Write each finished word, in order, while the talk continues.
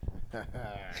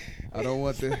I don't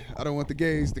want the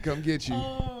gays to come get you.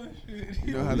 Oh shit.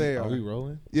 You know how they are. Are we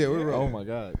rolling? Yeah, we're rolling. Oh my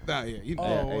god. Nah, yeah, you know.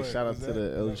 Hey, what? shout out Is to that-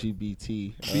 the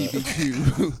LGBT.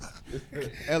 BBQ,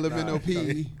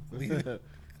 LMNOP. Clean it up.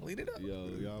 Yo,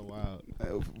 y'all wild.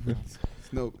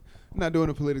 No, I'm not doing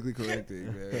a politically correct thing,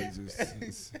 man.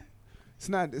 It's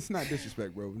not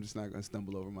disrespect, bro. I'm just not gonna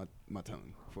stumble over my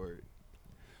tongue for it.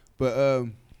 But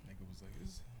Nigga was like,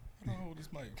 I don't hold this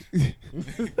mic.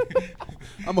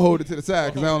 I'm gonna hold it to the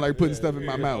side because I don't like putting stuff in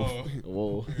my mouth.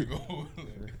 Whoa. Here you go.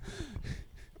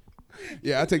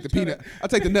 Yeah, I take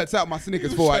the nuts out my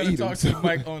Snickers before I eat them. Talk to the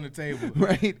mic on the table.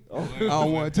 Right? I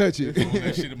don't want to touch it. Hold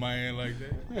that shit in my hand like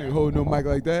that. I ain't holding no mic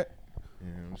like that. Yeah,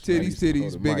 I'm just not used to Titties,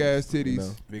 holding big mics, ass titties. you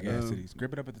know? Big ass titties.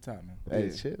 Grip it up at the top, man. Hey,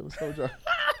 Yeah. shit. What's up, y'all?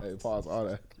 Hey, pause all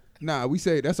that. Nah, we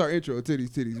say that's our intro.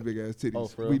 Titties, big ass titties. Oh,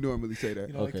 for We real? normally say that.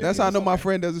 You know, Okay. like, That's how I know my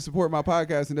friend doesn't support my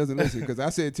podcast and doesn't listen because I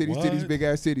said titties, What? big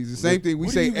ass titties. The same thing we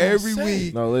What say do you gonna every say?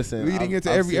 week No, listen. leading into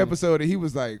I've every seen- episode, and he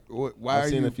was like, "Why I've are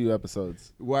seen you? a few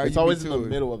episodes. Why are It's you always in the into it?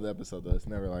 middle of the episode, though. It's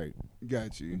never like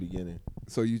Got the you. beginning.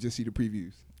 So you just see the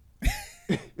previews.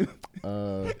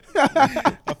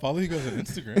 I follow you guys on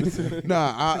Instagram.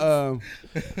 Nah,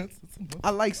 I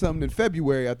like something in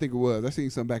February. I think it was. I seen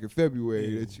something back in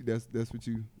February. Yeah. That's what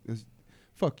you.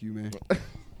 Fuck you, man.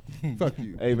 Fuck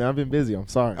you. Hey, man, I've been busy. I'm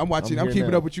sorry. I'm watching. I'm here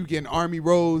keeping now. up with you getting Army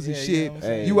roles and Yeah, shit. you know what I'm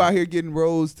saying? You out here getting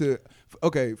roles to.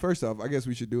 Okay, first off, I guess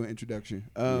we should do an introduction.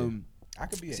 I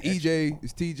could be It's an EJ.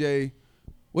 It's TJ.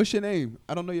 What's your name?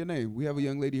 I don't know your name. We have a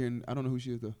young lady here, and I don't know who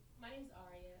she is though. My name's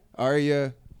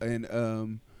Aria. Aria,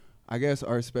 and I guess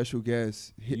our special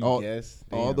guest hit You all guess?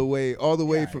 all Damn. the way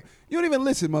Yeah. from. You don't even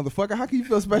listen, motherfucker. How can you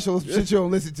feel special if shit you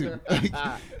don't listen to? Like,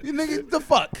 you nigga, the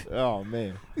fuck. Oh,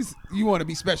 man. You want to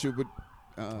be special, but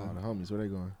Oh, the homies, where they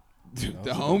going?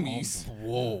 the homies.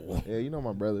 Whoa. Yeah, you know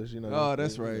my brothers. You know. Oh,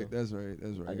 that's you know. right. That's right.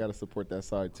 That's right. I gotta support that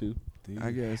side too. Do I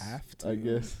you guess. have to? I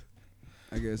guess.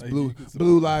 Like you can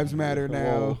Blue Lives Matter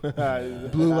now. Whoa.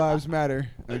 Blue Lives Matter,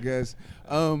 I guess.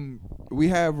 We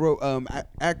have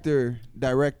actor,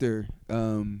 director.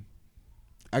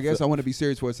 I guess I want to be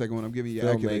serious for a second when I'm giving you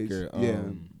Filmmaker, accolades. Yeah,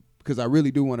 because I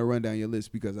really do want to run down your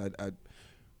list because I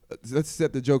let's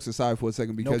set the jokes aside for a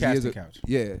second No because he is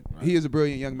casting couch. he is a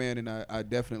brilliant young man and I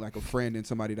definitely like a friend and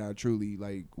somebody that I truly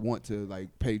like want to like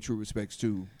pay true respects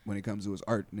to when it comes to his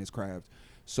art and his craft.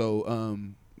 So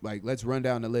like let's run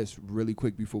down the list really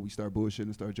quick before we start bullshitting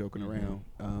and start joking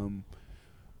around.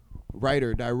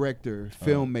 Writer, director,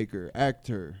 filmmaker,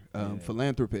 actor,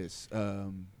 philanthropist.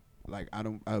 Like I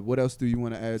don't. What else do you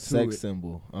want to add to Sex it?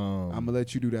 symbol. I'm gonna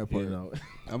let you do that part. You know.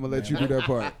 I'm gonna let you do that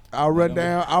part. I'll run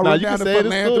down. I'll Nah, run you down can the say it,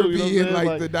 it's cool, philanthropy you know what I'm and saying?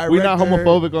 like the director. We're not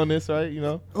homophobic on this, right? You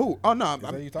know. Oh no! Is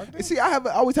that you talking to? See, I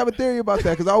always have a theory about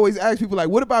that because I always ask people like,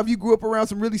 "What about if you grew up around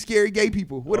some really scary gay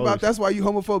people? What Oh, about shit. that's why you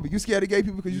homophobic? You scared of gay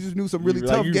people because you just knew some really You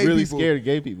tough you gay really people? scared of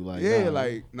gay people, like Yeah,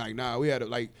 nah. nah. We had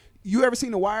like. You ever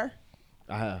seen The Wire?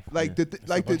 I have. Like yeah.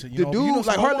 like the bunch of- dude you know like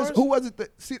some Heartless. Omars? Who was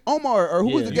it? See, Omar or who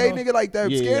was Yeah, the you gay know. nigga like that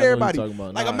Yeah, scared I know who everybody? you're talking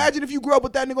about. Like Nah. imagine if you grew up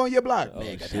with that nigga on your block. Oh,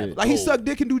 shit. Like he sucked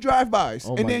dick and do drive-bys,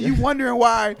 Oh and my then God. you wondering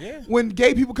why Yeah. when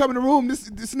gay people come in the room, this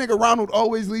nigga Ronald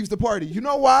always leaves the party. You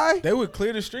know why? They would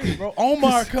clear the streets, bro.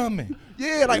 Omar coming.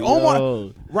 Yeah, like Yo.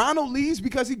 Omar. Ronald leaves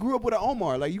because he grew up with an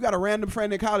Omar. Like you got a random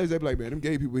friend in college, they be like, man, them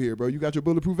gay people here, bro. You got your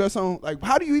bulletproof vest on. Like,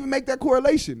 how do you even make that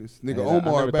correlation? This nigga Yeah,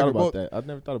 Omar. I never back thought in about Bo- that. I've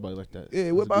never thought about it like that.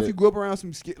 Yeah, what That's about if good. you grew up around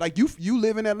some like you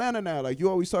live in Atlanta now? Like you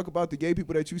always talk about the gay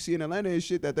people that you see in Atlanta and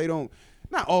shit that they don't.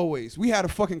 Not always. We had a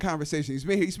fucking conversation.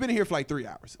 He's been here for like 3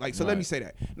 hours. Like so, let me Right. say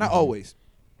that. Not always.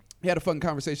 He had a fucking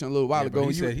conversation a little while Yeah, ago.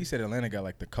 but and he said Atlanta got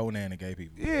like the Conan of gay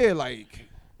people. yeah, like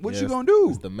what Yeah, you it's- gonna do?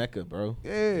 It's the Mecca, bro.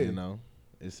 Yeah. You know,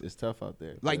 it's tough out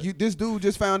there. Like but- this dude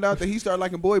just found out that he started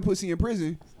liking boy pussy in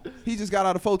prison. He just got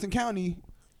out of Fulton County,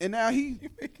 and now he. You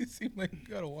make it seem like you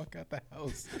gotta walk out the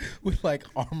house with like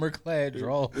armor-clad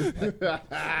drawers.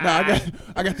 Nah,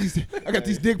 I got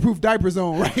these dick proof diapers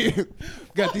on right here.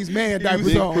 Got these man diapers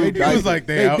was- on. he was like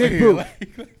they out dick here,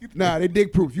 proof. like- Nah, they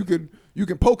dick proof. You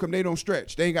can poke them. They don't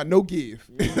stretch. They ain't got no give.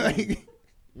 Like,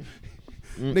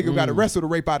 nigga got to wrestle the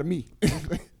rape out of me.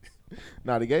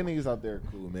 Nah, the gay niggas out there are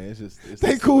cool, man. It's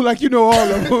They cool like you know all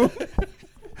of them.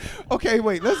 Okay,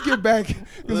 wait. Let's get back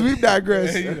because we've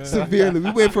digressed Yeah, you know. severely. We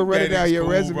went from running Gay down niggas your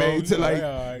cool, resume bro. to like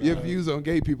Alright, your alright. views on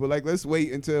gay people. Like, let's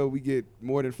wait until we get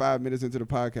more than 5 minutes into the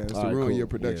podcast All to right, ruin cool. your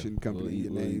production Yeah. company,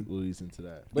 your name. We'll ease into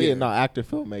that. But Yeah. yeah, no, actor,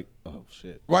 filmmaker. Oh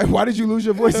shit. Why did you lose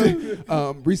your voice?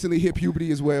 Recently hit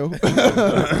puberty as well.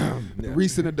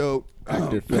 Recent adult.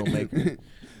 Actor, filmmaker.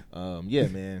 Yeah,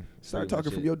 man. Start Pretty talking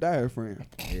much from it. your diaphragm.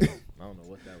 Yeah. I don't know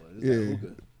what that was. Yeah.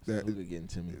 It's That- that getting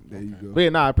to me. There you go. But yeah,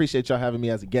 nah, I appreciate y'all having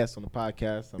me as a guest on the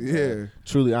podcast. I'm Yeah.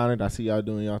 truly honored. I see y'all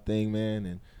doing y'all thing, man,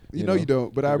 and You know you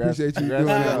don't, but I appreciate you doing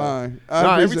that line.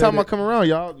 Every time I come around,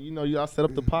 y'all set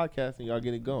up the podcast and y'all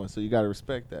get it going. So you gotta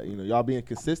respect that. Y'all being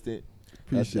consistent.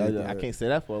 Appreciate that. I can't say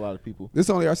that for a lot of people. This is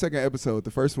only our second episode.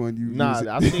 The first one,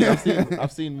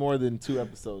 I've seen more than 2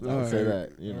 episodes. I would say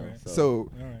that. So All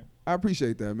right. I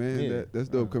appreciate that, man. Yeah. That's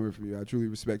dope coming from you. I truly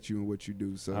respect you and what you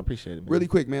do. So I appreciate it, man. really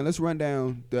quick, man. Let's run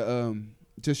down the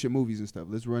just your movies and stuff.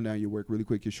 Let's run down your work really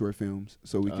quick, your short films,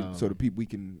 so we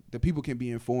can the people can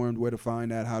be informed where to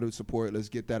find that, how to support. Let's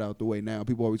get that out the way now.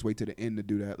 People always wait to the end to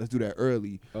do that. Let's do that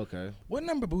early. Okay. What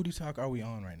number Booty Talk are we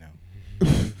on right now?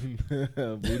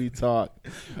 Booty Talk.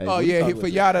 Hey, Oh Booty yeah, Talk for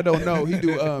was- y'all that don't know, he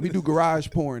do garage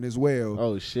porn as well.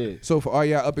 Oh shit. So for all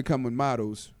y'all up and coming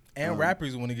models And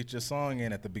rappers want to get your song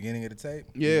in at the beginning of the tape.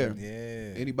 Yeah.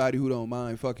 Yeah. anybody who don't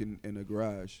mind fucking in the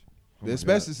garage. Oh The my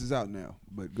asbestos is out now,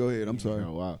 but go ahead. I'm sorry.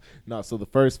 Oh wow. No, so the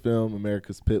first film,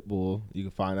 America's Pitbull, you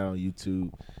can find that on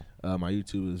YouTube. My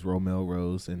YouTube is Romel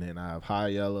Rose, and then I have High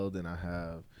Yellow. Then I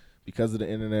have Because of the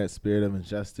Internet, Spirit of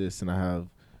Injustice, and I have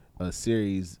a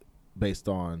series based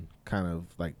on kind of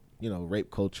like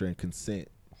rape culture and consent,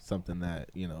 something that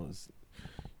is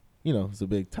it's a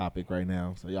big topic right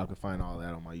now. So y'all can find all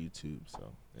that on my YouTube.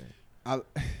 So. Yeah.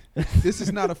 This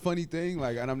is not a funny thing,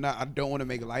 like, and I don't want to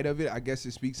make light of it. I guess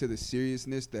it speaks to the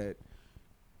seriousness that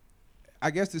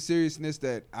I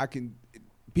can,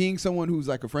 being someone who's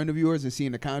like a friend of yours and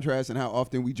seeing the contrast and how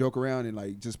often we joke around and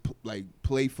like just like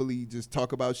playfully just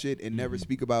talk about shit and never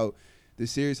speak about the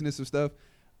seriousness of stuff.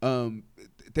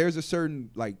 There's a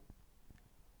certain, like,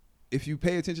 if you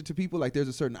pay attention to people, like, there's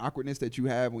a certain awkwardness that you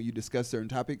have when you discuss certain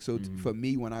topics. So for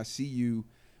me, when I see you,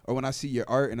 or when I see your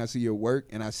art and I see your work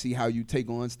and I see how you take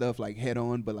on stuff like head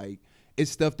on, but like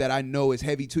it's stuff that I know is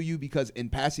heavy to you because in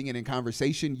passing it in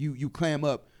conversation, you clam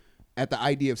up at the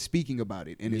idea of speaking about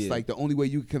it. And it's like the only way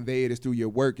you can convey it is through your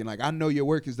work. And like, I know your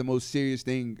work is the most serious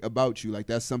thing about you. Like,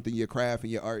 that's something, your craft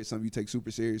and your art is something you take super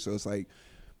serious. So it's like,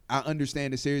 I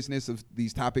understand the seriousness of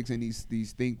these topics and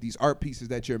these art pieces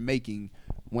that you're making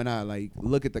when I like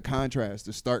look at the contrast,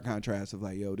 the stark contrast of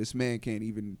like, yo, this man can't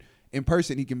even, in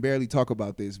person, he can barely talk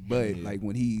about this, but like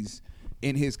when he's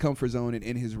in his comfort zone and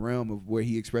in his realm of where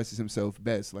he expresses himself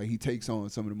best, like he takes on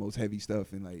some of the most heavy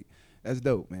stuff, and like that's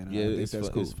dope, man. Yeah, I think that's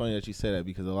cool. It's funny that you say that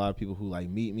because a lot of people who like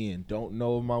meet me and don't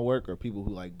know of my work, or people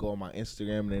who like go on my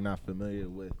Instagram and they're not familiar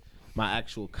with my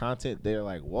actual content, they're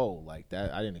like, whoa, like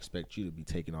that, I didn't expect you to be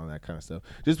taking on that kind of stuff.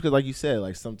 Just because, like you said,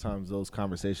 like sometimes those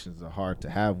conversations are hard to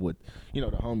have with, the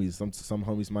homies. Some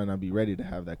homies might not be ready to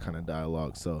have that kind of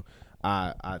dialogue. So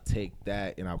I take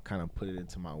that and I kind of put it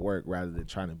into my work rather than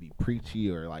trying to be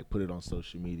preachy or like put it on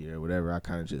social media or whatever. I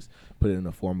kind of just put it in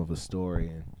the form of a story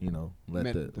and,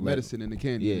 let the medicine and the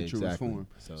candy in the truest form.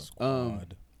 So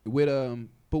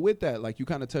But with that, like you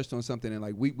kind of touched on something, and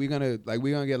like we're gonna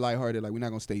get lighthearted. Like we're not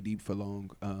gonna stay deep for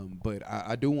long. But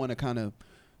I do want to kind of,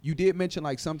 you did mention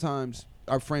like sometimes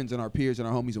our friends and our peers and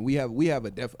our homies, and we have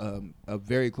a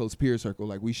very close peer circle.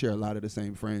 Like we share a lot of the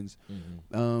same friends.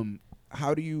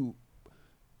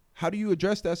 How do you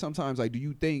address that sometimes? Like, do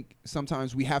you think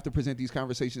sometimes we have to present these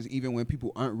conversations even when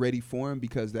people aren't ready for them,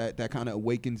 because that kind of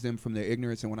awakens them from their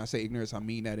ignorance? And when I say ignorance, I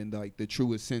mean that in like the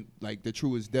truest sense, like the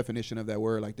truest definition of that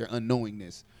word, like their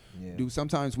unknowingness. Yeah. Do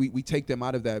sometimes we take them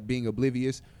out of that being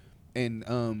oblivious? And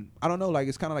I don't know, like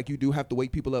it's kind of like you do have to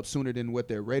wake people up sooner than what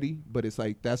they're ready, but it's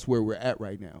like that's where we're at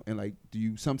right now. And like, do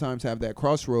you sometimes have that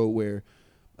crossroad where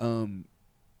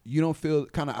you don't feel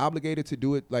kind of obligated to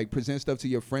do it, like present stuff to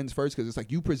your friends first? Because it's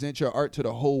like you present your art to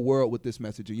the whole world with this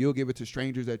message, and you'll give it to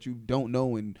strangers that you don't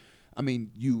know. And I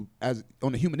mean, you as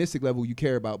on a humanistic level you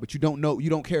care about, but you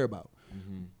don't care about.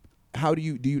 How do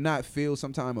you not feel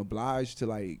sometimes obliged to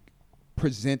like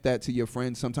present that to your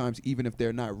friends sometimes, even if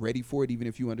they're not ready for it, even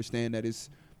if you understand that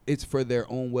it's for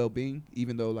their own well-being,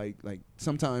 even though like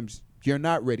sometimes you're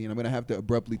not ready and I'm gonna have to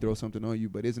abruptly throw something on you,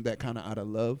 but isn't that kind of out of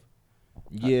love?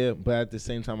 Yeah, but at the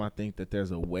same time, I think that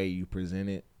there's a way you present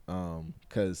it.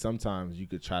 Because sometimes you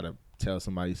could try to tell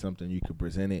somebody something, you could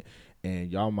present it, and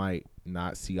y'all might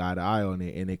not see eye to eye on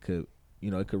it, and it could,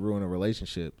 it could ruin a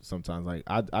relationship. Sometimes, like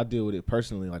I deal with it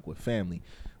personally, like with family.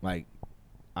 Like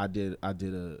I did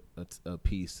a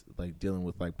piece like dealing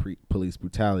with like police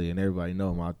brutality, and everybody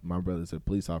know my brother's a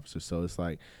police officer, so it's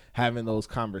like having those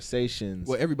conversations.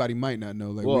 Well, everybody might not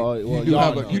know. Like,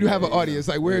 you do have an audience.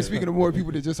 Like, we're speaking to more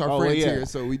people than just our friends here,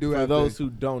 so we do have. For those who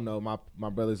don't know, my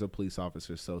brother's a police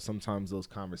officer, so sometimes those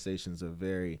conversations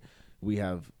are we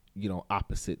have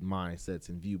opposite mindsets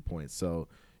and viewpoints. So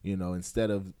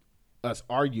instead of us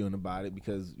arguing about it,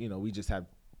 because we just have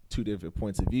two different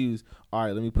points of views, all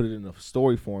right, let me put it in a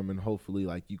story form, and hopefully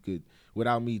like you could,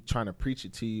 without me trying to preach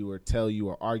it to you or tell you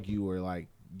or argue or like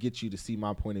get you to see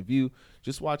my point of view,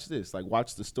 just watch this. Like,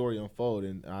 watch the story unfold.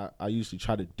 And I usually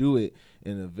try to do it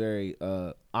in a very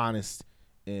honest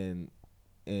and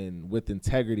with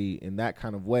integrity in that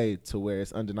kind of way, to where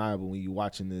it's undeniable when you're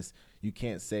watching this. You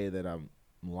can't say that I'm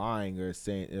lying or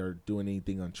saying or doing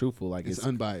anything untruthful. Like, it's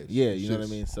unbiased. Yeah, you know what I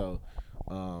mean? So,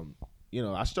 you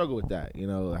know, I struggle with that, you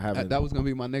know, having that was going to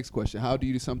be my next question. How do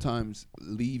you sometimes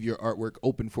leave your artwork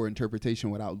open for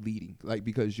interpretation without leading? Like,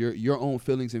 because your own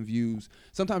feelings and views,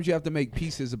 sometimes you have to make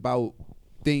pieces about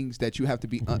things that you have to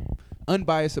be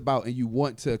unbiased about, and you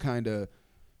want to kind of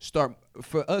start.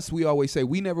 For us, we always say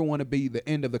we never want to be the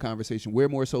end of the conversation. We're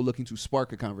more so looking to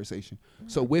spark a conversation.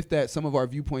 So with that, some of our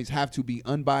viewpoints have to be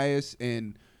unbiased,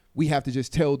 and we have to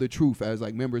just tell the truth as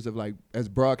like members of like as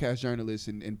broadcast journalists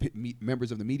and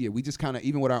members of the media. We just kind of,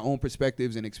 even with our own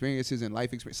perspectives and experiences and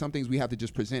life experience, some things we have to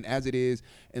just present as it is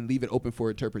and leave it open for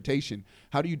interpretation.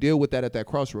 How do you deal with that at that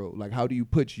crossroad? Like, how do you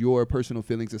put your personal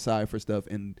feelings aside for stuff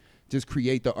and just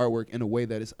create the artwork in a way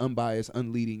that is unbiased,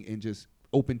 unleading, and just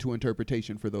open to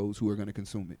interpretation for those who are going to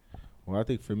consume it? Well, I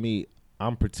think for me,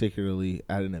 I'm particularly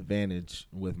at an advantage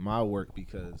with my work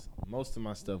because most of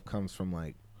my stuff comes from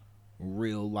like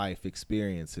real life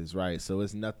experiences, right? So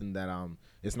it's nothing that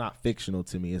it's not fictional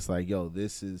to me. It's like, yo,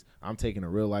 I'm taking a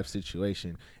real life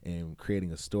situation and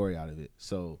creating a story out of it.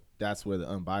 So that's where the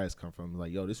unbiased come from.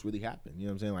 Like, yo, this really happened. You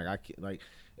know what I'm saying? Like, I can't, like,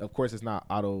 of course it's not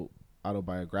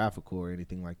autobiographical or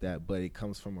anything like that, but it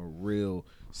comes from a real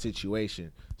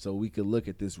situation. So we could look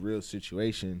at this real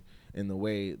situation, and the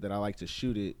way that I like to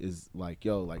shoot it is like,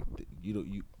 yo, like,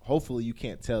 you hopefully you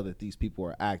can't tell that these people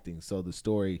are acting, so the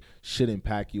story should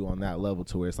impact you on that level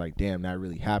to where it's like, damn, that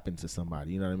really happened to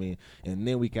somebody, you know what I mean? And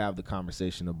then we can have the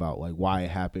conversation about like why it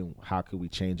happened, how could we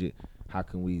change it, how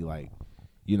can we, like,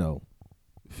 you know,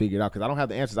 figure it out, because I don't have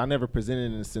the answers. I never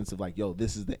presented in the sense of like, yo,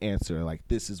 this is the answer, like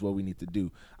this is what we need to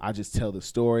do. I just tell the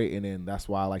story, and then that's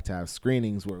why I like to have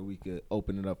screenings where we could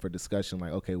open it up for discussion,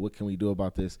 like, okay, what can we do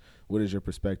about this? What is your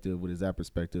perspective? What is that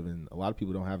perspective? And a lot of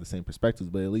people don't have the same perspectives,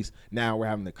 but at least now we're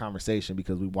having the conversation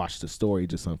because we watched the story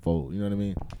just unfold, you know what I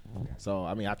mean? So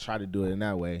I mean, I try to do it in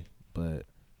that way, but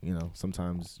you know,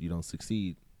 sometimes you don't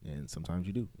succeed and sometimes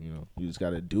you do, you know, you just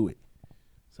got to do it.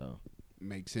 So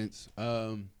makes sense.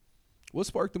 What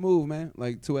sparked the move, man?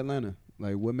 Like, to Atlanta?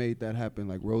 Like, what made that happen?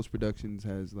 Like, Rose Productions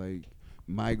has like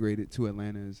migrated to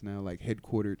Atlanta, is now like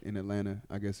headquartered in Atlanta,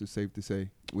 I guess it's safe to say.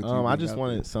 I just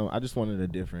wanted a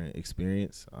different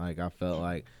experience. Like, I felt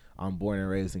like I'm born and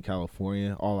raised in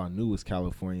California. All I knew was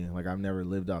California. Like, I've never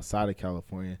lived outside of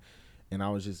California, and I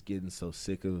was just getting so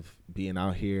sick of being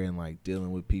out here and like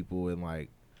dealing with people, and like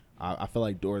I felt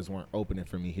like doors weren't opening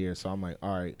for me here. So I'm like,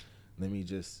 all right, let me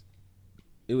just.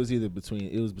 It was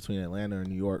between Atlanta or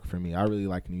New York for me. I really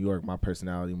like New York. My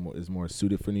personality is more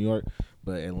suited for New York,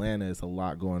 but Atlanta is a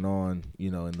lot going on,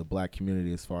 you know, in the black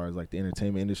community as far as like the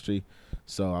entertainment industry.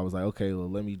 So I was like, okay, well,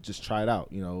 let me just try it out.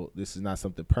 You know, this is not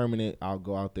something permanent. I'll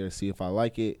go out there, see if I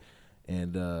like it.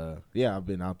 And yeah, I've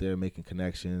been out there making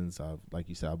connections. Like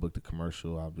you said, I booked a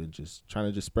commercial. I've been just trying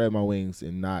to just spread my wings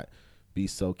and not be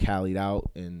so calied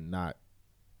out and not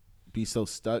be so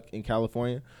stuck in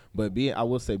California. But I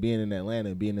will say, being in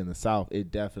Atlanta and being in the South,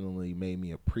 it definitely made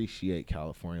me appreciate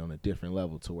California on a different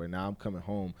level, to where now I'm coming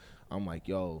home, I'm like,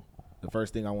 yo, the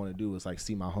first thing I want to do is like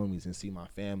see my homies and see my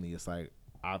family. It's like,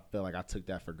 I feel like I took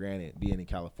that for granted being in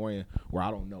California, where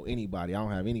I don't know anybody. I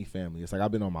don't have any family. It's like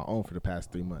I've been on my own for the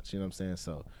past 3 months. You know what I'm saying?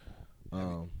 So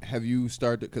have you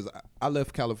started, because I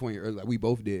left California early, like we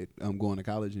both did, going to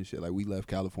college and shit. Like, we left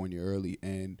California early.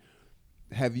 And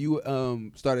have you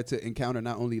started to encounter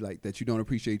not only like that you don't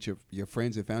appreciate your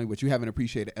friends and family, but you haven't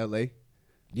appreciated LA?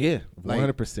 Yeah,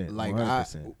 100%. Like,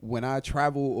 100%. When I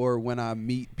travel or when I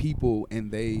meet people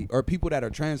or people that are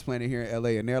transplanted here in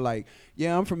LA, and they're like,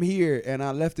 yeah, I'm from here and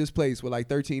I left this place with like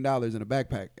 $13 in a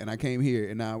backpack and I came here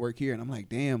and now I work here, and I'm like,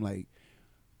 damn, like,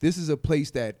 this is a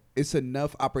place that it's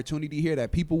enough opportunity here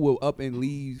that people will up and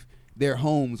leave their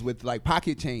homes with like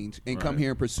pocket change and come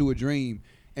here and pursue a dream.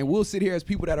 And we'll sit here as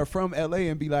people that are from LA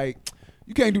and be like,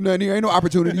 you can't do nothing here. Ain't no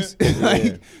opportunities.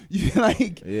 Have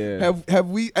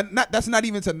we? And that's not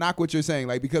even to knock what you're saying.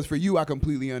 Like, because for you, I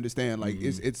completely understand. Like,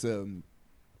 it's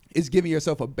giving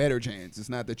yourself a better chance. It's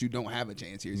not that you don't have a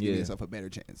chance here. It's giving yourself a better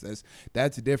chance.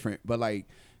 That's different. But like,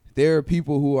 there are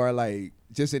people who are like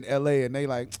just in LA and they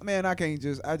like, man, I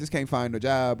just can't find a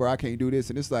job, or I can't do this.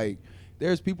 And it's like,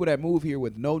 there's people that move here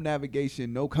with no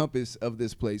navigation, no compass of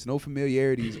this place, no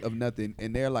familiarities of nothing.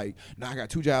 And they're like, no, I got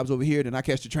 2 jobs over here. Then I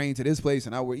catch the train to this place.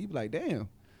 And you be like, damn.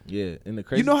 Yeah. And the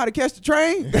crazy, you know how to catch the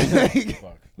train?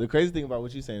 The crazy thing about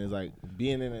what you're saying is like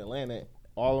being in Atlanta,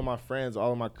 all of my friends,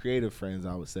 all of my creative friends,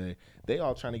 I would say, they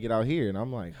all trying to get out here. And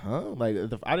I'm like, huh? Like,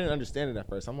 I didn't understand it at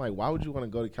first. I'm like, why would you want to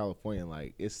go to California?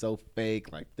 Like, it's so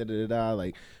fake, like, da-da-da-da.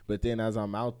 Like, but then as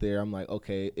I'm out there, I'm like,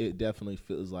 okay, it definitely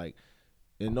feels like,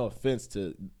 and no offense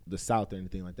to the South or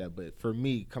anything like that, but for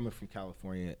me, coming from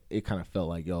California, it kind of felt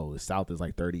like, yo, the South is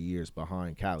like 30 years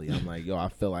behind Cali. I'm like, yo, I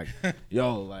feel like,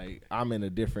 yo, like, I'm in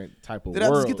a different type of Did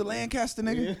world. I just get the Lancaster,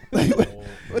 nigga? Like,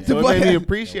 what the So it made me fuck?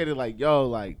 appreciate it, like, yo,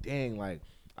 like, dang, like,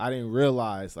 I didn't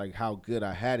realize, like, how good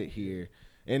I had it here.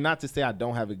 And not to say I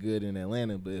don't have it good in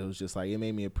Atlanta, but it was just like, it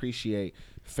made me appreciate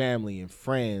family and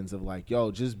friends of like,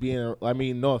 yo, just being, I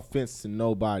mean, no offense to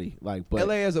nobody. Like, but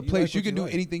LA as a place, like you what can you do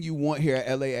like. anything you want here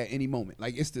at LA at any moment.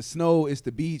 Like, it's the snow, it's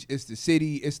the beach, it's the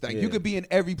city. It's like, you could be in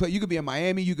every place. You could be in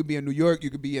Miami, you could be in New York, you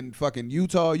could be in fucking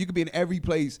Utah, you could be in every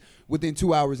place within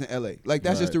 2 hours in LA. Like,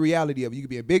 that's just the reality of it. You could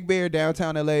be in Big Bear,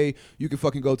 downtown LA. You can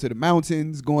fucking go to the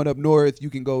mountains going up north.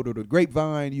 You can go to the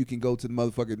Grapevine. You can go to the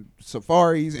motherfucking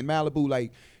safaris in Malibu.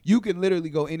 Like, you can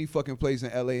literally go any fucking place in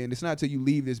LA, and it's not till you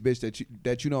leave this bitch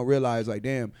that you don't realize, like,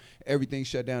 damn, everything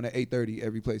shut down at 8:30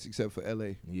 every place except for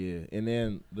LA. yeah. And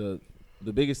then the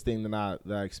biggest thing that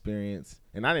I experienced,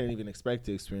 and I didn't even expect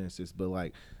to experience this, but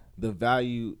like the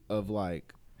value of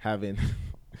like having,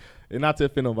 and not to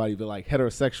offend nobody, but like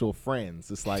heterosexual friends.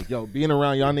 It's like, yo, being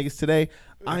around y'all niggas today,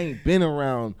 I ain't been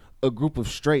around a group of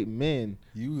straight men.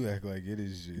 You act like it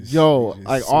is just Yo, just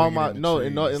like all swinging my in the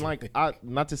trees. and like I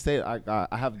not to say I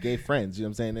have gay friends, you know what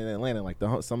I'm saying, in Atlanta, like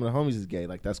some of the homies is gay,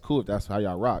 like that's cool if that's how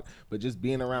y'all rock, but just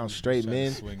being around straight trying to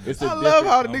men, swing it's this. a I love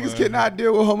how the I'm niggas a- cannot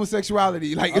deal with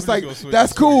homosexuality. Like, I'm it's just like, gonna swing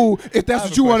that's this cool way. if that's I have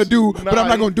what a you want to do, question. but I'm Nah,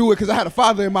 not going to do it because I had a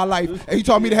father in my life, and he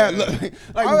taught me to have, like,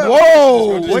 I'm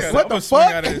whoa, just what gonna the swing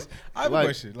fuck? out of this. I have Like- a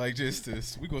question. Like, just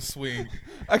this, we gonna swing.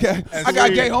 Okay, As I got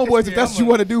weird. gay homeboys if Yeah, that's what I'm you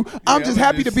want to do. I'm yeah, just I'm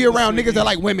happy just to be around swing. niggas that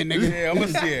like women, nigga. Yeah, I'm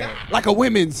gonna yeah. Like a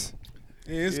women's.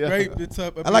 Yeah, it's Yeah. great. It's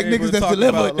up. I like being able niggas to that's talk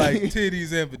delivered. about, like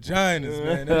titties and vaginas,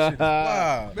 man. That shit is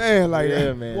wild. Man, like,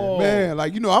 Yeah, man. Whoa. man,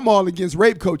 like, you know, I'm all against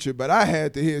rape culture, but I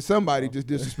had to hear somebody just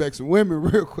disrespect some women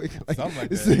real quick. Like, Something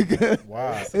like it's that.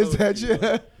 Wow. Is that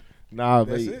shit? Nah,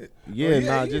 but That's it. yeah, Oh,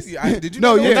 nah, you- just did you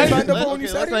No, know yeah. you Let's signed up not- for when you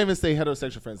okay, said let's it? not even say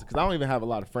heterosexual friends because I don't even have a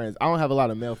lot of friends. I don't have a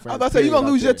lot of male I friends. was about to say, you gonna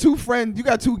period, lose out your there. 2 friends. You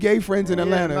got 2 gay friends in Yeah,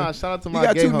 Atlanta. nah, shout out to You my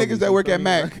got gay 2 homies, niggas that you work feel at me?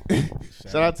 Mac.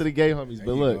 Shout out to the gay homies, There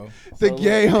but you look, go. The so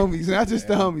gay look, homies, not just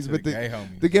the Yeah, homies, to but the gay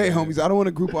homies. the gay Yeah. homies. I don't want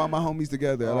to group all my homies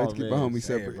together. I like Oh, to keep my man. homies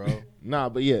Say it, separate. bro. nah,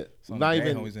 but yeah, Some not gay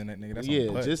even homies in that nigga. That's yeah,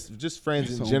 on butt. just friends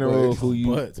It's in on general butts. who you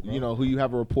Butts, bro. you know who you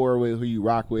have a rapport with, who you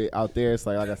rock with out there. It's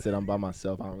like I said, I'm by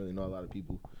myself. I don't really know a lot of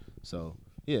people, so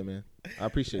yeah, man, I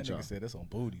appreciate That y'all. nigga said that's on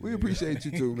booty. We nigga. appreciate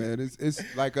you too, man. It's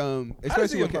like How does,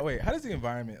 especially the, when, wait, how does the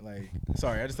environment like?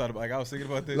 Sorry, I just thought about like I was thinking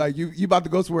about this. like you about to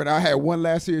go somewhere. And I had one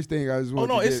last serious thing. I just oh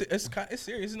wanted no, to it's get. it's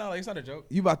serious. It's not like it's not a joke.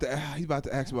 You about to he's about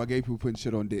to ask about gay people putting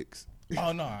shit on dicks.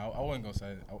 Oh no, I wasn't gonna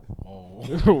say it.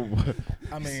 Oh,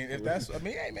 I mean, if that's, I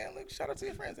mean, hey man, look, shout out to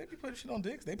your friends. They be putting shit on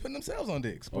dicks. They putting themselves on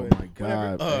dicks. Oh But my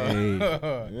God,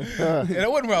 whatever. And that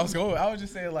wasn't where I was going. I was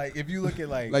just saying, like, if you look at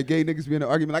Like gay niggas be in an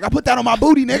argument. Like, I put that on my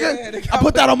booty, nigga. Yeah, they I got-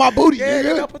 put that on my booty, yeah,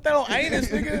 nigga. nigga, I put that on anus,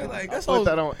 nigga. Like that's Put whole,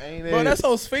 that on ain't bro. it? That's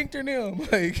whole sphincter them.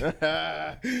 Like,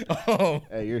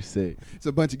 Hey, you're sick. It's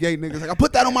a bunch of gay niggas. Like, I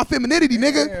put that on my femininity,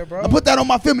 nigga. Yeah, bro. I put that on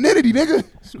my femininity, nigga.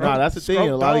 Nah, that's the thing. Scrub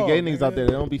A lot of gay dog, niggas out nigga. there,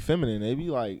 they don't be feminine. They be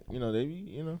like, they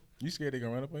be, you scared they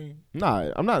gonna run up on you?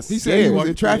 Nah, I'm not. He scared. said he was Walk-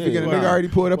 in traffic yeah, and a nah. nigga already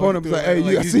pulled up on him. He's like, hey,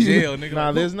 you, I he's see you. jail, nigga.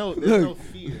 Nah, there's no Look.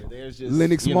 fear. There's just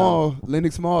Lennox you know, Small.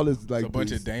 Lennox Small is like There's a bunch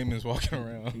this. of Damons walking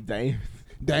around. Damn.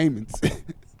 Diamonds.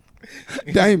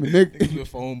 Diamond, nigga. With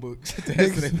phone books.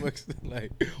 That's what they books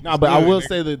like. Nah, but I good, will nigga?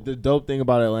 say that the dope thing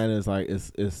about Atlanta is like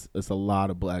it's a lot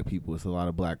of black people. It's a lot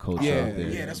of black culture Yeah, out there.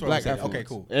 Yeah, that's what Black I'm saying. affluence. Okay,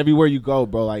 cool. Everywhere you go,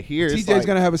 bro. Like here, it's TJ's like,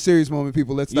 gonna have a serious moment,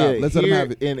 people. Let's stop. Let's let him here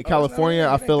have it. in California,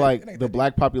 I feel it like ain't the that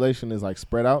black population is like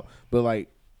spread out, but like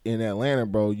in Atlanta,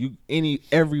 bro,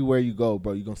 everywhere you go,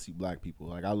 bro, you gonna see black people.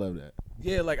 Like I love that.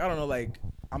 Yeah, like I don't know, like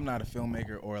I'm not a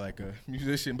filmmaker or like a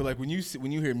musician, but like when you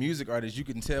hear music artists, you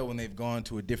can tell when they've gone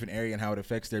to a different area and how it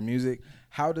affects their music.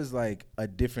 How does like a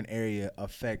different area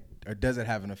affect, or does it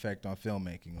have an effect on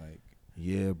filmmaking? Like,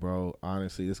 Yeah, bro.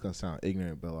 Honestly, this gonna sound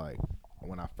ignorant, but like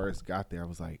when I first got there, I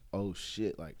was like, oh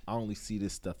shit, like I only see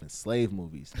this stuff in slave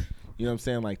movies. You know what I'm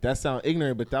saying? Like that sound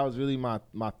ignorant, but that was really my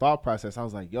thought process. I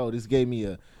was like, yo, this gave me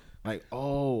a like,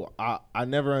 oh, I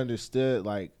never understood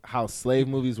like how slave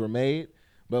movies were made,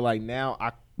 but like now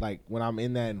I like when I'm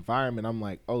in that environment, I'm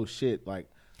like, oh shit, like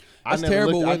That's I never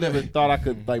terrible I when never the- thought I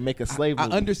could like make a slave I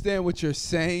movie. understand what you're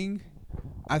saying.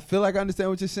 I feel like I understand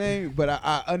what you're saying, but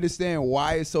I understand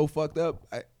why it's so fucked up.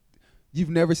 You've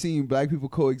never seen black people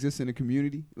coexist in a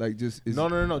community? Like just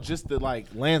No. Just the like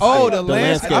landscape. Oh, the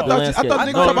landscape. I thought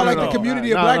niggas talking about like the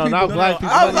community of black people. Not black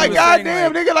people. I was like, was God saying,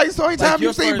 damn, like- nigga, like so anytime like you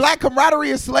your seen first- black camaraderie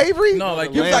is slavery? No,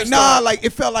 like you your was like, first nah, thought- like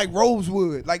it felt like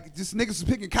Rosewood. Like just niggas was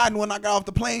picking cotton when I got off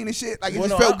the plane and shit. Like it Well,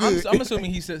 just no, felt good. I'm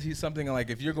assuming he says he's something like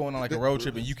if you're going on like a road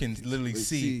trip and you can literally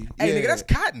see, See, hey yeah. nigga, that's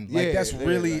cotton. Like Yeah, that's yeah,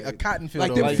 really like- a cotton field.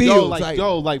 like over them there. fields, like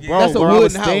like- bro, That's a where I was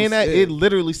wooden staying house, at, yeah. it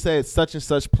literally said such and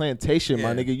such plantation, my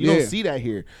Yeah. nigga. You Yeah. don't see that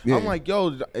here. Yeah. I'm like,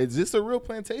 yo, is this a real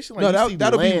plantation? Like, No, you see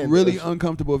that'll be land. really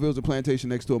uncomfortable if it was a plantation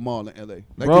next to a mall in LA.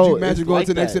 Like, Bro, could you imagine it's going like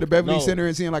to next to that. the Beverly No. Center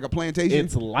and seeing like a plantation?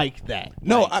 It's like that.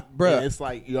 No, Like, bruh. and it's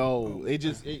like, yo, it's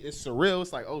surreal.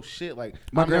 It's like, oh shit, like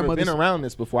My I've never been grandmother's- around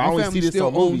this before. I My only see family this still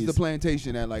on owns movies. the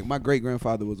plantation that like my great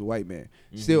grandfather was a white man.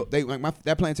 Still, they like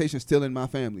that plantation is still in my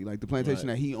family. Like the plantation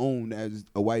Right. that he owned as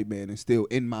a white man is still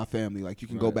in my family. Like you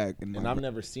can go Right. back and I've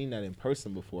never seen that in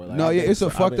person before. Like, no, I've yeah, been- it's a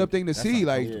I've fucked been- up thing to see.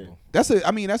 Like uncomfortable.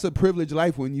 that's a privileged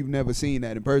life when you've never seen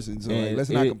that in person. So like, And let's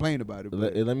not it- complain about it.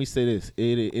 but- Let me say this: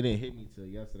 it didn't hit me till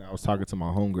yesterday. I was talking to my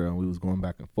homegirl and we was going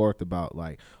back and forth about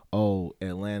like, oh,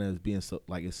 Atlanta is being so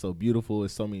like it's so beautiful,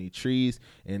 it's so many trees,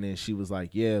 and then she was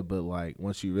like, yeah, but like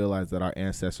once you realize that our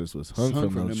ancestors was hung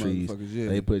from them those trees, motherfuckers, yeah.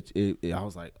 they put it. I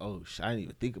was like, oh, I didn't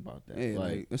even think about that. Yeah,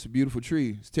 like, that's a beautiful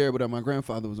tree. It's terrible that my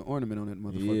grandfather was an ornament on that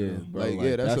motherfucker. yeah, though. bro, like,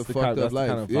 yeah, that's a the fucked kind, up that's life.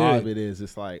 the kind of yeah. vibe it is.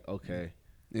 It's like, okay,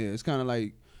 Yeah, it's kind of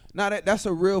like, that's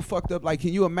a real fucked up. Like,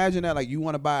 can you imagine that? Like, you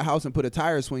want to buy a house and put a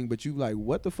tire swing, but you like,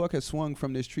 what the fuck has swung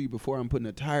from this tree before I'm putting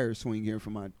a tire swing here for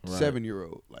my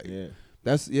 7-year-old? Like, yeah.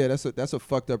 that's a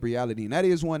fucked up reality, and that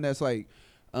is one that's like,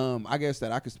 I guess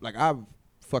that I could like I've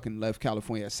fucking left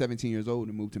California at 17 years old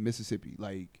and moved to Mississippi.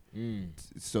 Like,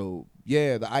 so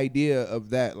yeah, the idea of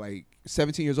that, like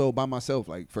 17 years old by myself,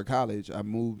 like for college, I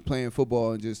moved playing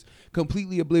football and just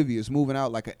completely oblivious, moving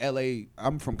out like a LA.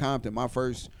 I'm from Compton. My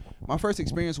first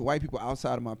experience with white people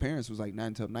outside of my parents was like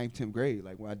 9th, 10th grade.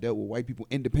 Like when I dealt with white people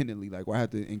independently, like where I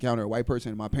had to encounter a white person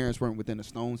and my parents weren't within a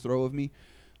stone's throw of me.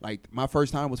 Like my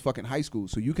first time was fucking high school.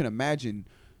 So you can imagine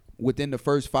within the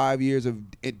first 5 years of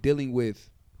it dealing with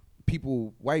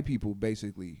people, white people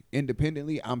basically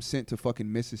independently, I'm sent to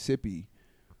fucking Mississippi,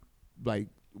 like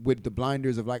with the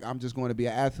blinders of like I'm just going to be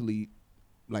an athlete,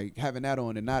 like having that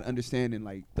on and not understanding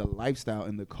like the lifestyle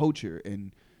and the culture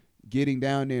and getting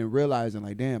down there and realizing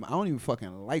like, damn, I don't even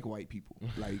fucking like white people.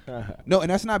 Like, no, and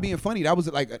that's not being funny. That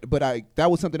was like, but that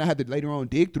was something I had to later on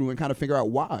dig through and kind of figure out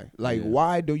why. Like,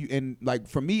 why do you? And like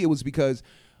for me, it was because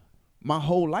my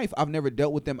whole life I've never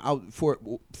dealt with them out for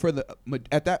the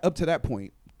at that up to that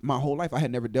point. My whole life I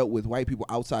had never dealt with white people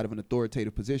outside of an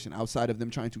authoritative position, outside of them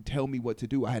trying to tell me what to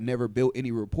do. I had never built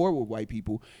any rapport with white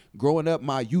people. Growing up,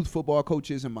 my youth football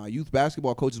coaches and my youth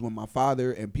basketball coaches were my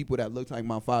father, and people that looked like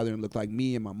my father and looked like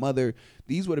me and my mother.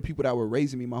 These were the people that were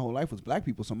raising me my whole life was black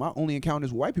people. So my only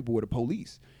encounters with white people were the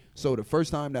police. So the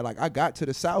first time that like I got to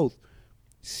the South,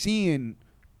 seeing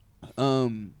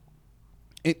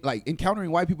it like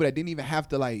encountering white people that didn't even have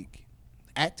to like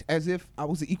act as if I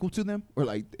was equal to them, or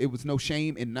like it was no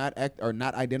shame in not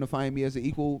identifying me as an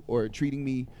equal or treating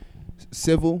me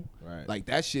civil. Right. Like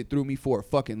that shit threw me for a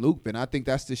fucking loop. And I think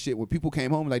that's the shit when people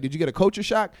came home like, did you get a culture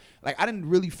shock? Like I didn't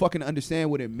really fucking understand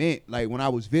what it meant. Like when I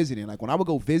was visiting, like when I would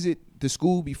go visit the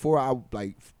school before I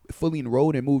like fully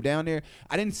enrolled and moved down there,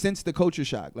 I didn't sense the culture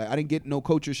shock. Like I didn't get no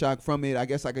culture shock from it. I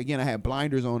guess like again I had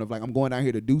blinders on of like I'm going down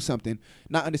here to do something,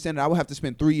 not understanding I would have to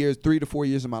spend 3 to 4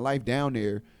 years of my life down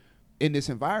there in this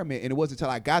environment. And it wasn't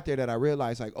until I got there that I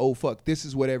realized like, oh fuck, this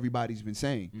is what everybody's been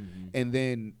saying. And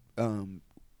then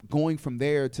going from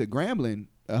there to Grambling,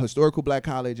 a historical black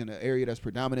college in an area that's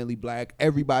predominantly black,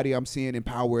 everybody I'm seeing in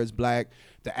power is black,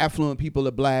 the affluent people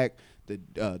are black, the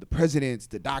presidents,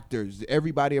 the doctors,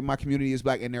 everybody in my community is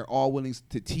black, and they're all willing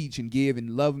to teach and give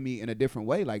and love me in a different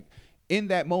way. Like in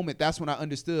that moment, that's when I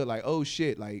understood like, oh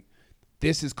shit, like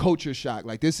this is culture shock.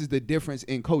 Like this is the difference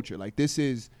in culture. Like this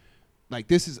is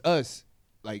us.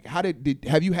 Like how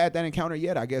have you had that encounter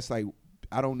yet? I guess like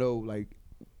I don't know, like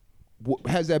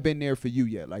has that been there for you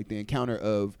yet? Like the encounter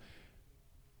of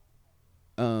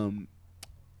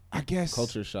I guess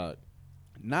Culture shock.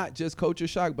 Not just culture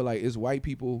shock, but like it's white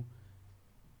people.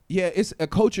 Yeah, it's a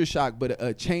culture shock, but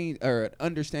a change or an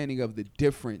understanding of the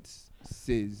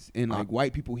differences in like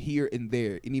white people here and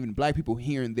there, and even black people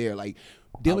here and there. Like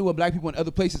dealing with black people in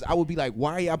other places, I would be like,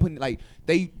 why are y'all putting like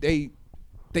they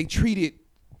treat it,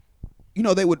 you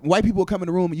know, white people would come in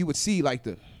the room and you would see like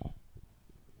the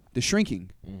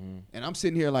shrinking. And I'm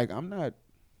sitting here like, I'm not,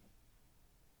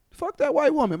 fuck that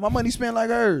white woman. My money spent like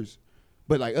hers.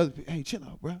 But like, hey, chill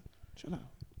out, bro. Chill out.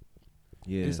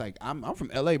 Yeah. It's like, I'm from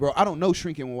LA, bro. I don't know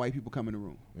shrinking when white people come in the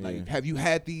room. Like, Yeah. have you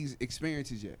had these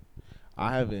experiences yet?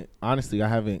 I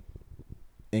haven't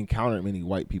encountered many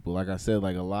white people. Like I said,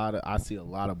 like I see a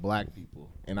lot of black people,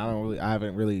 and I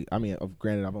haven't really. I mean,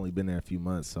 granted, I've only been there a few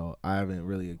months, so I haven't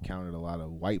really encountered a lot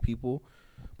of white people,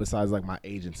 besides like my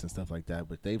agents and stuff like that.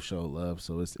 But they've showed love,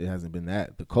 so it hasn't been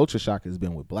that. The culture shock has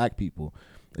been with black people.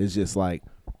 It's just like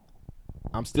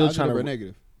I'm still Positive trying or to.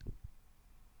 negative?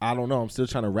 I don't know. I'm still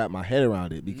trying to wrap my head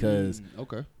around it because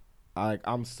Okay. I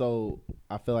feel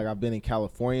like I've been in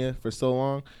California for so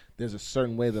long. There's a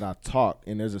certain way that I talk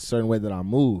and there's a certain way that I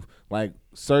move. Like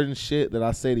certain shit that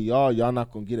I say to y'all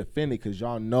not gonna get offended because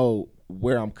y'all know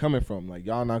where I'm coming from. Like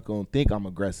y'all not gonna think I'm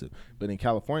aggressive. But in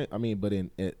California, but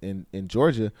in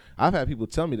Georgia, I've had people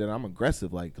tell me that I'm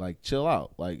aggressive. Like chill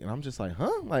out. Like, and I'm just like,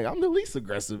 huh? Like I'm the least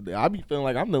aggressive. I be feeling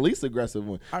like I'm the least aggressive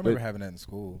one. I remember having that in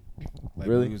school. Like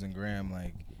really? when we was in Graham,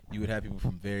 like you would have people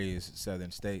from various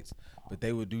southern states, but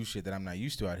they would do shit that I'm not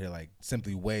used to out here, like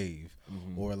simply wave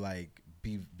or like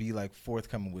be like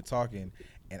forthcoming with talking.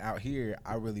 And out here,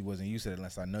 I really wasn't used to that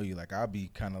unless I know you. Like, I'll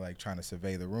be kind of like trying to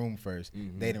survey the room first.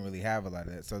 They didn't really have a lot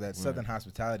of that. So that Southern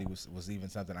hospitality was even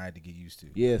something I had to get used to.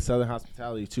 Yeah, Southern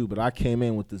hospitality too. But I came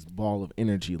in with this ball of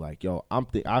energy. Like, yo, I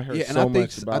heard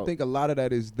I think a lot of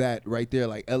that is that right there.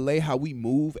 Like LA, how we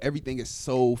move, everything is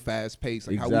so fast paced.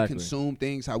 Like how we consume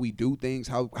things, how we do things,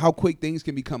 how quick things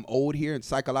can become old here and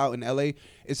cycle out in LA.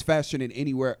 It's faster than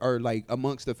anywhere or like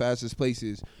amongst the fastest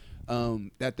places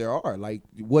that there are. Like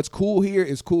what's cool here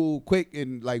is cool quick,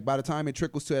 and like by the time it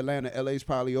trickles to Atlanta, LA's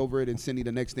probably over it and sending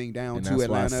the next thing down and to that's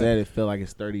Atlanta. Why I said it feel like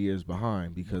it's 30 years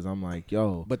behind because I'm like,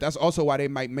 yo. But that's also why they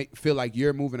might feel like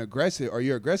you're moving aggressive or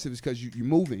you're aggressive is because you're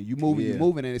moving,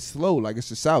 and it's slow. Like it's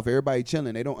the South, everybody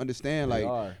chilling. They don't understand.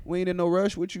 Like we ain't in no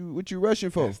rush. What you rushing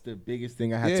for? That's the biggest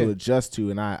thing I had to adjust to,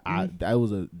 and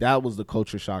that was the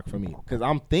culture shock for me because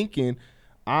I'm thinking.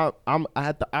 I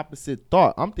had the opposite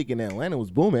thought. I'm thinking Atlanta was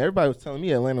booming. Everybody was telling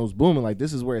me Atlanta was booming. Like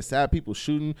this is where it's sad people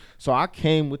shooting. So I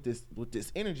came with this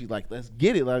energy. Like let's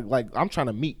get it. Like I'm trying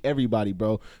to meet everybody,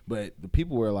 bro. But the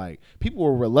people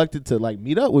were reluctant to like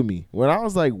meet up with me. When I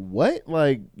was like, what?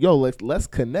 Like yo, let's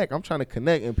connect. I'm trying to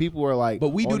connect, and people were like, but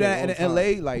we do that in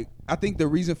LA. Like I think the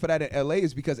reason for that in LA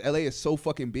is because LA is so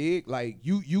fucking big. Like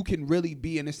you can really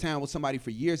be in this town with somebody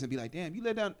for years and be like, damn, you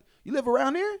live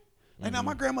around there. Like, now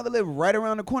my grandmother lived right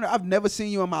around the corner. I've never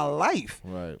seen you in my life.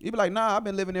 Right. You be like, nah, I've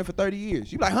been living there for 30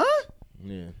 years. You be like, huh?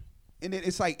 Yeah. And then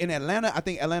it's like in Atlanta, I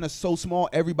think Atlanta's so small,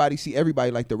 everybody see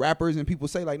everybody. Like the rappers and people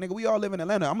say, like, nigga, we all live in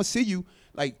Atlanta. I'm going to see you.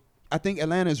 Like, I think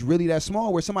Atlanta is really that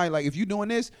small where somebody like, if you doing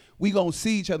this, we gonna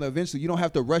see each other eventually. You don't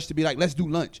have to rush to be like, let's do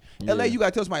lunch. Yeah. LA, you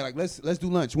gotta tell somebody like, let's do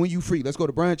lunch. When you free, let's go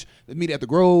to brunch. Let's meet at the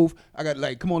Grove. I got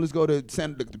like, come on, let's go to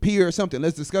the pier or something.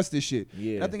 Let's discuss this shit.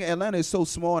 Yeah. And I think Atlanta is so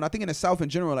small, and I think in the South in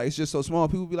general, like it's just so small.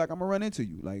 People be like, I'm gonna run into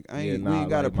you. Like we ain't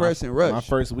got to press and rush. My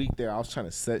first week there, I was trying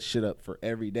to set shit up for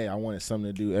every day. I wanted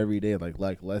something to do every day. Like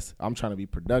I'm trying to be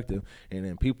productive, and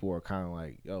then people are kind of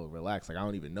like, yo, relax. Like I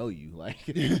don't even know you. Like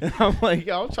I'm like,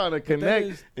 yo, I'm trying to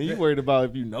connect. And you worried about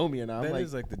if you know me or not. That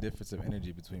is like the difference of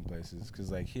energy between places.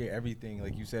 Because like here, everything,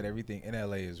 like you said, everything in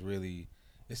LA is really,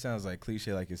 it sounds like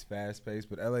cliche, like it's fast paced,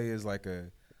 but LA is like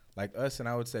us, and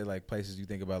I would say like places you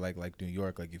think about like New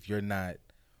York, like if you're not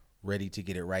ready to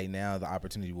get it right now, the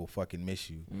opportunity will fucking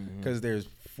miss you. Because there's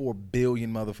 4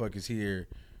 billion motherfuckers here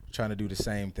trying to do the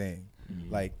same thing.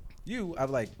 Like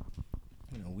I've like,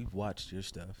 we've watched your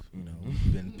stuff.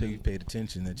 We've paid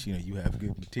attention that you have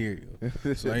good material.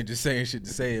 So I ain't just saying shit to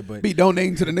say it, but be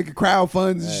donating to the nigga crowd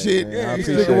funds and shit. Man, this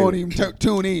nigga won't even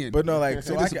tune in. But no, like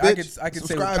so I could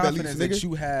say with confidence that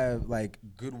you have like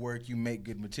good work, you make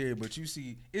good material. But you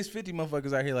see, it's 50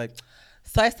 motherfuckers out here like.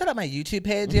 So I set up my YouTube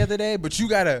page the other day, but you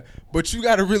gotta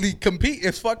really compete.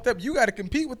 It's fucked up. You gotta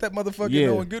compete with that motherfucker,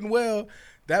 knowing good and well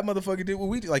that motherfucker did what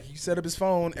we did. Like he set up his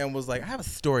phone and was like, I have a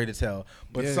story to tell,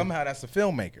 but somehow that's a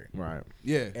filmmaker, right?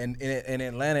 Yeah. And in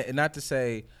Atlanta, and not to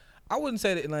say, I wouldn't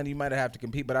say that Atlanta you might have to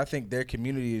compete, but I think their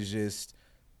community is just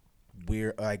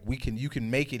we're like you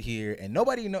can make it here, and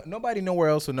nobody nowhere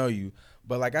else will know you.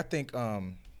 But like I think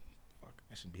Dro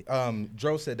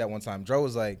said that one time. Dro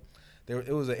was like.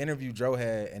 It was an interview Dro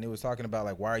had, and it was talking about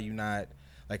like, why are you not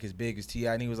like as big as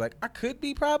T.I.? And he was like, I could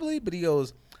be probably, but he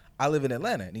goes, I live in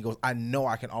Atlanta, and he goes, I know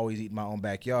I can always eat in my own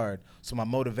backyard, so my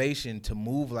motivation to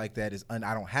move like that is I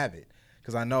don't have it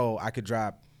because I know I could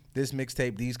drop this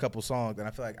mixtape, these couple songs, and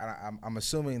I feel like I'm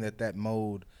assuming that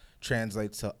mode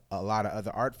translates to a lot of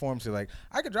other art forms. So like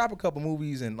I could drop a couple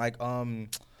movies and like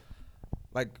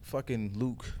fucking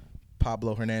Luke,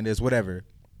 Pablo Hernandez, whatever.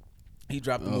 He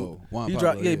dropped the move. Juan He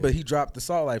Pablo, dropped, yeah. but he dropped the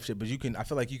Salt Life shit. But I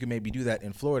feel like you can maybe do that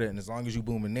in Florida, and as long as you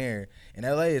boom in there, in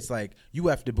LA, it's like you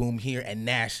have to boom here and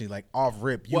nationally, like off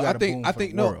rip. You got to boom for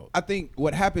the world. I think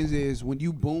what happens is when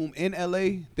you boom in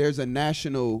LA, there's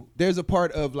a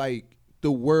part of like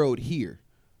the world here.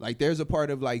 Like there's a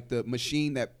part of like the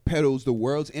machine that peddles the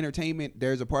world's entertainment.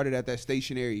 There's a part of that's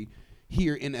stationary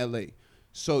here in LA.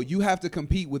 So you have to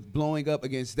compete with blowing up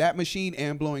against that machine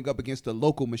and blowing up against the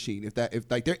local machine. If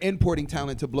like they're importing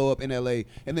talent to blow up in LA,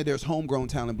 and then there's homegrown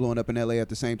talent blowing up in LA at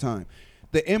the same time.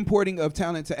 The importing of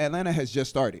talent to Atlanta has just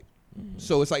started. Mm-hmm.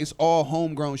 So it's like it's all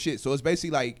homegrown shit. So it's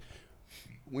basically like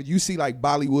when you see like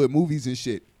Bollywood movies and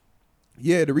shit.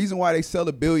 Yeah, the reason why they sell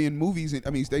 1 billion movies,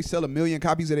 they sell 1 million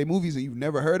copies of their movies and you've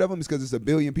never heard of them is because it's 1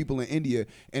 billion people in India,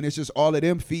 and it's just all of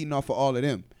them feeding off of all of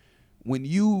them. When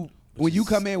you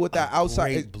come in with that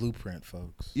outside blueprint,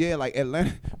 folks. Yeah, like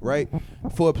Atlanta, right?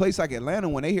 For a place like Atlanta,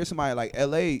 when they hear somebody like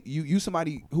LA, you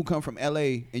somebody who come from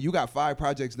LA and you got 5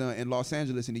 projects done in Los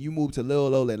Angeles and then you move to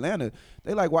little old Atlanta,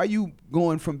 they like, why you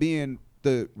going from being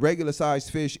the regular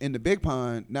sized fish in the big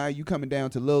pond, now you coming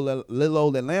down to little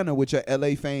old Atlanta with your LA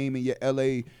fame and your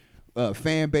LA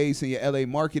fan base and your LA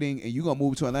marketing, and you gonna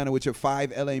move to Atlanta with your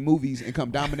 5 LA movies and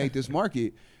come dominate this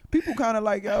market. People kind of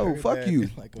like, yo, fuck you.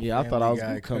 Like yeah, I thought I was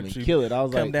gonna come and kill it. I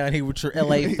was come like, down here with your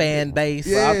LA fan base.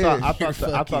 Yeah. I thought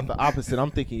the opposite.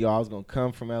 I'm thinking, yo, I was gonna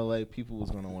come from LA. People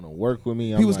was gonna want to work with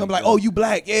me. People was gonna be like, oh, you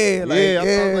black, yeah, like, yeah.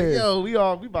 yeah. I was like,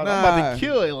 yo, I'm about to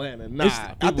kill Atlanta. Nah,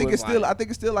 I think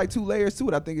it's still like 2 layers to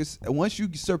it. I think it's once you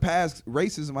surpass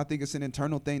racism, I think it's an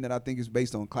internal thing that I think is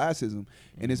based on classism,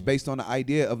 and it's based on the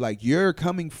idea of like you're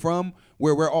coming from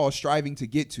where we're all striving to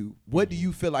get to. What do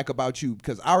you feel like about you?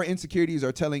 Because our insecurities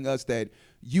are telling us that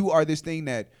you are this thing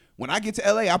that when I get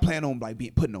to LA, I plan on like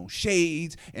putting on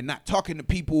shades and not talking to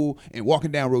people and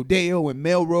walking down Rodeo and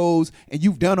Melrose, and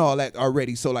you've done all that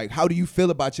already. So like, how do you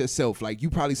feel about yourself? Like you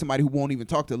probably somebody who won't even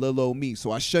talk to little old me. So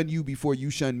I shun you before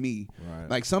you shun me. Right.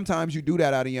 Like sometimes you do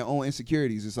that out of your own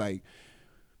insecurities. It's like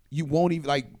you won't even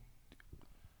like.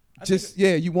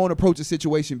 You won't approach a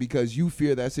situation because you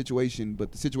fear that situation,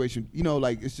 but the situation,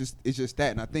 like it's just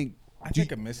that. And I think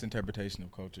a misinterpretation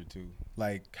of culture too,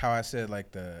 like how I said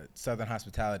like the Southern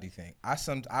hospitality thing.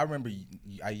 I remember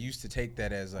I used to take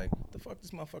that as like, what the fuck this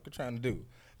motherfucker trying to do?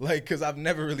 Like, cause I've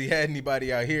never really had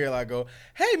anybody out here like go,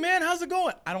 hey man, how's it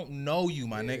going? I don't know you,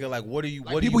 my nigga. Like, what are you?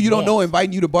 Like, what people you don't know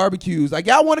inviting you to barbecues? Like,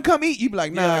 y'all want to come eat? You be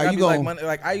like, nah, you gonna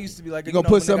like I used to be like, you gonna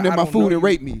put something in my food and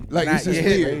rape me? Like, it's just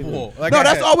weird. Like, no,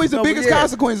 that's always the biggest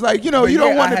consequence. Like, you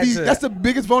don't want to be. That's the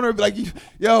biggest vulnerability. Like,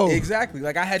 yo, exactly.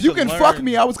 Like I had. You can fuck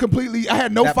me. I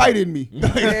had no fight in me.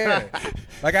 Yeah,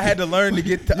 like I had to learn to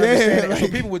get to understand it. So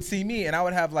people would see me and I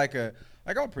would have I'm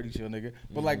a pretty chill nigga,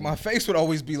 but like my face would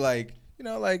always be like.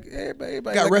 Like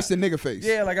everybody got like, rested nigga face.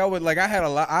 Yeah, like I had a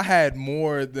lot. I had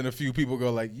more than a few people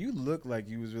go like, you look like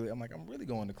you was really. I'm like, I'm really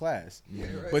going to class. Yeah,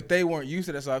 right. But they weren't used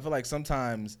to that, so I feel like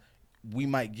sometimes we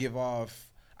might give off.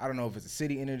 I don't know if it's a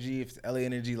city energy, if it's LA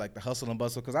energy, like the hustle and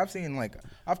bustle. Because I've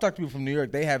talked to people from New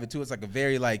York. They have it too. It's like a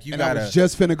very like you gotta. I was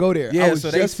just finna go there. Yeah, I was so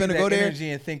just they finna go there.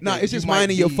 And think it's just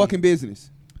minding your fucking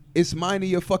business. It's minding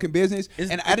your fucking business.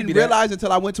 And I didn't realize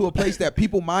until I went to a place that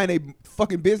people mind a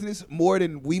fucking business more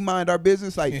than we mind our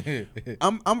business. Like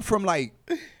I'm from like,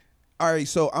 all right,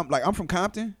 so I'm from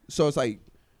Compton. So it's like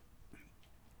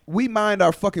we mind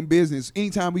our fucking business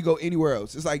anytime we go anywhere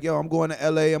else. It's like, yo, I'm going to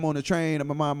LA, I'm on the train, I'm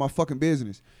gonna mind my fucking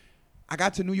business. I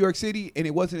got to New York City and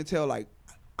it wasn't until like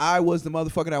I was the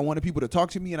motherfucker that wanted people to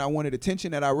talk to me and I wanted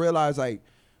attention that I realized like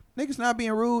niggas not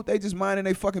being rude, they just minding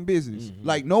their fucking business. Mm-hmm.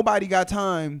 Like nobody got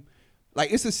time.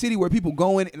 Like it's a city where people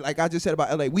going, like I just said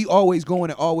about LA, we always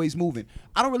going and always moving.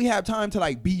 I don't really have time to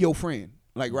like be your friend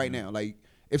like right now. Like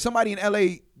if somebody in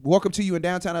LA walk up to you in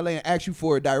downtown LA and ask you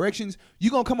for directions,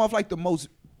 you gonna come off like the most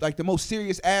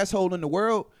serious asshole in the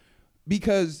world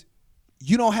because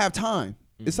you don't have time.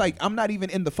 Mm-hmm. It's like I'm not even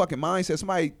in the fucking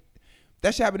mindset.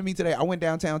 That shit happened to me today. I went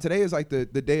downtown. Today is like the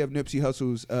day of Nipsey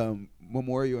Hussle's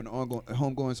memorial and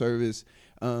homegoing service.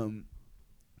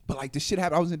 But like this shit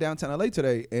happened. I was in downtown LA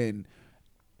today and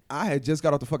I had just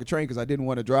got off the fucking train because I didn't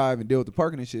want to drive and deal with the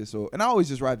parking and shit. So, and I always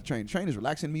just ride the train. The train is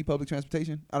relaxing to me, public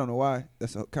transportation. I don't know why.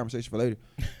 That's a conversation for later.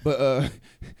 But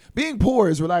being poor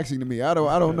is relaxing to me. I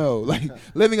don't know. Like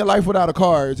living a life without a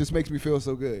car, it just makes me feel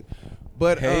so good.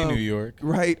 But hey, New York.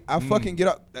 Right. I fucking get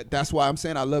up. That's why I'm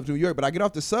saying I love New York. But I get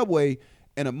off the subway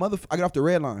and I get off the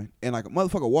red line and like a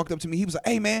motherfucker walked up to me. He was like,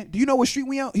 hey man, do you know what street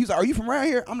we on? He was like, are you from around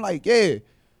here? I'm like, yeah.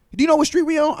 Do you know what street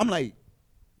we on? I'm like,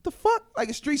 the fuck? Like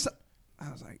a street.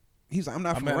 I was like, he's like, I'm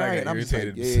not from around here. I'm just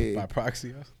like, yeah. By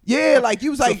proxy. Yeah, like he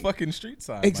was like a fucking street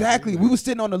sign. Exactly. We was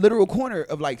sitting on the literal corner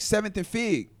of like 7th and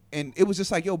Fig. and it was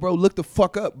just like, yo, bro, look the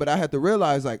fuck up. But I had to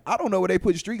realize, like, I don't know where they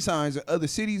put street signs in other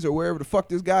cities or wherever the fuck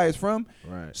this guy is from.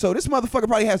 Right. So this motherfucker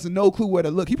probably has no clue where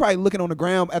to look. He probably looking on the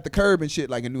ground at the curb and shit.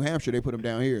 Like in New Hampshire, they put him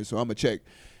down here. So I'm gonna check.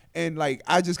 And like,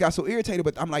 I just got so irritated.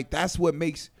 But I'm like, that's what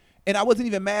makes. And I wasn't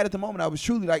even mad at the moment. I was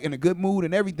truly like in a good mood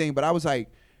and everything. But I was like,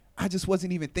 I just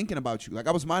wasn't even thinking about you. Like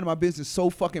I was minding my business so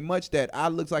fucking much that I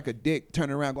looked like a dick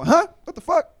turning around going, huh? What the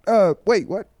fuck? Wait,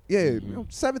 what? Yeah,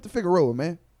 7th to Figueroa,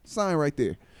 man. Sign right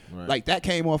there. Right. Like that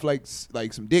came off like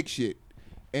some dick shit.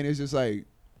 And it's just like,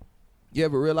 you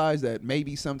ever realize that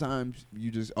maybe sometimes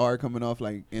you just are coming off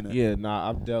like in a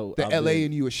I've dealt the I've LA been-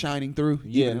 and you were shining through.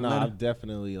 Yeah, even in Atlanta? I've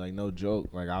definitely, like, no joke.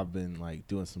 Like, I've been, like,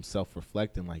 doing some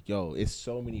self-reflecting. Like, yo, it's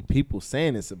so many people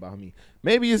saying this about me.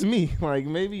 Maybe it's me. Like,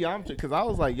 maybe I'm, because I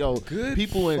was like, yo, Good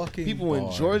people in fucking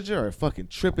bar. Georgia are fucking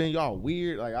tripping. Y'all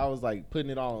weird. Like, I was like putting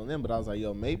it all on them, but I was like,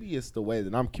 yo, maybe it's the way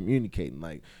that I'm communicating.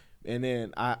 Like, and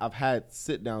then I've had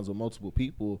sit downs with multiple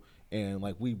people. And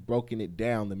like we've broken it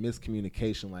down, the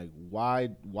miscommunication, like why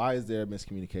is there a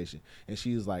miscommunication? And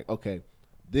she's like, okay,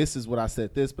 this is what I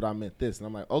said this, but I meant this. And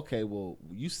I'm like, okay, well,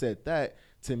 you said that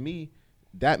to me,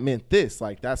 that meant this.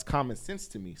 Like that's common sense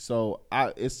to me. So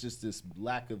it's just this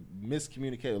lack of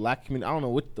miscommunication, I don't know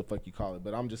what the fuck you call it,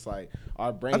 but I'm just like,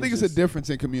 our brain. I think it's a difference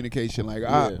in communication. Like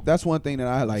Yeah. that's one thing that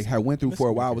I like had went through for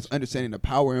a while was understanding the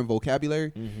power in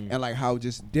vocabulary and like how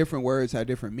just different words have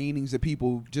different meanings to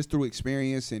people just through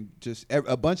experience and just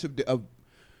a bunch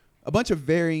of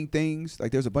varying things.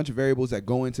 Like there's a bunch of variables that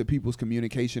go into people's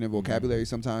communication and vocabulary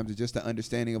sometimes. It's just the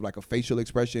understanding of like a facial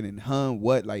expression and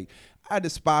what. Like I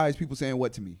despise people saying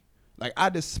what to me. Like I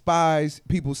despise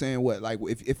people saying what. Like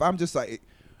if I'm just like,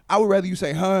 I would rather you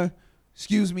say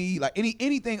excuse me, like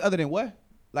anything other than what.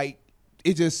 Like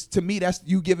it just, to me, that's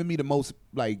you giving me the most,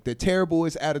 like the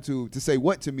terriblest attitude to say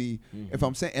what to me if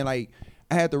I'm saying, and like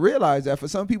I had to realize that for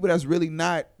some people that's really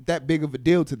not that big of a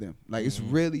deal to them. Like it's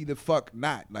really the fuck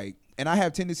not. Like, and I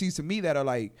have tendencies to me that are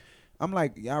like, I'm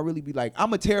like, y'all really be like,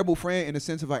 I'm a terrible friend in the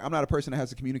sense of like, I'm not a person that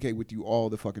has to communicate with you all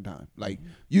the fucking time. Like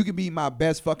you can be my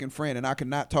best fucking friend and I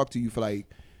cannot talk to you for like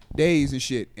days and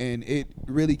shit. And it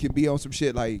really can be on some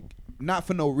shit like not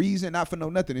for no reason, not for no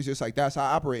nothing. It's just like, that's how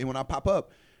I operate. And when I pop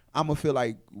up, I'm gonna feel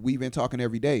like we've been talking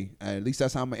every day. At least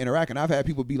that's how I'm gonna interact. And I've had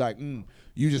people be like, you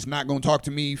just not gonna talk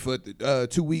to me for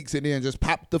 2 weeks and then just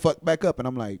pop the fuck back up. And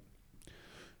I'm like,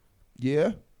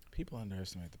 yeah. People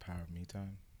underestimate the power of me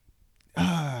time.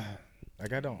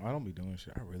 Like I don't be doing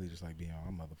shit. I really just like being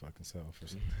my motherfucking self.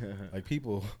 Like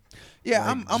people. Yeah,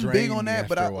 like, I'm big drain on me that,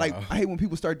 but after a I while. hate when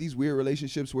people start these weird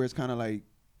relationships where it's kind of like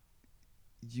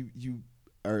you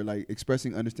are like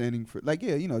expressing understanding for like,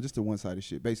 yeah, you know, just the one-sided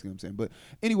shit, basically what I'm saying. But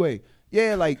anyway,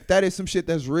 yeah, like that is some shit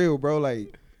that's real, bro.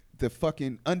 Like the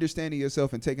fucking understanding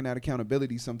yourself and taking that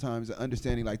accountability sometimes, and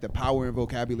understanding like the power in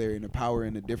vocabulary and the power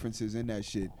and the differences in that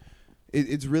shit.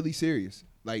 It's really serious.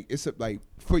 Like it's like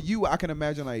for you, I can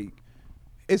imagine like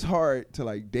it's hard to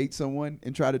like date someone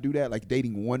and try to do that, like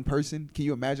dating one person. Can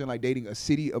you imagine like dating a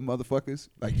city of motherfuckers?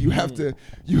 Like you have to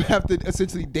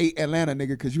essentially date Atlanta, nigga,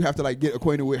 because you have to like get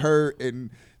acquainted with her and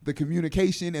the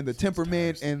communication and the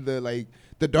temperament and the like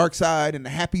the dark side and the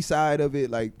happy side of it.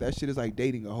 Like that shit is like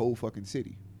dating a whole fucking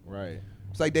city. Right.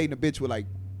 It's like dating a bitch with like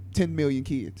 10 million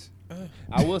kids.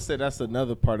 I will say that's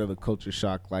another part of the culture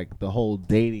shock, like the whole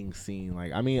dating scene.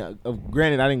 Like, I mean,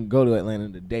 granted, I didn't go to Atlanta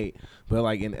to date, but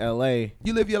like in LA,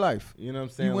 You live your life. you know what I'm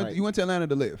saying? You went to Atlanta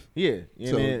to live. Yeah, and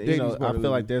So then, you dating's know, part I of feel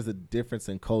living. like there's a difference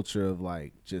in culture of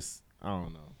like just I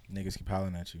don't know. Niggas keep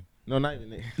hollering at you. No, not even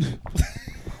that.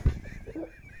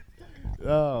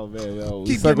 Oh man, well,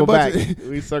 we Keep circle back. getting a bunch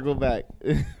We circle back.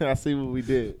 I see what we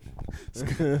did. It's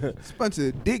a bunch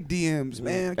of dick DMs,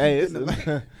 man. Hey, Keep getting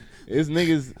the- it's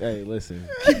niggas. Hey, listen.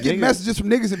 keep getting Niggas- messages from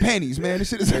niggas in panties, man. This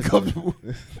shit is uncomfortable.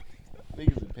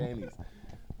 Niggas in panties.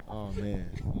 Oh man,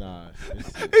 nah.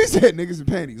 He said niggas in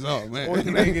panties. Oh man. Or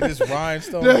you nigga this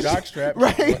rhinestone That's- jockstrap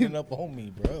right. running up on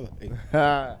me, bro. Like,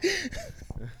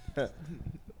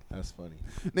 That's funny.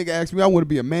 Nigga asked me, I want to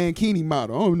be a mankini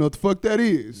model. I don't even know what the fuck that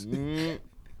is.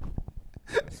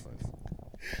 That's funny.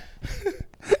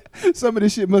 Some of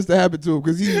this shit must have happened to him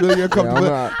because he's really uncomfortable.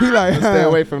 not- He like, Stay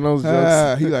away from those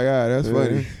jokes. He like, that's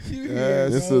funny.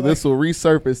 This will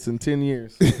resurface in 10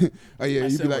 years. Oh yeah, I you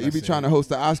said be like, what you I be said. trying to host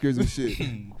the Oscars and shit.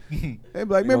 They be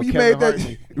like, They remember go you Kevin made that?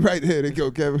 Hart Right there, they go,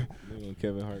 Kevin.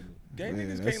 Kevin Hart. gay Man,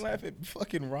 niggas that's- can't laugh at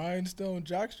fucking rhinestone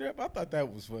jockstrap. I thought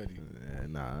that was funny.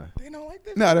 Nah. They don't like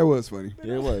that. Nah, that was funny.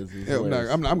 Yeah, it was. Yeah,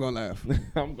 I'm gonna laugh.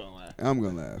 I'm gonna laugh. I'm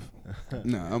gonna laugh.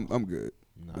 Nah, I'm good.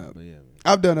 Nah, but yeah.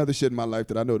 I've done other shit in my life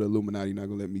that I know the Illuminati not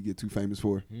gonna let me get too famous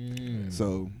for. Man.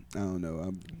 So I don't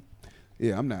know.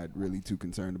 I'm not really too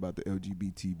concerned about the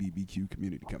LGBT BBQ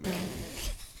community coming out.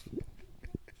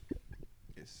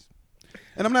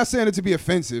 And I'm not saying it to be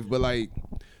offensive, but like,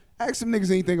 ask some niggas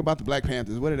anything about the Black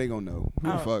Panthers. What are they gonna know?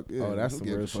 Who the fuck? Yeah, Oh, that's who some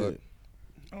gives real a fuck? shit.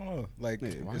 I don't know. Like, Yeah,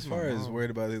 as my far as mom? worried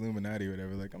about the Illuminati or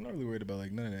whatever, like, I'm not really worried about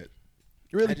like none of that.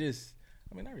 Really?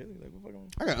 I mean, not really. Like, what fucking?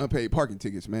 I got unpaid parking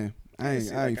tickets, man. I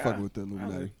ain't fucking with the I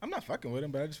Illuminati. I'm not fucking with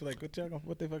them, but I just feel like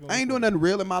what they fucking. I ain't doing nothing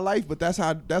real in my life, but that's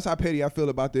how petty I feel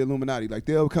about the Illuminati. Like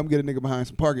they'll come get a nigga behind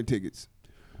some parking tickets.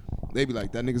 They be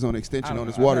like, that nigga's on extension on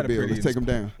his water bill. Let's take him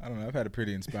down. I don't know. I've had a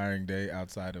pretty inspiring day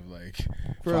outside of like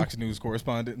For Fox News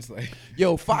correspondents. Like,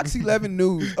 Yo, Fox 11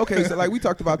 News. Okay, so like we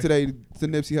talked about today, the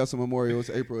Nipsey Hussle Memorial is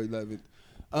April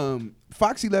 11th.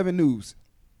 Fox 11 News,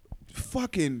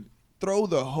 fucking throw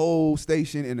the whole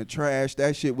station in the trash.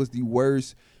 That shit was the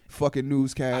worst fucking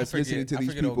newscast. Listening to I these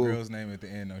forget people. old girl's name at the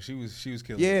end though. She was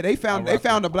killing. Yeah, they found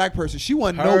a black person. She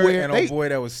wasn't her nowhere. and They, old boy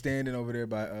that was standing over there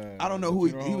by. I don't know who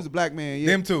he was. A black man. Yeah.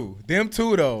 Them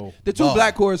two though. The two Dog.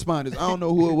 black correspondents. I don't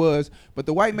know who it was, but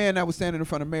the white man that was standing in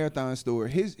front of Marathon store,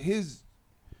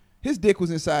 his dick was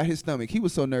inside his stomach. He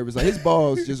was so nervous. Like his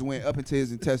balls just went up into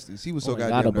his intestines. He was so Got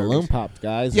goddamn a balloon nervous. popped,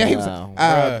 guys. Yeah, he was.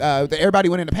 Wow. Everybody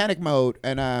went into panic mode,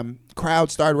 and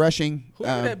crowd started rushing.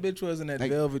 Whoever that bitch was in that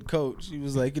like- velvet coat, she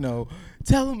was like,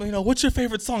 tell him, what's your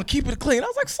favorite song? Keep it clean. I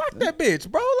was like, suck that bitch,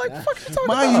 bro. Like, fuck you talking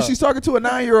Mind you, about? she's talking to a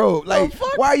 9-year-old. Like,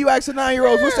 fuck? why are you asking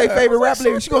 9-year-olds what's their Yeah, favorite I was rap like,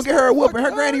 lyric? She gonna suck get her a this whooping. Her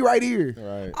motherfucker. granny right here.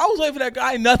 Right. I was waiting for that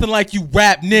guy. Nothing like you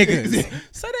rap niggas.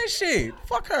 Say that shit.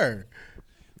 Fuck her.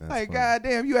 Like,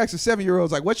 goddamn, you asking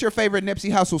 7-year-olds like, what's your favorite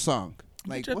Nipsey Hussle song?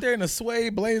 Like, Bitch up what- there in a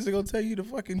suede blazer gonna tell you to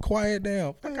fucking quiet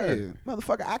down. Fuck her. Yeah,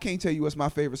 motherfucker, I can't tell you what's my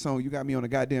favorite song. You got me on the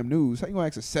goddamn news. How you gonna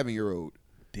ask a 7-year-old?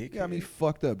 You Dick. got me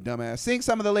fucked up, dumbass. Sing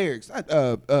some of the lyrics.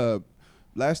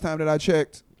 Last time that I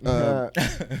checked, I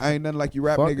ain't nothing like you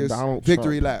rap Fuck niggas. Donald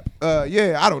Victory Trump. lap.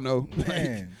 Yeah, I don't know. Like,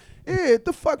 Man. yeah,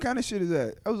 the fuck kind of shit is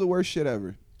that? That was the worst shit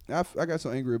ever. I got so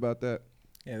angry about that.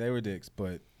 Yeah, they were dicks,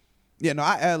 but Yeah, no,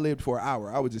 I ad-libbed for an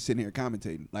hour. I was just sitting here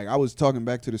commentating. Like, I was talking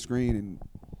back to the screen and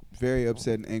very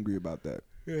upset and angry about that.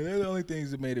 yeah, they're the only things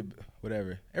that made it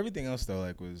whatever. Everything else though,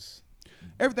 like, was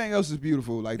Everything else is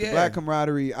beautiful. Like, the Yeah. black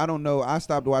camaraderie, I don't know. I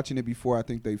stopped watching it before I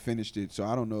think they finished it, so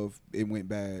I don't know if it went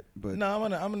bad. But no. I'm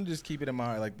gonna just keep it in my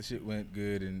heart. Like, the shit went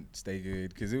good and stay good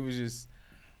because it was just.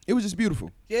 it was just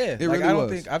beautiful. Yeah, It like really I don't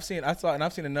was. think I've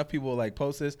seen enough people like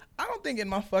post this. I don't think in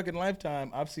my fucking lifetime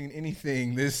I've seen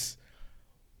anything this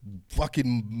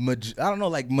fucking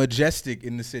majestic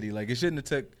in the city. Like, it shouldn't have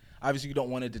took. Obviously, you don't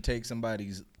want it to take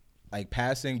somebody's like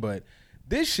passing, but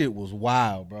this shit was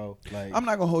wild, bro. Like, I'm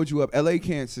not gonna hold you up. LA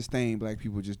can't sustain black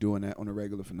people just doing that on a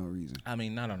regular for no reason. I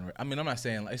mean, not on. I'm not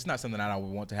saying like, it's not something that I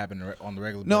would want to happen on the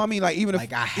regular. No, but I mean like even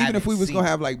like, I if haven't we was seen gonna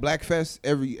it. have like Black Fest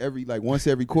every like once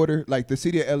every quarter, like the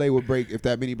city of LA would break if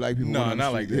that many black people. No, went on the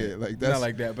not like street. that. Yeah, like that's not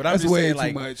like that. But I'm that's just way saying, too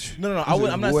like, much. no. This I'm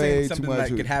is not way saying too something much.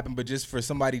 that could happen, but just for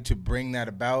somebody to bring that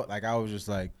about, like, I was just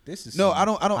like, this is. No, some I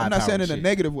don't. I'm not saying high-powered in a shit.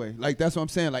 negative way. Like that's what I'm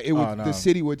saying. Like it would, no. the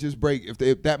city would just break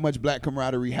if that much black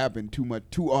camaraderie happened too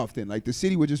often. Like the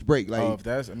city would just break. Like Oh, if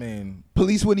that's, I mean,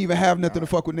 police wouldn't even have nothing to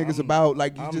fuck with niggas I'm- about.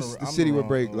 Like you I'm just the I'm city would wrong-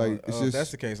 break. Like it's if just.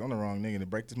 that's the case. I'm the wrong nigga to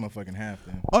break this motherfucking half.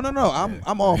 Then Oh no,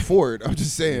 I'm all for it. I'm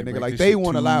just saying, Yeah, nigga. break Like this they shit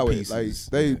won't two allow pieces.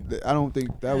 it. Like Yeah. I don't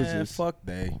think that was Man, just. fuck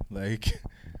they like.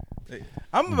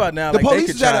 I'm about now. The Like, police they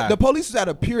could is at try. the police is at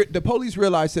a pure. The police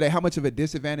realize today how much of a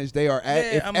disadvantage they are at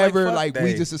Yeah, if I'm like, ever fuck like we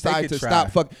they. just They decide could to try.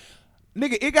 stop. Fuck,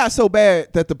 nigga, it got so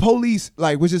bad that the police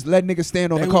like was just letting niggas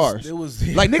stand on They the was- cars. it was-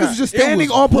 like niggas was just it was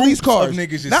standing on police groups of cars, niggas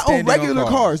just not on standing on regular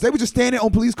cars. cars. They were just standing on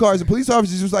police cars. The police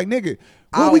officers was like, nigga,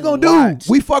 what I'll we gonna watch.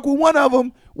 do? We fuck with one of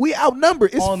them. We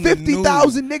outnumbered. It's On the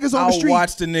 50,000 news, niggas on the I'll street.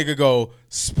 watch the nigga go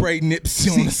spray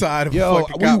Nipsey on the side of a Yo,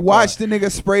 fucking we cop watched car. the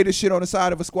nigga spray the shit on the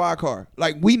side of a squad car.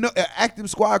 Like we know active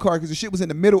squad car because the shit was in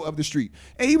the middle of the street,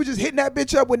 and he was just hitting that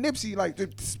bitch up with Nipsey like.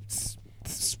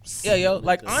 Yeah, yo,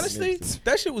 like honestly,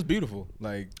 that shit was beautiful.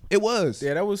 Like, It was,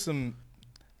 yeah, that was some.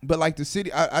 but like the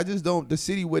city, I just don't. The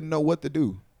city wouldn't know what to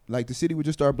do. Like the city would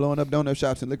just start blowing up donut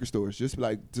shops and liquor stores, just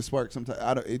like to spark some.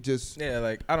 I don't. It just Yeah,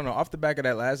 like I don't know. Off the back of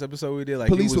that last episode we did, like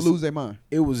police it was, would lose their mind.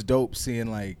 It was dope seeing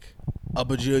like a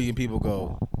bajillion people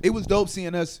go. It was dope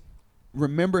seeing us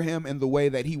remember him in the way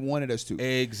that he wanted us to.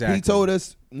 Exactly. He told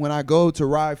us when I go to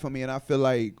ride for me, and I feel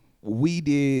like we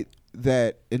did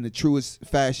that in the truest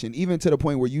fashion, even to the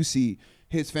point where you see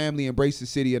his family embrace the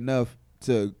city enough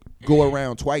to go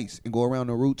around twice and go around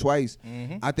the route twice.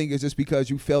 Mm-hmm. I think it's just because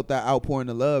you felt that outpouring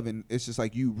of love, and it's just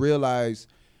like you realize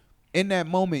in that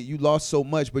moment you lost so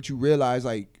much, but you realize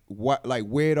like what, like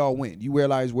where it all went. You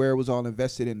realize where it was all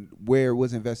invested in, where it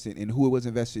was invested in, who it was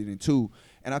invested in too.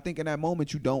 And I think in that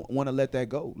moment you don't want to let that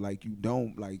go. Like you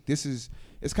don't like this is.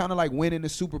 It's kind of like winning the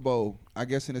Super Bowl. I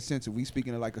guess in a sense, if we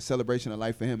speaking of like a celebration of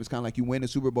life for him, it's kind of like you win the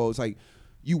Super Bowl. It's like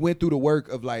you went through the work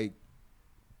of like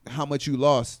how much you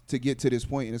lost to get to this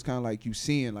point, and it's kind of like you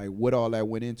seeing like what all that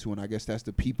went into, and I guess that's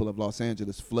the people of Los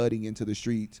Angeles flooding into the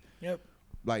streets,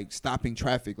 like stopping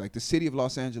traffic. Like the city of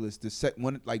Los Angeles,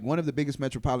 one of the biggest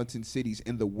metropolitan cities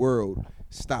in the world,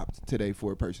 stopped today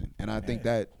for a person, and I think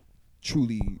that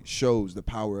truly shows the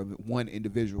power of one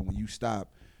individual when you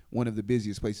stop one of the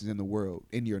busiest places in the world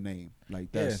in your name.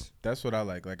 Like that's what I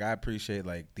like. Like I appreciate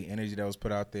like the energy that was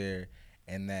put out there,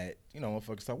 and that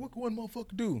motherfuckers thought, what can one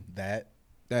motherfucker do? That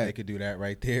they could do that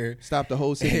right there. Stop the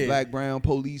whole city, black, brown,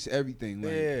 police, everything.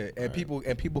 Like,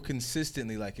 and people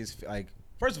consistently like it's like.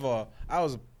 First of all, I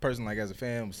was a person like as a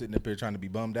fan was sitting up here trying to be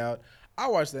bummed out. I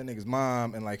watched that nigga's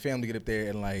mom and like family get up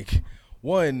there and like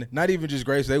one, not even just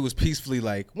grace, they was peacefully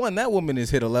like one. That woman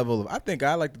has hit a level of. I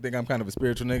like to think I'm kind of a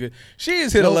spiritual nigga. She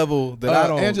has hit a level that I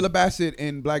don't. Angela Bassett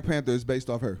in Black Panther is based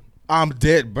off her. I'm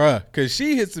dead, bruh, cause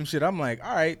she hit some shit. I'm like,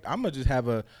 all right, I'm gonna just have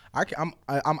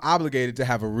I'm obligated to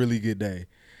have a really good day,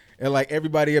 and like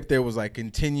everybody up there was like,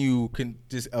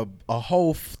 just a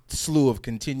whole slew of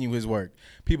continue his work.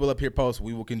 People up here post,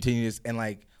 we will continue this, and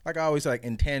like I always say, like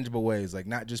intangible ways, like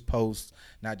not just posts,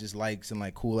 not just likes and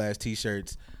like cool ass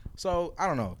t-shirts. So I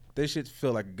don't know, this shit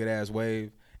feel like a good ass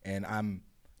wave, and I'm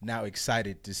now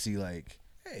excited to see like,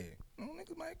 hey,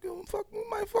 niggas might fuck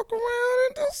around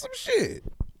and do some shit.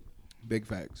 Big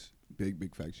facts.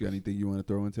 Big facts. You got anything you want to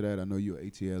throw into that? I know you're an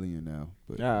ATLian now,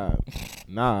 but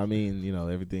nah. I mean,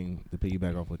 everything to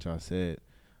piggyback off what y'all said.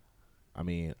 I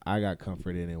mean, I got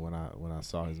comfort in it when I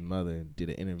saw his mother and did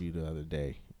an interview the other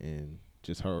day, and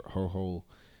just her whole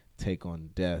take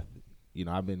on death.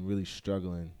 I've been really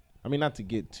struggling. I mean, not to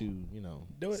get too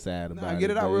sad about it. Get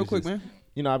it out real quick, man.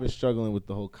 I've been struggling with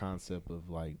the whole concept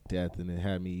of like death, and it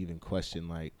had me even question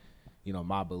like.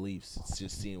 My beliefs,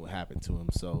 just seeing what happened to him.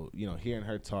 So, hearing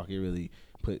her talk, it really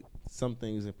put some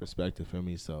things in perspective for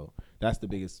me. So that's the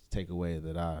biggest takeaway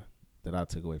that I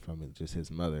took away from it, just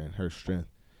his mother and her strength.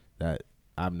 That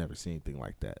I've never seen anything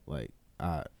like that. Like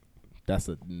that's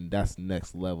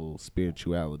next level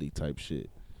spirituality type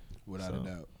shit. Without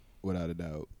a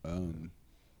doubt.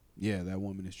 Yeah, that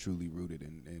woman is truly rooted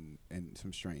in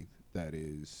some strength that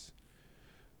is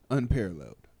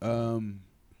unparalleled.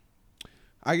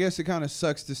 I guess it kind of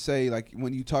sucks to say, like,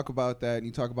 when you talk about that and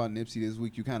you talk about Nipsey this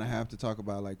week, you kind of have to talk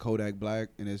about, like, Kodak Black.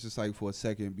 And it's just, like, for a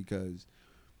second, because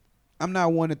I'm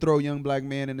not one to throw young black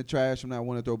man in the trash. I'm not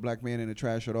one to throw black man in the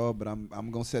trash at all. But I'm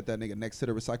going to set that nigga next to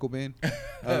the recycle bin.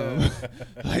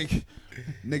 Like,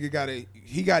 nigga got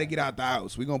to get out the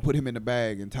house. We going to put him in the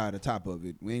bag and tie the top of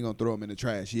it. We ain't going to throw him in the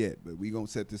trash yet. But we going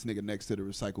to set this nigga next to the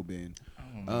recycle bin.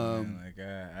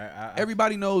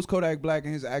 Everybody knows Kodak Black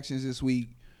and his actions this week.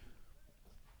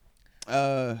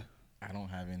 I don't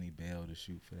have any bail to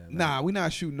shoot for that. Nah, we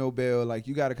not shooting no bail. Like,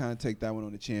 you got to kind of take that one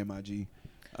on the chin, my G.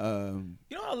 I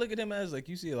look at him as, like,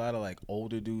 you see a lot of, like,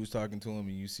 older dudes talking to him,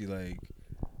 and you see,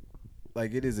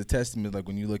 like it is a testament, like,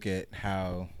 when you look at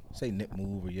how, say, Nip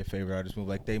move or your favorite artist move,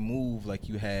 like, they move like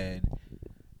you had,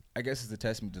 I guess it's a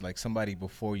testament to, like, somebody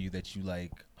before you that you,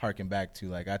 like, harken back to.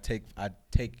 Like, I take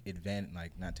advantage,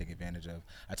 like, not take advantage of,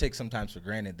 I take sometimes for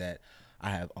granted that I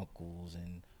have uncles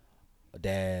and a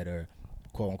dad or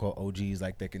quote unquote OGs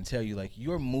like that can tell you like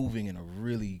you're moving in a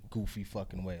really goofy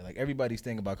fucking way. Like everybody's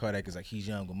thinking about Kodak is like he's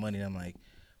young with money. And I'm like,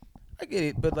 I get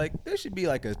it, but like there should be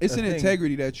like an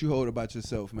integrity that you hold about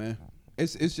yourself, man.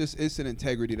 It's an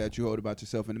integrity that you hold about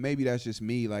yourself, and maybe that's just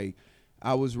me. Like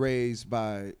I was raised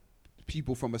by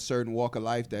people from a certain walk of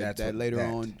life that later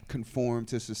on conformed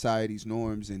to society's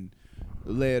norms and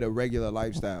led a regular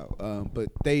lifestyle. But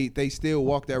they still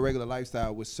walk that regular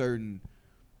lifestyle with certain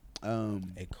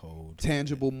a code,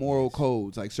 tangible moral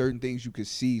codes, like certain things you could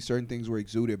see, certain things were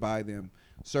exuded by them,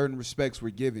 certain respects were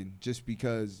given just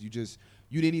because you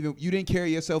didn't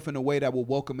carry yourself in a way that will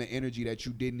welcome an energy that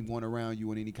you didn't want around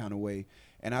you in any kind of way.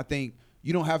 And I think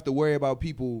you don't have to worry about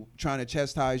people trying to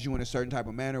chastise you in a certain type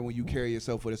of manner when you carry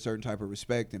yourself with a certain type of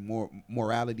respect and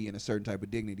morality and a certain type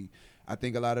of dignity. I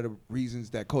think a lot of the reasons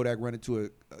that Kodak run into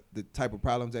the type of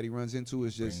problems that he runs into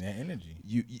is just bring that energy.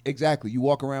 You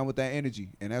walk around with that energy,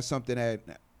 and that's something that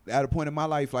at a point in my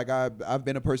life, like I've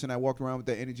been a person that walked around with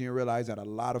that energy and realized that a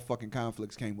lot of fucking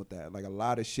conflicts came with that, like a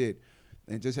lot of shit.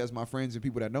 And just as my friends and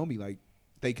people that know me, like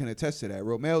they can attest to that.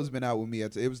 Romel's been out with me.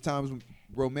 It was times when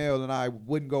Romel and I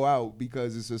wouldn't go out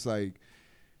because it's just like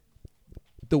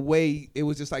the way it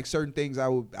was just like certain things I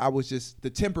was just the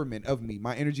temperament of me,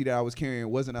 my energy that I was carrying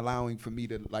wasn't allowing for me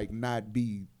to like not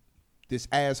be this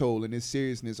asshole and this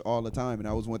seriousness all the time. And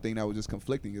that was one thing that was just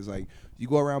conflicting. Is like you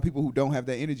go around people who don't have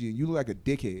that energy and you look like a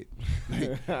dickhead.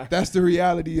 Like, that's the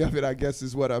reality of it, I guess,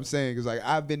 is what I'm saying. Is like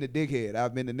I've been the dickhead.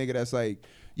 I've been the nigga that's like,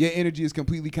 your energy is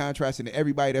completely contrasting to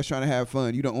everybody that's trying to have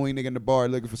fun. You the only nigga in the bar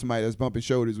looking for somebody that's bumping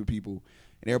shoulders with people,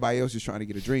 and everybody else is trying to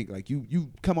get a drink. Like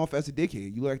you come off as a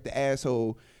dickhead. You look like the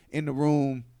asshole in the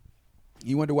room.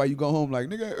 You wonder why you go home like,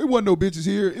 nigga, it wasn't no bitches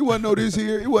here. It wasn't no this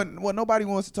here. It wasn't. Well, nobody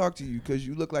wants to talk to you because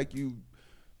you look like you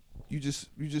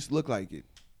just look like it.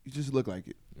 You just look like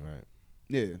it. Right.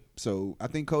 Yeah. So I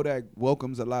think Kodak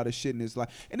welcomes a lot of shit in his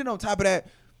life. And then on top of that,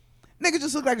 nigga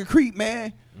just look like a creep,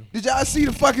 man. Did y'all see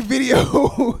the fucking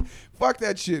video? Fuck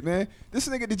that shit, man. This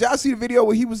nigga, did y'all see the video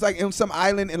where he was like in some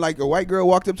island and like a white girl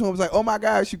walked up to him and was like, oh my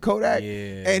gosh, you Kodak?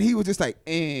 Yeah. And he was just like,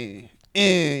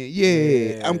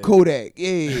 yeah, I'm Kodak.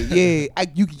 Yeah.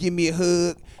 You can give me a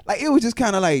hug. Like, it was just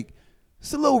kind of like,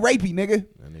 it's a little rapey, nigga.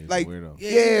 Like, weirdo.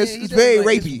 It's very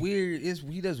rapey. It's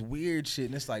weird. He does weird shit,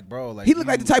 and it's like, bro, like He look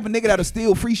like the type of nigga that'll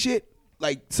steal free shit.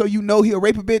 Like, so you know he'll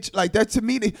rape a bitch. Like, that to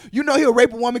me, you know he'll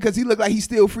rape a woman because he look like he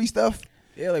steal free stuff.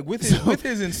 Yeah, like with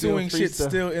his ensuing shit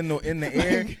still in the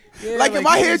air. Yeah, like in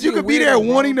my head, you could be there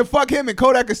wanting to fuck him, and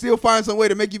Kodak could still find some way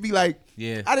to make you be like,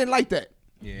 yeah, I didn't like that.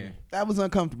 Yeah, that was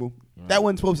uncomfortable. Right. That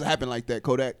wasn't supposed to happen like that,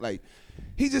 Kodak. Like,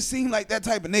 he just seemed like that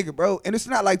type of nigga, bro. And it's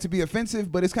not like to be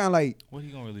offensive, but it's kind of like, what he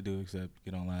gonna really do except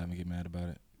get on live and get mad about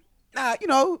it? Nah, you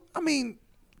know, I mean,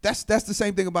 that's the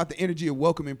same thing about the energy of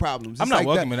welcoming problems. It's I'm not like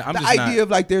welcoming it. I'm the just idea not. of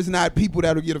like there's not people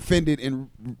that'll get offended and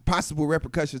possible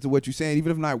repercussions to what you're saying,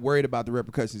 even if I'm not worried about the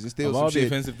repercussions. It's still Of some all the shit.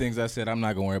 offensive things I said, I'm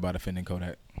not gonna worry about offending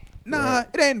Kodak. Nah,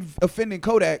 it ain't offending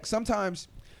Kodak. Sometimes,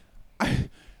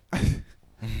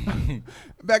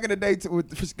 back in the day,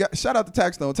 shout out to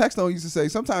Taxstone. Taxstone used to say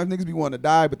sometimes niggas be wanting to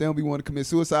die, but they don't be wanting to commit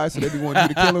suicide, so they be wanting you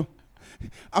to kill them.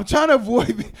 I'm trying to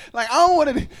avoid, like, I don't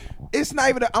want to, it's not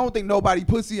even, I don't think nobody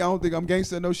pussy, I don't think I'm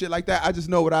gangster, no shit like that. I just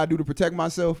know what I do to protect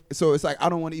myself. So it's like, I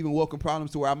don't want to even welcome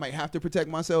problems to where I might have to protect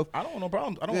myself. I don't want no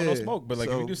problems. I don't want no smoke, but like,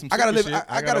 So, if you do some I gotta stupid live,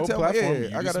 shit, I gotta tell my, platform, yeah, you I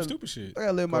do gotta, some stupid shit. I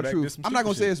gotta live my Kodak did truth. some I'm not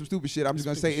gonna stupid say it's some stupid shit. I'm just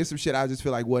gonna say it's some shit I just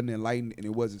feel like wasn't enlightened and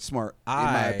it wasn't smart, in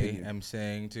my I opinion. am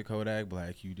saying to Kodak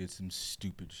Black, you did some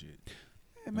stupid shit.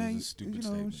 Hey, man, was a stupid you know,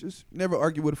 statement. it's just never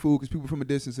argue with a fool because people from a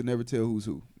distance will never tell who's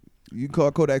who. You can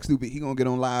call Kodak stupid, he gonna get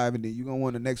on live, and then you gonna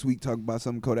want to next week talk about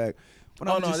something Kodak. But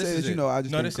I'm just saying, you know, I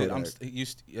just think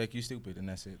Kodak. You stupid, and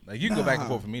that's it. Like, you can go back and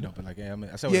forth with me though, but like, yeah,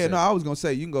 I said what I Yeah, said. no, I was gonna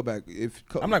say you can go back if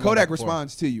I'm not going back Kodak and forth.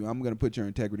 responds to you. I'm gonna put your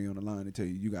integrity on the line and tell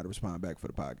you got to respond back for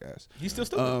the podcast. He's still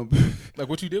stupid. Like,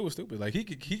 what you did was stupid. Like, he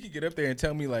could get up there and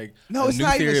tell me like No, a it's new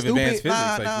not theory even of advanced stupid.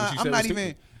 physics. Like, Nah, what you I'm said not was even.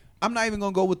 stupid. I'm not even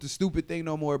gonna go with the stupid thing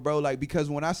no more, bro. Like, because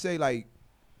when I say like,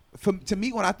 to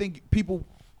me, when I think people,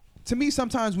 to me,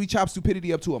 sometimes we chop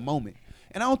stupidity up to a moment.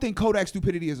 And I don't think Kodak's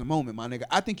stupidity is a moment, my nigga.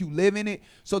 I think you live in it.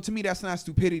 So to me, that's not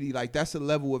stupidity. Like, that's a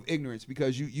level of ignorance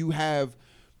because you have,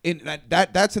 in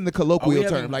that's in the colloquial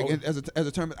term. Like, as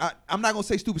a term, I'm not gonna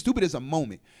say stupid. Stupid is a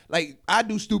moment. Like, I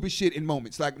do stupid shit in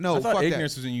moments. Like, no, I thought fuck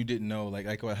ignorance that. was when you didn't know, like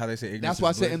how they say ignorance. That's why I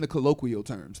is said bliss. in the colloquial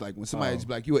terms. Like, when somebody's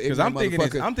like, you an Because ignorant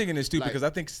motherfucker. I'm thinking it's stupid Like- because I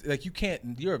think like you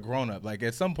can't. You're a grown up. Like,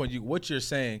 at some point, what you're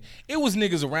saying, it was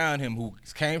niggas around him who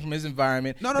came from his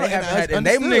environment. No, they and haven't I had, and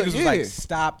they understood, niggas was like, yeah.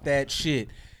 stop that shit.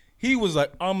 He was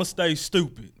like, I'ma stay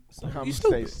stupid. It's like, you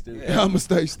stupid. I'm gonna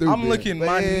stay stupid. I'm looking But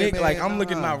my yeah, nick man, like I'm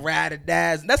looking my nah. ratted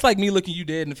ass. That's like me looking you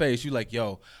dead in the face. You like,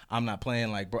 yo, I'm not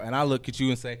playing like bro. And I look at you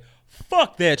and say,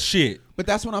 fuck that shit. But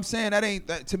that's what I'm saying.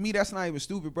 To me, that's not even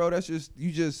stupid, bro. That's just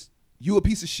you a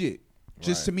piece of shit.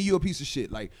 Just Right. to me, you a piece of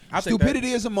shit. Like, I think stupidity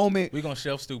is a moment. We gonna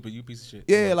shelf stupid, you piece of shit.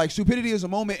 Yeah, like stupidity is a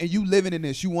moment, and you living in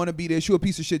this. You want to be this. You a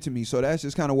piece of shit to me. So that's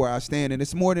just kind of where I stand. And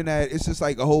it's more than that. It's just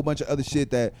like a whole bunch of other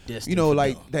shit that Destined for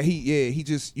like dumb. that. You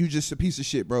just a piece of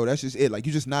shit, bro. That's just it. Like,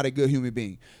 you just not a good human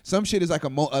being. Some shit is like a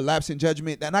lapse in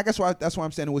judgment, and I guess that's why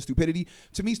I'm standing with stupidity.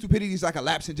 To me, stupidity is like a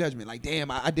lapse in judgment. Like, damn,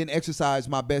 I didn't exercise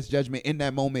my best judgment in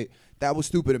that moment. That was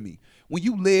stupid of me. When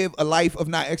you live a life of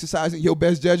not exercising your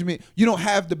best judgment, you don't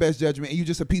have the best judgment, and you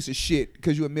just a piece of shit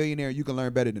because you're a millionaire and you can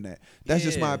learn better than that. That's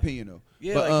just my Yeah. opinion, though.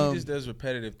 Yeah, But, like he just does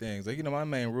repetitive things. Like, my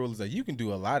main rule is that you can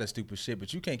do a lot of stupid shit,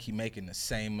 but you can't keep making the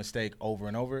same mistake over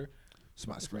and over. it's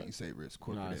my screensaver. It's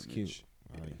corporate Nah, it's image. cute.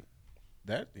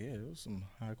 It was some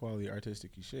high quality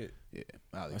artistic shit. Yeah,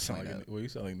 I'll You sound explain like that. you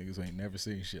sound like niggas who ain't never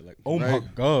seen shit. Like, oh Right. my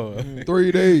god,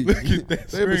 3 days. look at that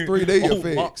There was screen. 3 day Oh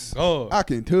effects. my god. I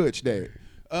can touch that.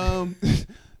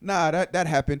 Nah, that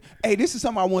happened. Hey, this is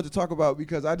something I wanted to talk about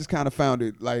because I just kind of found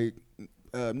it like,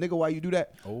 nigga, why you do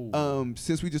that? Oh.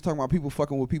 Since we just talking about people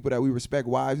fucking with people that we respect,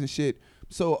 wives and shit.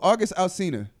 So August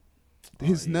Alsina,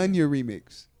 his Nunya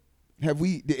remix.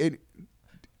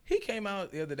 He came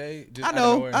out the other day. Just I out of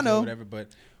know, nowhere and I said know. whatever, but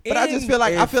I just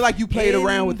feel like you played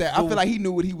around with that. I feel like he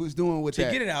knew what he was doing with to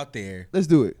that. get it out there. Let's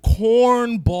do it.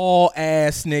 Cornball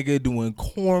ass nigga doing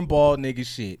cornball nigga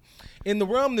shit in the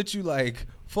realm that you like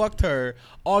fucked her.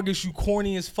 August, you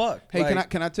corny as fuck. Hey, like,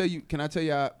 can I tell you?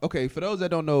 Okay, for those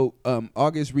that don't know,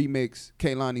 August remixed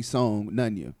Kehlani's song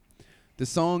Nunya. The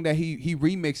song that he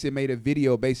remixed it, made a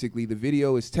video. Basically, the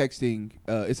video is texting.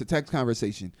 It's a text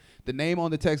conversation. The name on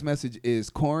the text message is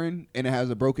Corin, and it has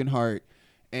a broken heart.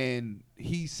 And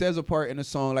he says a part in the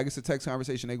song, like it's a text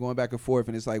conversation. They going back and forth,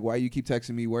 and it's like, why you keep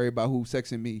texting me? Worry about who's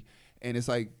texting me. And it's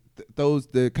like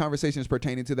the conversations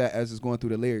pertaining to that as it's going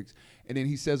through the lyrics. And then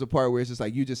he says a part where it's just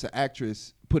like, you just an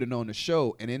actress putting on the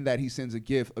show. And in that he sends a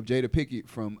gif of Jada Pinkett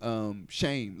from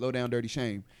Shame, Low Down Dirty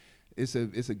Shame. It's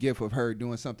a gif of her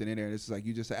doing something in there, and it's like,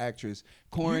 you just an actress.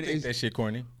 Corin is that shit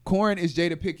corny. Corin is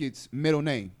Jada Pinkett's middle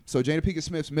name. So Jada Pinkett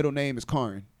Smith's middle name is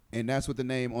Corin, and that's what the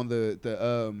name on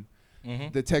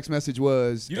the text message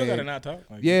was. You don't gotta not talk.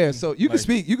 Like, yeah, so you can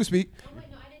speak. You can speak. Oh, wait,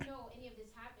 no, I didn't know any of this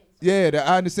happened. So Yeah,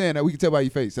 I understand that. We can tell by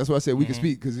your face. That's why I said we can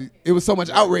speak, because it was so much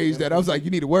outrage that I was like, you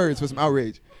needed words for some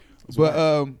outrage.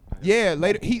 But yeah,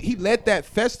 later he let that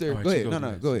fester. Oh, Go ahead. she goes No,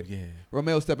 to that, go ahead. Yeah.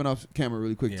 Romeo stepping off camera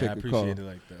really quick to Yeah, I take a call. appreciate it.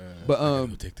 Like, But, I gotta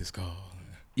go take this call.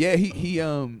 Yeah,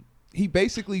 he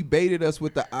basically baited us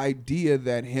with the idea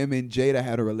that him and Jada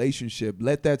had a relationship.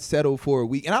 Let that settle for a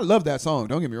week. And I love that song.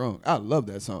 Don't get me wrong. I love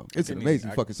that song. It's an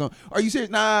amazing fucking song. Are you serious?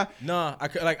 Nah. Nah, I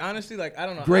could, like, honestly, like, I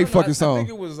don't know. Great I don't know. fucking I song. think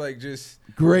it was like just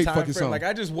Great time fucking frame. song. Like,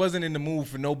 I just wasn't in the mood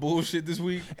for no bullshit this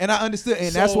week. And I understood.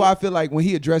 And that's So- why I feel like when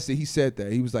he addressed it, he said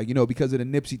that. He was like, because of the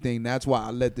Nipsey thing, that's why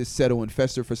I let this settle and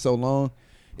fester for so long.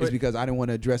 Is But- because I didn't want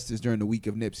to address this during the week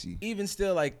of Nipsey. Even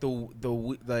still, like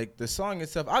the song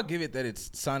itself, I'll give it that it's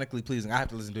sonically pleasing. I have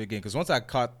to listen to it again because once I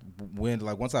caught wind,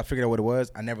 like once I figured out what it was,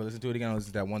 I never listened to it again. I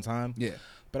listened to that one time. Yeah.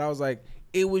 But I was like,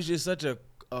 it was just such a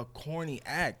corny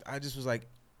act. I just was like,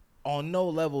 on no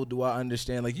level do I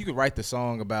understand. Like, you could write the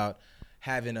song about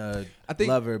having a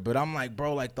lover, but I'm like,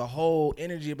 bro, like the whole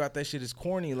energy about that shit is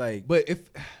corny. Like, But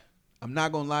I'm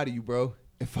not gonna lie to you, bro.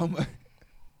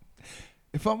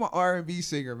 If I'm an R&B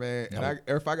singer, man,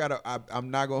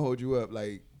 I'm not gonna hold you up.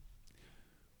 Like,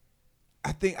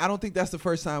 I don't think that's the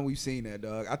first time we've seen that,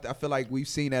 dog. I feel like we've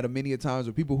seen that many a times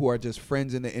with people who are just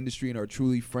friends in the industry and are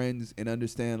truly friends and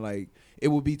understand, like, it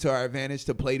would be to our advantage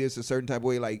to play this a certain type of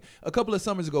way. Like, a couple of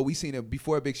summers ago, we seen it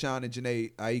before Big Sean and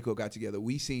Janae Aiko got together.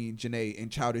 We seen Janae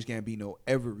and Childish Gambino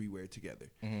everywhere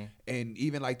together. Mm-hmm. And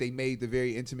even, like, they made the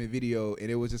very intimate video, and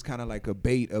it was just kind of like a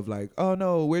bait of, like, oh,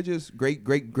 no, we're just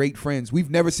great friends. We've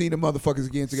never seen the motherfuckers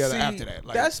again together after that.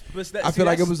 Like, I feel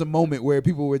like it was a moment where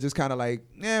people were just kind of like,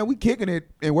 yeah, we kicking it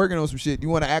and working on some shit. You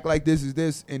want to act like this is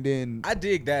this, and then I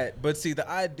dig that. But see, the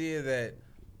idea that,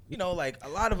 like a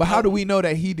lot of. But how do we know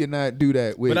that he did not do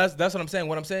that with? But that's what I'm saying.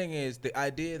 What I'm saying is the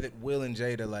idea that Will and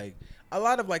Jada, like a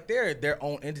lot of, like, they're their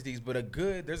own entities, but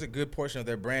there's a good portion of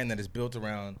their brand that is built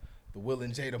around the Will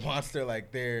and Jada monster,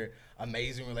 like their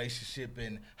amazing relationship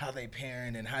and how they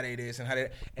parent and how they this and how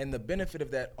they, and the benefit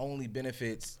of that only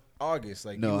benefits August.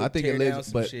 Like, no, I think it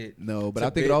lives, but I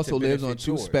think it also lives on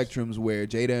two spectrums where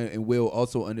Jada and Will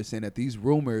also understand that these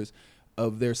rumors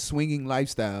of their swinging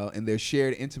lifestyle and their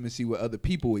shared intimacy with other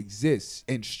people exists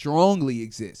and strongly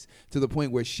exists to the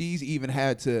point where she's even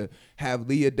had to have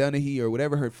Leah Dunahee or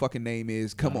whatever her fucking name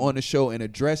is come on the show and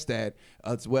address that,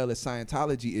 as well as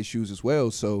Scientology issues as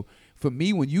well. So for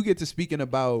me, when you get to speaking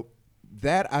about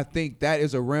that, I think that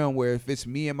is a realm where if it's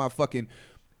me and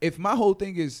if my whole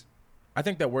thing is, I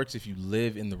think that works if you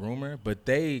live in the rumor, but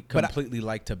they completely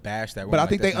like to bash that rumor. But I like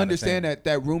think that's they not a understand thing.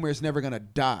 that rumor is never gonna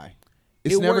die.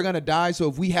 It's never gonna die. So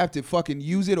if we have to fucking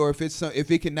use it, or if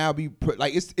it can now be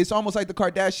like, it's almost like the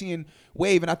Kardashian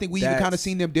wave, and I think we even kind of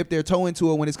seen them dip their toe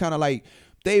into it when it's kind of like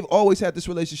they've always had this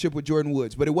relationship with Jordan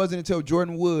Woods, but it wasn't until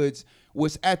Jordan Woods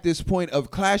was at this point of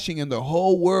clashing and the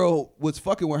whole world was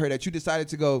fucking with her that you decided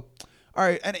to go, all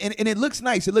right, and it looks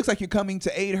nice. It looks like you're coming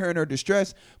to aid her in her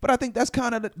distress, but I think that's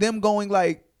kind of them going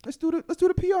like, let's do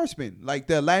the PR spin. Like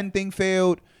the Latin thing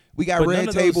failed. We got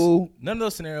Red Table. None of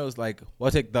those scenarios, like, well,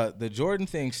 I take the Jordan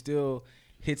thing still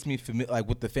hits me like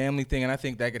with the family thing, and I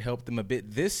think that could help them a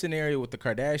bit. This scenario with the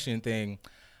Kardashian thing,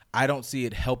 I don't see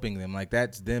it helping them. Like,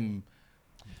 that's them.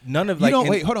 None of like.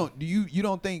 Wait, hold on. You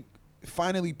don't think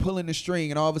finally pulling the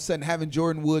string and all of a sudden having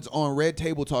Jordan Woods on Red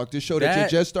Table Talk, this show that you're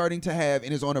just starting to have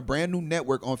and is on a brand new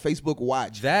network on Facebook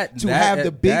Watch, that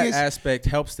aspect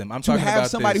helps them. I'm talking about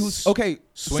somebody this who's okay.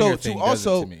 Swinger So thing to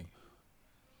also. to me.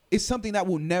 It's something that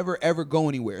will never, ever go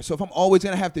anywhere. So if I'm always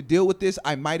going to have to deal with this,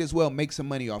 I might as well make some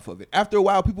money off of it. After a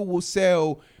while, people will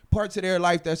sell parts of their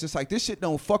life that's just like, this shit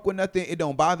don't fuck with nothing. It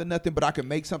don't bother nothing, but I can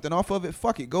make something off of it.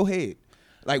 Fuck it. Go ahead.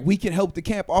 Like, we can help the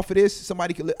camp off of this.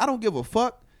 Somebody can I don't give a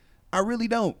fuck. I really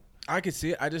don't. I could see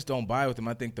it. I just don't buy with them.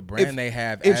 I think the brand they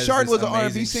have. If as Sharn this was an R&B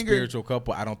amazing singer, spiritual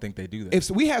couple, I don't think they do that.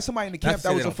 If we had somebody in the Not camp to say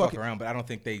that was they a don't fuck fucking around, but I don't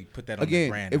think they put that on the again,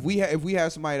 brand. if we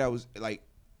had somebody that was like,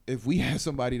 if we had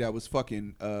somebody that was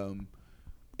fucking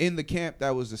in the camp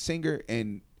that was a singer,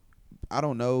 and I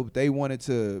don't know, they wanted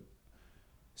to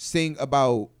sing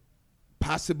about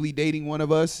possibly dating one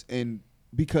of us, and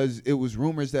because it was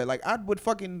rumors that like I would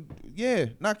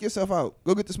fucking knock yourself out,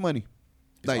 go get this money.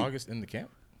 Is Like August in the camp?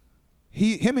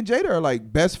 him and Jada are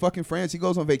like best fucking friends. He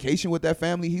goes on vacation with that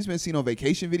family. He's been seen on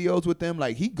vacation videos with them.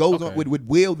 Like he goes on with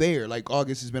Will there. Like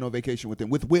August has been on vacation with them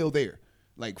with Will there,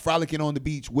 like frolicking on the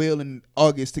beach. Will and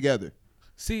August together.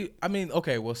 See, I mean,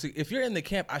 okay, well, see, if you're in the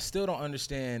camp, I still don't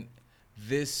understand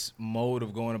this mode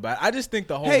of going about it. I just think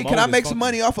the whole Hey, can I make some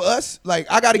money off of us? Like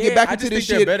I got to get back into this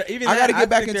shit. I got to get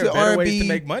back into R&B to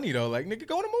make money though. Like nigga,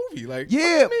 go in a movie. Like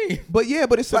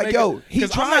but it's like yo,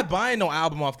 he's I'm not buying no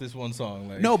album off this one song.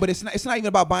 Like, no, but it's not even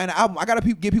about buying an album. I gotta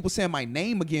get people saying my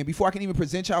name again before I can even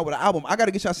present y'all with an album. I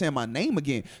gotta get y'all saying my name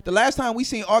again. The last time we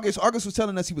seen August was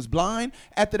telling us he was blind.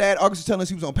 After that, August was telling us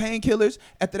he was on painkillers.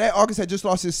 After that, August had just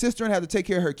lost his sister and had to take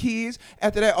care of her kids.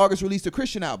 After that, August released a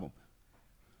Christian album.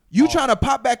 You trying to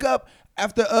pop back up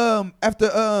after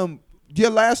your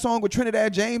last song with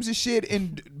Trinidad James and shit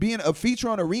and being a feature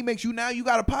on a remix, you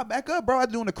gotta pop back up, bro.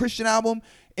 After doing a Christian album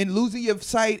and losing your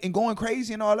sight and going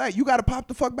crazy and all that, you gotta pop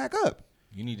the fuck back up.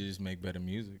 You need to just make better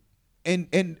music. And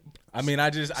I mean,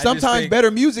 I sometimes just think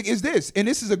better music is this, and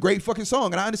this is a great fucking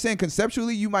song. And I understand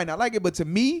conceptually you might not like it, but to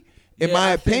me, in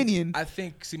my opinion, I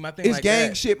think see my thing it's like gang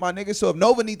that, shit, my nigga. So if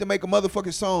Nova need to make a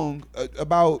motherfucking song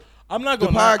about I'm not the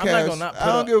gonna podcast, not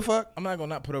I don't give a fuck. I'm not gonna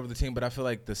not put over the team, but I feel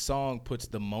like the song puts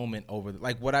the moment over.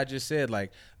 Like what I just said,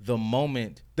 like the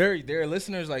moment. There are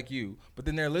listeners like you, but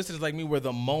then there are listeners like me where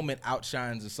the moment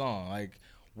outshines the song. Like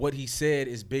what he said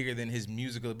is bigger than his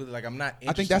musical ability. Like I'm not.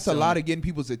 I think that's a lot of getting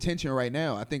people's attention right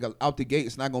now. I think out the gate,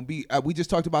 it's not gonna be. We just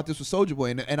talked about this with Soulja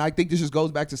Boy, and I think this just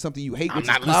goes back to something you hate. I'm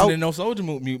not listening to no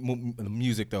Soulja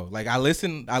music though. Like I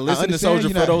listen to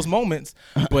Soulja for those moments,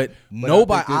 but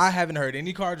nobody. I haven't heard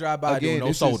any car drive by doing no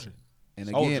Soulja. And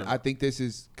again, I think this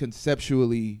is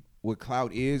conceptually what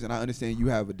clout is, and I understand you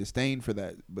have a disdain for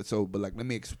that. But like, let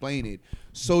me explain it.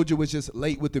 Soulja was just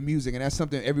late with the music, and that's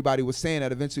something everybody was saying.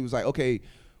 That eventually was like, okay,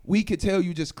 we could tell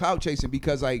you just clout chasing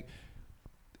because like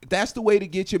that's the way to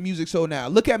get your music. So now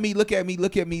look at me,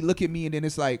 and then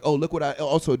it's like, oh, look what I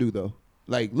also do though.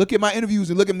 Like look at my interviews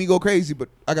and look at me go crazy, but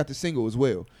I got the single as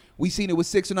well. We seen it with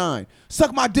 6ix9ine.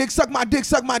 Suck my dick, suck my dick,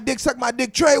 suck my dick, suck my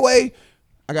dick, Treyway.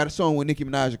 I got a song with Nicki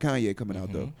Minaj and Kanye coming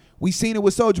out though. We seen it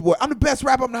with Soulja Boy. I'm the best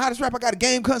rapper. I'm the hottest rapper. I got a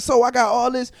game console. I got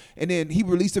all this. And then he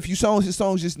released a few songs. His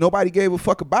songs just nobody gave a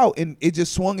fuck about. And it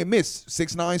just swung and missed.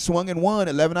 6ix9ine swung and won.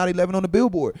 11 out of 11 on the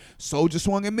Billboard. Soulja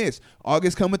swung and missed.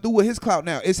 August coming through with his clout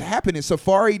now. It's happening.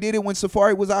 Safari did it when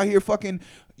Safari was out here fucking,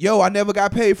 yo, I never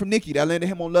got paid from Nicki. That landed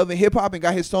him on Love and Hip Hop and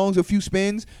got his songs a few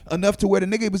spins enough to where the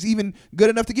nigga was even good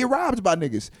enough to get robbed by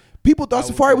niggas. People thought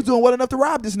Safari was doing well enough to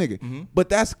rob this nigga. But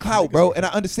that's clout, bro. And I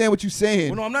understand what you're saying.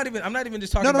 Well, no, I'm not even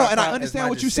just talking about No, and clout I understand as my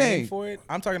what you're saying. for it.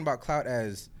 I'm talking about clout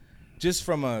as just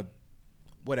from a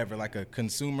whatever, like a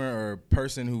consumer or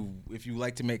person who, if you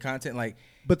like to make content, like.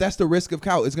 But that's the risk of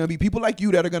clout. It's gonna be people like you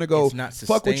that are gonna go, it's not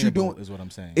fuck what you doing. Is what I'm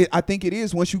saying. I think it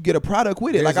is once you get a product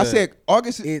with it. Like I said,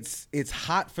 August. It's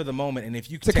hot for the moment, and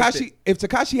if you if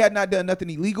Tekashi had not done nothing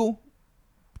illegal,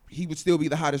 he would still be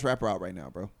the hottest rapper out right now,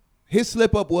 bro. His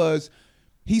slip up was.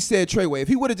 He said Treyway. If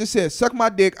he would have just said, suck my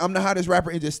dick, I'm the hottest rapper,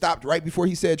 and just stopped right before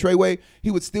he said Treyway, he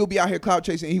would still be out here clout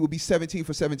chasing, and he would be 17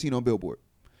 for 17 on Billboard.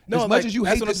 As much as you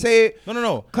hate to say it,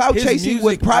 no. Clout chasing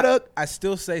with product. I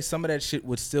still say some of that shit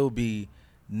would still be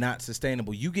not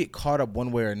sustainable. You get caught up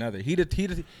one way or another. He'd have talked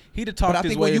his way. But I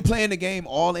think when you playing the game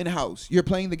all in-house, you're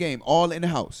playing the game all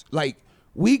in-house. Like,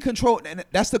 we control, and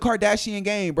that's the Kardashian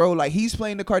game, bro. Like, he's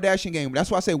playing the Kardashian game.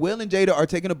 That's why I say Will and Jada are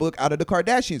taking a book out of the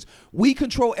Kardashians. We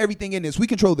control everything in this. We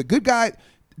control the good guy,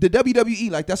 the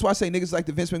WWE. Like, that's why I say niggas like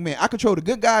the Vince McMahon. I control the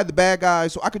good guy, the bad guy.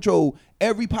 So I control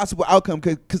every possible outcome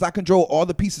because I control all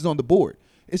the pieces on the board.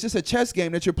 It's just a chess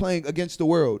game that you're playing against the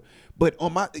world. But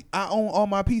I own all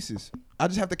my pieces. I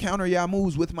just have to counter y'all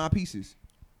moves with my pieces.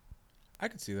 I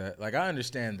can see that. Like, I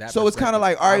understand that. So it's kind of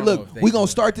like, all right, look, we're going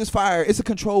to start this fire. It's a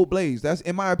controlled blaze. That's,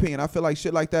 in my opinion, I feel like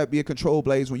shit like that be a controlled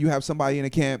blaze when you have somebody in a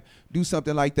camp do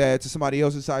something like that to somebody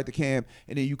else inside the camp,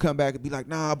 and then you come back and be like,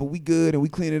 nah, but we good and we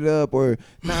clean it up, or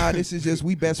nah, this is just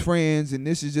we best friends, and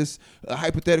this is just a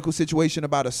hypothetical situation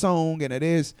about a song, and it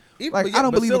is. Like, I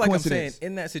don't believe in coincidence. I'm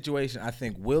saying, in that situation, I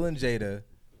think Will and Jada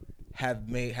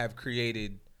have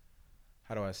created,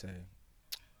 how do I say,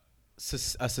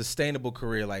 a sustainable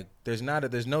career. Like, there's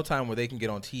no time where they can get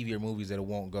on TV or movies that it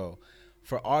won't go.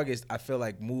 for August, I feel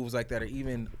like moves like that are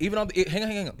even all the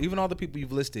hang on, even all the people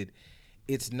you've listed,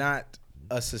 it's not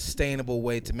a sustainable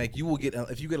way to make. You will get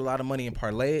if you get a lot of money and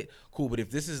parlay it, cool. But if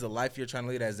this is the life you're trying to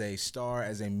lead as a star,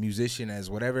 as a musician, as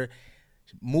whatever,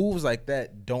 moves like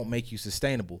that don't make you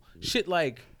sustainable. Shit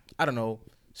like, I don't know,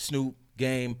 Snoop,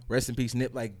 Game, rest in peace,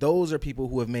 Nip. Like those are people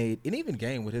who have made, and even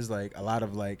Game with his like a lot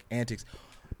of like antics.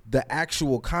 The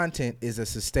actual content is a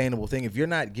sustainable thing. If you're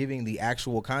not giving the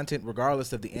actual content,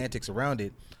 regardless of the antics around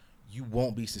it, you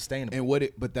won't be sustainable. And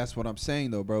but that's what I'm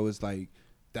saying though, bro. It's like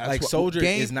that's like what, Soldier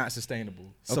Game, is not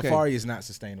sustainable. Okay. Safari is not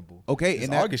sustainable. Okay, this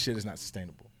and that, August shit is not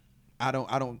sustainable.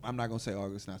 I'm not gonna say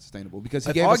August not sustainable because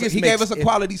he If gave us a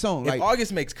quality song. If Like,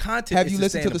 August makes content, have it's you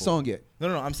listened to the sustainable. song yet?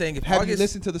 No. I'm saying if Have August, you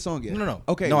listened to the song yet? No.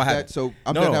 Okay, no, I haven't. So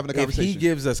I'm done having a conversation. If he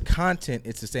gives us content,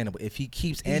 it's sustainable. If he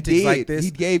keeps He antics did. like this, He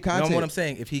gave You know content. what I'm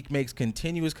saying? If he makes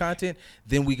continuous content,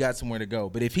 then we got somewhere to go.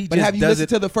 But if he But just have you does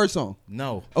listened it, to the first song?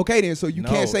 no. Okay, then. So you No.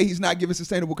 can't say he's not giving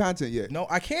sustainable content yet. No,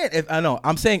 I can't. If I know,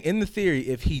 I'm saying in the theory,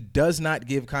 if he does not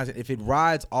give content, if it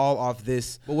rides all off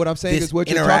this, But what I'm saying this is what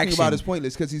you're talking interaction- about is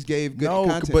pointless because he's gave good no,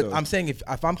 content. but though. I'm saying if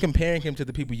I'm comparing him to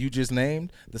the people you just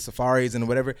named, the Safaris and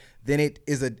whatever, then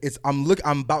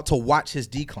I'm about to watch his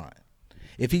decline.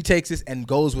 If he takes this and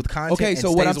goes with content, Okay, and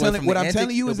so what stays I'm away telling from the telling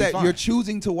antics, you is he'll be that fine. you're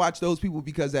choosing to watch those people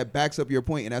because that backs up your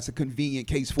point, and that's a convenient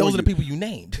case for Those you. are the people you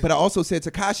named. But I also said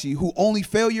Tekashi, who only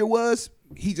failure was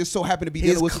he just so happened to be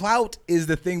His dealing with clout is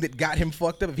the thing that got him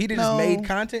fucked up. If he'd have just No. made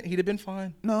content, he'd have been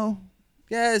fine. no,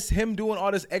 Yes, him doing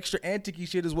all this extra antic-y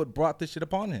shit is what brought this shit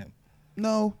upon him.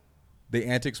 no. The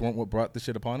antics weren't what brought the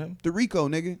shit upon him. The Rico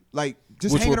nigga, like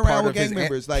just Which hanging were part around with of his gang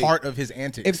members, like part of his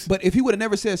antics. But if he would have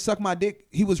never said "suck my dick,"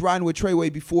 he was riding with Treyway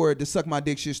before the "suck my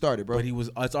dick" shit started, bro.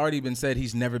 But it's already been said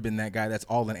he's never been that guy. That's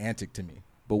all an antic to me.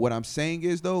 But what I'm saying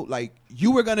is though, like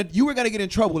you were gonna get in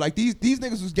trouble. Like these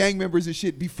niggas was gang members and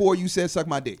shit before you said "suck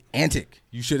my dick." Antic.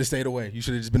 You should have stayed away. You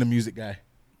should have just been a music guy.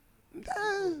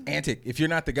 Antic. If you're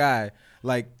not the guy,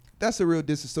 like That's a real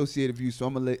disassociated view. So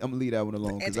I'm gonna leave that one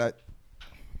alone because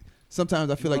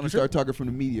sometimes I feel You like on you a start trip? talking from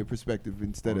the media perspective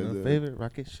instead of the favorite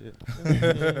rocket shit.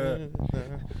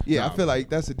 Yeah, I feel like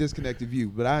that's a disconnected view,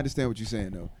 but I understand what you're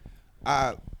saying though.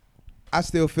 I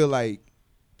still feel like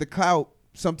the clout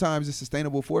sometimes is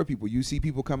sustainable for people. You see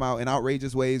people come out in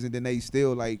outrageous ways and then they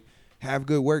still like have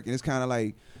good work, and it's kind of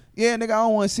like, yeah, nigga, I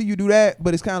don't want to see you do that,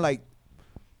 but it's kind of like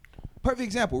perfect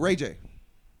example, Ray J.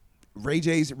 Ray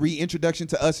J's reintroduction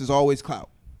to us is always clout.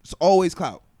 It's always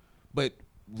clout, but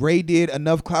Ray did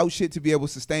enough clout shit to be able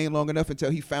to sustain long enough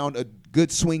until he found a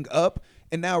good swing up,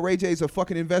 and now Ray J's a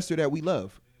fucking investor that we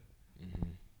love.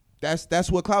 That's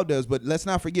what clout does. But let's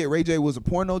not forget, Ray J was a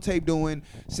porno tape doing,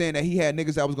 saying that he had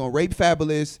niggas that was gonna rape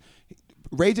Fabulous.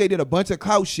 Ray J did a bunch of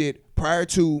clout shit prior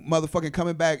to motherfucking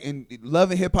coming back and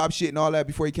loving hip hop shit and all that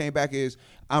before he came back. Is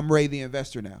I'm Ray the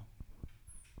investor now.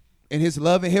 And his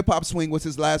love and hip hop swing was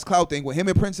his last clout thing. When him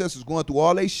and Princess was going through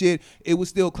all they shit, it was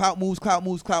still clout moves, clout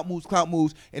moves, clout moves, clout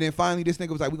moves. And then finally this nigga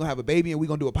was like, we're gonna have a baby and we're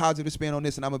gonna do a positive spin on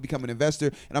this and I'm gonna become an investor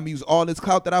and I'm gonna use all this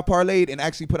clout that I parlayed and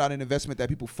actually put out an investment that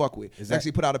people fuck with.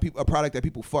 Actually put out a product that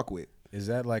people fuck with. is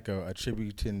that like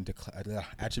attributed to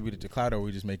clout, or are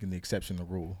we just making the exception the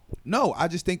rule? No, I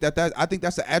just think that's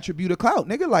an attribute of clout,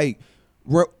 nigga. Like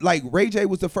Ray J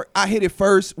was the first. I hit it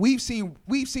first. We've seen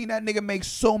that nigga make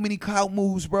so many clout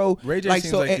moves, bro. Ray J like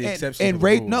seems like the exception and to the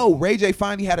Ray rule. Ray J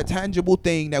finally had a tangible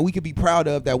thing that we could be proud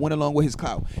of that went along with his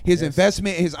clout. His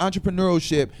investment, his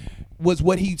entrepreneurship was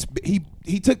what he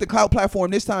took the clout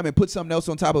platform this time and put something else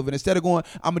on top of it. Instead of going,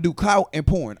 I'm gonna do clout and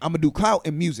porn, I'm gonna do clout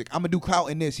and music, I'm gonna do clout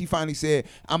in this. He finally said,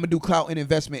 I'm gonna do clout and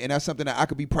investment, and that's something that I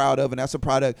could be proud of, and that's a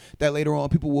product that later on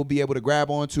people will be able to grab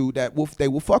onto that they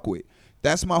will fuck with.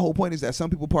 That's my whole point, is that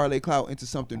some people parlay clout into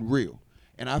something real.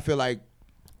 And I feel like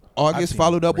August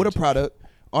followed up with a product.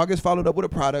 August followed up with a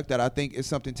product that I think is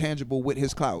something tangible with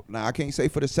his clout. Now, I can't say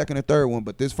for the second or third one,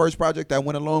 but this first project that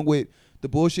went along with the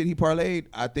bullshit he parlayed,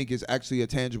 I think is actually a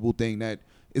tangible thing that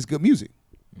is good music.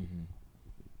 Mm-hmm.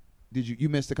 Did you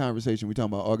missed the conversation? We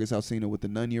talking about August Alsina with the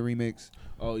Nunya remix?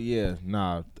 Oh yeah,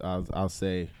 nah. I'll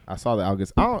say I saw the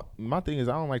August. My thing is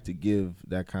I don't like to give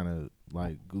that kind of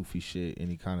like goofy shit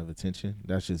any kind of attention.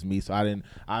 That's just me. So I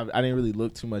didn't really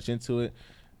look too much into it.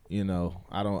 You know,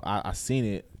 I seen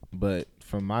it, but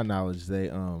from my knowledge, they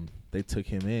took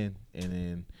him in, and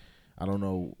then I don't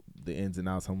know the ins and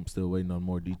outs. I'm still waiting on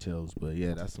more details, but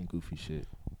yeah, that's some goofy shit.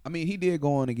 I mean, he did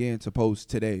go on again to post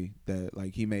today that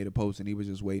like he made a post and he was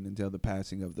just waiting until the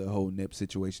passing of the whole Nip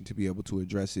situation to be able to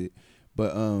address it.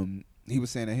 But he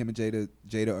was saying that him and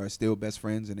Jada are still best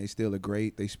friends and they still are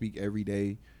great. They speak every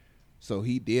day. So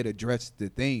he did address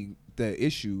the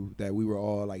issue that we were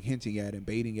all like hinting at and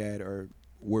baiting at or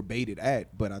were baited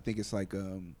at. But I think it's like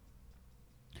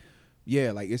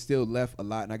yeah, like it still left a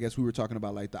lot. And I guess we were talking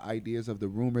about like the ideas of the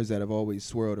rumors that have always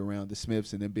swirled around the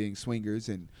Smiths and them being swingers,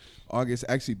 and August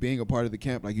actually being a part of the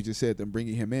camp, like you just said, them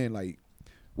bringing him in. Like,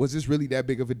 was this really that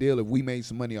big of a deal if we made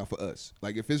some money off of us?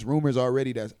 Like, if it's rumors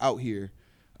already that's out here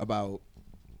about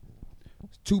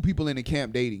 2 people in the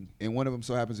camp dating, and one of them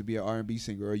so happens to be an R&B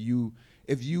singer, or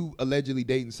if you allegedly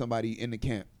dating somebody in the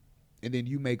camp, and then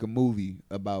you make a movie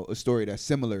about a story that's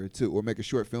similar to, or make a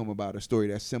short film about a story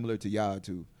that's similar to y'all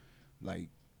two, like,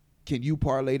 can you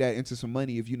parlay that into some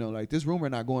money if you know, like, this rumor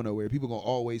not going nowhere? People gonna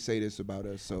always say this about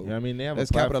us, so Yeah, I mean, they have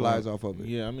let's a platform. capitalize off of it.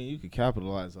 Yeah, I mean, you could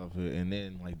capitalize off it, and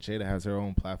then like Jada has her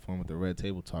own platform with the Red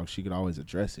Table Talk. She could always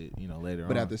address it, later on.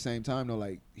 But at the same time, though,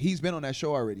 like, he's been on that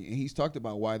show already, and he's talked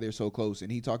about why they're so close,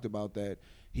 and he talked about that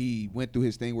he went through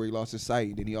his thing where he lost his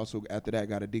sight, and he also, after that,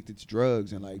 got addicted to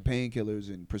drugs and, like, painkillers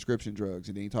and prescription drugs,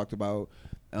 and then he talked about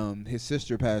his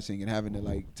sister passing and having to,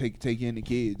 like, take in the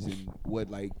kids and what,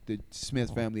 like, the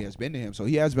Smith family has been to him. So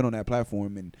he has been on that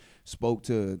platform and spoke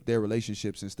to their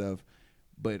relationships and stuff.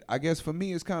 But I guess for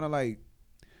me, it's kind of like,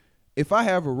 if I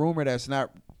have a rumor that's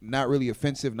not really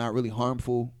offensive, not really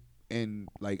harmful, and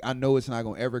like I know it's not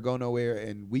gonna ever go nowhere,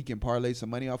 and we can parlay some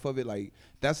money off of it, like,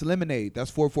 that's lemonade. That's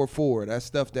 444. That's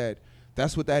stuff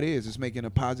that's what that is. It's making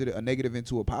a negative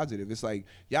into a positive. It's like,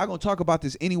 y'all gonna talk about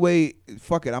this anyway.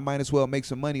 Fuck it, I might as well make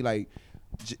some money. Like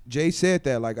Jay said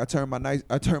that, like, I turned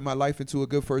my life into a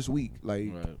good first week.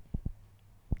 Like, Right.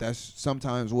 that's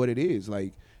sometimes what it is.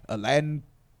 Like, Aladdin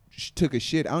took a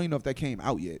shit. I don't even know if that came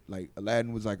out yet. Like,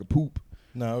 Aladdin was like a poop.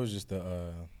 No, it was just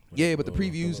the. Yeah, but the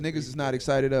previews, niggas is not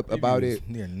excited about it.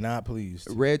 They're not pleased.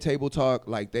 Red Table Talk,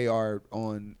 like, they are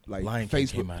on, like, Lion King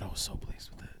Facebook. came out. I was so pleased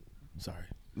with that. Sorry,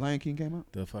 Lion King came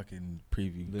out. the fucking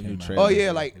preview. The came new out. trailer. Oh yeah,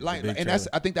 The like, big and that's, trailer.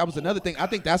 I think that was another thing. I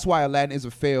think that's why Aladdin is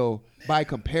a fail by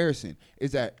comparison.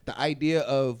 Is that the idea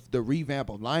of the revamp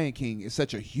of Lion King is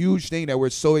such a huge thing that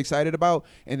we're so excited about,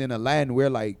 and then Aladdin, we're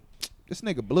like, this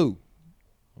nigga blue.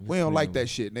 We don't like that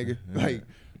shit, nigga. Like,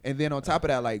 and then on top of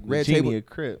that, like, Red Table. Genie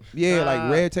Crip. Yeah,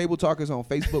 like Red Table Talk is on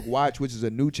Facebook Watch, which is a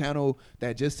new channel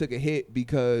that just took a hit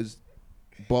because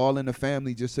Ball and the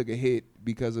Family just took a hit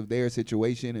because of their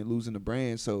situation and losing the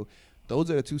brand. So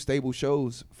those are the 2 stable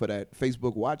shows for that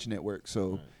Facebook Watch network.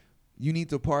 So you need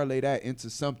to parlay that into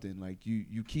something. Like,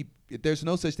 you keep, there's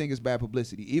no such thing as bad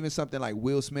publicity. Even something like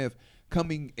Will Smith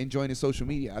coming and joining social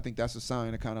media, I think that's a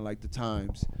sign of kind of like the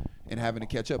times and having to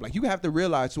catch up. Like, you have to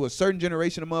realize, to a certain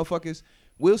generation of motherfuckers,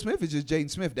 Will Smith is just Jaden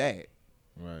Smith's dad.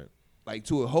 Right. Like,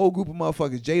 to a whole group of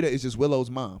motherfuckers, Jada is just Willow's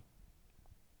mom.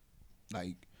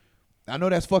 Like, I know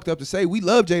that's fucked up to say. We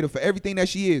love Jada for everything that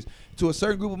she is. To a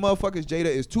certain group of motherfuckers, Jada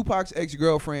is Tupac's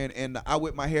ex-girlfriend and the I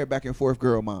whip my hair back and forth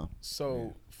girl mom.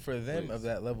 So for them of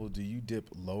that level, do you dip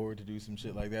lower to do some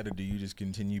shit like that, or do you just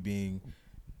continue being,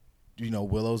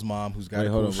 Willow's mom, who's got Wait,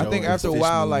 a hold cool on. show I think and after a fish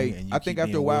while, movie, like, and you I keep think after a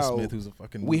being Will while, Smith, who's a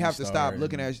fucking we movie have to star, stop and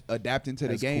looking at adapting to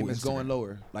the has game cool is going Instagram.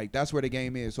 lower. Like, that's where the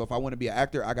game is. So if I want to be an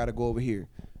actor, I got to go over here.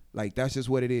 Like, that's just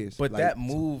what it is. But like, that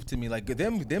move to me, like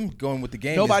them going with the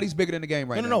game. nobody's bigger than the game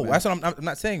right now. No. man. That's what I'm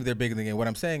not saying they're bigger than the game. What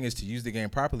I'm saying is to use the game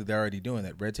properly. They're already doing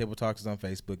that. Red Table Talks is on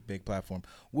Facebook, big platform.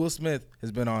 Will Smith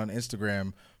has been on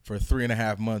Instagram for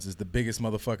 3.5 months. Is the biggest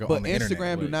motherfucker But on the Instagram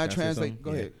internet. do Wait, not can I say translate. something?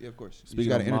 Go Yeah. ahead. Yeah, of course. You Speaking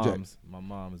got to of interject. moms, my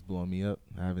mom is blowing me up.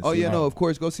 I haven't Oh seen yeah, her. no, of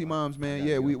course. Go see moms, man.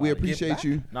 Yeah, we appreciate back.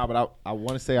 you. Nah, but I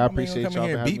want to say I I mean, appreciate come y'all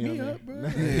in for here and having beat me me on up,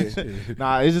 there. bro.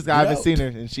 Nah, it's just I haven't out. seen her,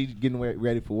 and she getting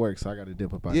ready for work, so I got to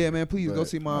dip up out. Yeah, here. man. Please go But,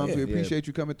 see moms. yeah, We yeah. appreciate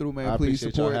you coming through, man. I Please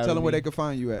appreciate support. y'all Tell them where having they can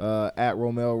find you at. At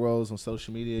Romel Rose on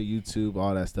social media, YouTube,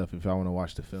 all that stuff. If y'all want to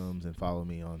watch the films and follow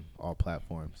me on all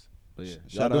platforms. But yeah,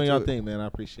 Shout y'all out doing to y'all it. thing, man. I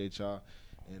appreciate y'all,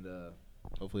 and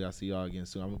hopefully I'll see y'all again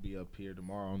soon. I'm gonna be up here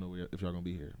tomorrow. I don't know if y'all gonna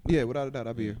be here. Yeah, without a doubt,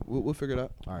 I'll be here. We'll figure it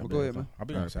out. All right, Well, go man. ahead, man. I'll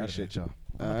be All on right, Saturday. appreciate y'all.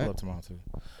 I'll All pull right. up tomorrow too.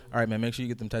 All right, man. Make sure you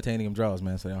get them titanium draws,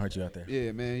 man, so they don't hurt you out there.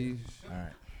 Yeah, man. You All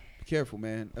right. be careful,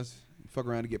 man. That's fuck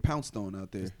around to get pounced on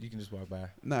out there. You can just walk by.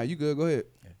 Nah, you good. Go ahead.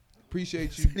 Yeah.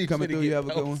 Appreciate you coming through. You have a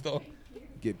good one. Pounced on.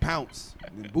 Get pounced.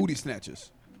 Them booty snatchers.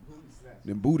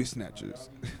 Them booty snatchers.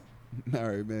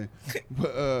 All right, man.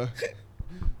 But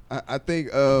I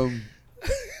think I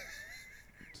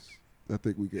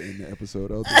think we can end the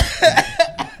episode. I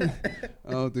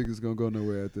don't think it's gonna go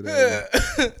nowhere after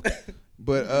that.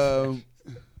 But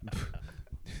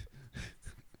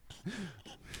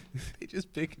They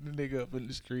just picking the nigga up in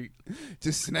the street.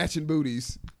 just snatching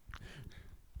booties.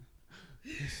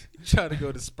 Trying to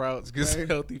go to Sprouts, get some Right.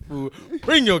 healthy food.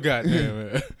 Bring your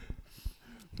goddamn man.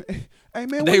 Hey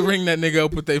man, They what- ring that nigga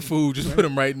up with their food. Just put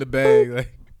him right in the bag.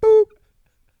 Like, boop,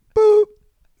 boop.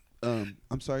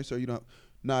 I'm sorry, sir. You don't.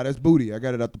 Nah, that's booty. I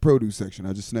got it out the produce section.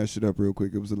 I just snatched it up real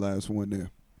quick. It was the last one there.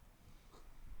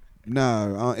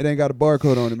 Nah, it ain't got a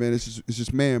barcode on it, man. It's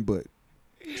just man butt.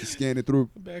 Just scan it through.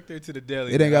 Back there to the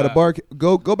deli. It ain't got a bar.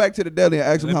 Go back to the deli and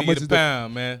ask them how much is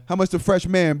pound, man. how much the fresh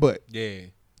man butt. Yeah.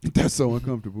 That's so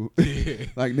uncomfortable. Yeah.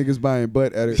 Like niggas buying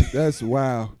butt at it. That's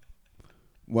wow.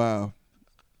 Wow.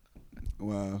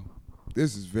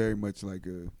 This is very much like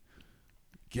a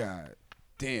God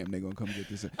damn, they gonna come get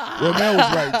this. Well, Mel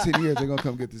was right. 10 years, they gonna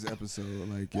come get this episode.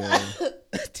 Like, yeah.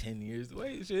 10 years.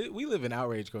 Wait, shit. We live in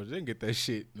outrage culture. They can get that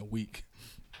shit in a week.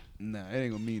 Nah, it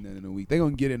ain't gonna mean nothing in a week. They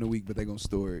gonna get it in a week, but they gonna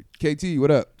store it. KT, what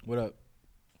up? What up?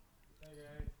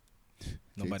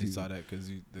 Nobody KT. saw that because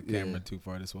the camera too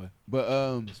far this way.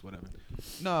 But Just whatever.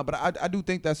 no, but I do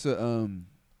think that's a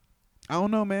I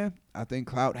don't know, man. I think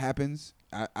clout happens.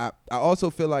 I also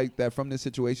feel like that from this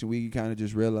situation we kind of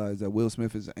just realize that Will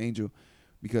Smith is an angel,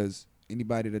 because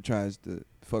anybody that tries to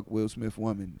fuck Will Smith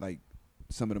woman, like,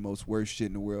 some of the most worst shit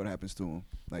in the world happens to him.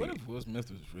 Like, What if Will Smith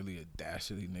was really a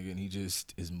dastardly nigga and he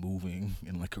just is moving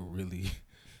in like a really,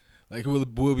 like we'll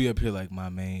be up here like, my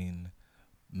main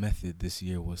method this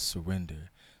year was surrender.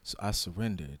 So I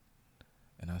surrendered.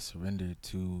 And I surrendered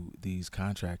to these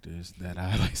contractors that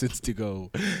I licensed to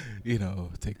go,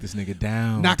 take this nigga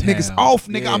down. knock niggas off,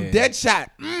 nigga. I'm dead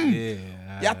shot.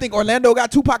 Yeah. Y'all think Orlando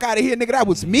got Tupac out of here, nigga? That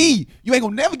was me. You ain't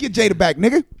gonna never get Jada back,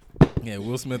 nigga. Yeah,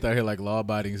 Will Smith out here like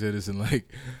law-abiding citizen. Like,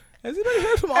 has anybody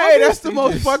heard from Hey, August? that's the He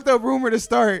most just- fucked up rumor to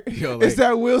start. Yo, is like-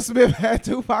 that Will Smith had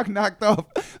Tupac knocked off,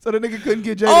 so the nigga couldn't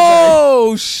get Jada back.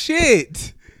 Oh,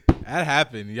 shit. That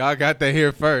happened. Y'all got that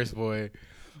here first, boy.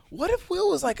 What if Will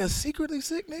was like a secretly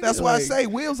sick nigga? That's why I Like, say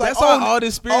Will's like, that's why all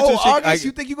this spiritual shit. August, like,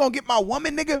 you think you gonna get my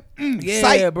woman, nigga? Yeah,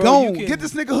 Psych, bro, gone. you can- Get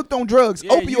this nigga hooked on drugs.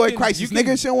 Yeah, you Opioid can- crisis, you nigga.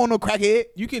 can- She don't want no crackhead.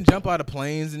 you can jump out of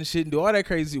planes and shit and do all that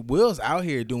crazy. Will's out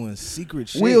here doing secret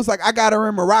shit. Will's like, I got her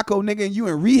in Morocco, nigga, and you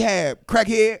in rehab,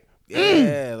 crackhead.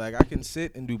 Yeah, like I can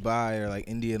sit in Dubai or like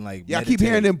India and like. Yeah, I keep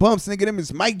hearing them bumps, nigga. Them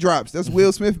is mic drops. That's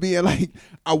Will Smith being like,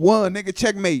 I won, nigga,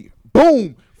 checkmate.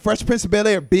 Boom. Fresh Prince of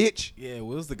Bel-Air, bitch. Yeah,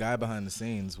 Will's the guy behind the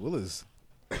scenes. Will is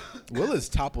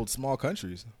toppled small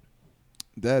countries.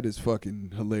 That is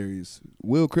fucking hilarious.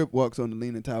 Will Crip walks on the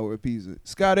Leaning Tower of Pisa.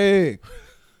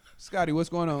 Scotty, what's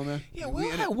going on, man? Yeah,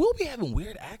 Will be having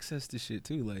weird access to shit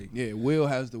too. Like, Yeah, Will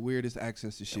has the weirdest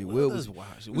access to shit. Will Will does was, wild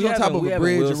shit. we on top of a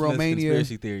bridge in Romania.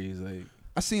 Conspiracy theories, like,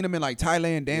 I seen him in like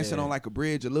Thailand dancing Yeah. on like a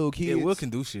bridge of little kids. yeah, Will can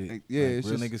do shit. Like, yeah, like, it's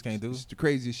real just- niggas can't do. It's the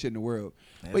craziest shit in the world.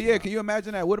 That's But yeah, wild. can you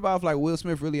imagine that? What about if like Will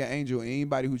Smith really an angel and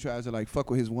anybody who tries to like fuck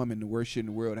with his woman, the worst shit in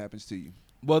the world happens to you?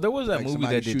 Well, there was that Like movie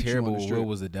somebody that did shoots you on terrible. the Where strip. Will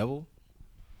was the devil.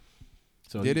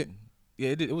 So Did it?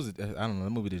 Yeah, it did. It was. I don't know. That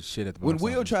movie did shit at the When box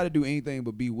Will office. try to do anything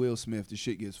but be Will Smith, the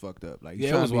shit gets fucked up. Like, he's Yeah,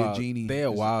 it trying was to be wild. a genie. They had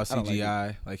It's- wild I don't like it.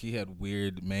 CGI. Like he had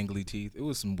weird mangly teeth. It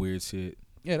was some weird shit.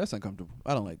 Yeah, that's uncomfortable.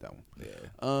 I don't like that one.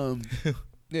 Yeah.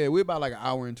 Yeah, we're about like an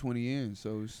hour and 20 in,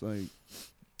 so it's like,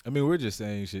 I mean, we're just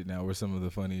saying shit now where some of the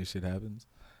funniest shit happens.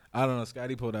 I don't know.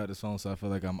 Scotty pulled out his phone, so I feel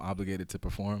like I'm obligated to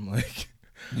perform. Like,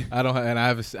 I don't, and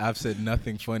I've said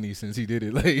nothing funny since he did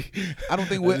it. Like, I don't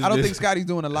think I just I don't did- think Scotty's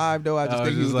doing a live though. I just I think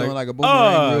was he was just doing like, like a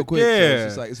boomerang oh, real quick. So yeah. it's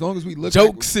just like, as long as we look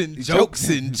jokes like, and jokes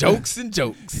and jokes and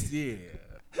jokes. Yeah.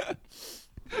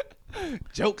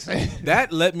 jokes.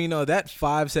 That let me know. That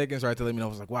 5 seconds right to let me know. I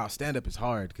was like, wow, stand up is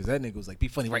hard because that nigga was like, be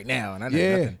funny right now, and I did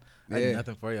Yeah. nothing. I did Yeah.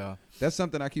 nothing for y'all. That's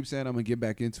something I keep saying I'm gonna get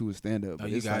back into is stand up. Oh,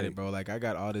 you got it, bro. Like I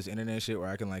got all this internet shit where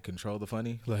I can like control the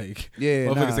funny. Like, Yeah,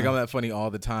 motherfuckers think nah. I'm that funny all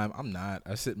the time. I'm not.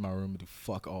 I sit in my room and do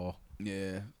fuck all.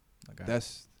 Yeah, Like,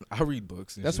 that's I read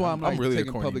books. And shit. why I'm like really a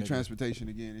taking corny public nigga. transportation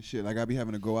again and shit. Like I be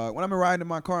having to go out when I'm riding in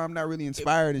my car. I'm not really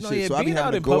inspired and No, shit, yeah, so I be being having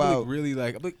out to in go public out. really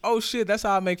like, I'm like, oh shit, that's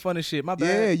how I make fun of shit. My bad.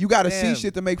 Yeah, you got to see Damn.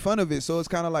 shit to make fun of it. So it's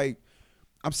kind of like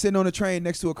I'm sitting on a train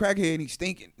next to a crackhead and he's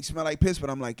stinking. He smell like piss, but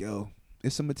I'm like, yo,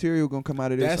 it's some material gonna come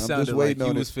out of this. That I'm sounded just like waiting he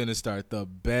on was it. finna start the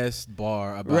best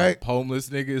bar about Right. homeless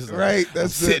niggas. Like, Right, I'm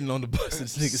that's sitting on the bus and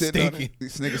this nigga Sitting on stinking. it.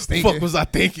 This nigga The stinking. fuck was I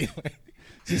thinking?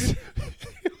 Just-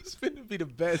 It was finna be the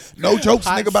best. no jokes,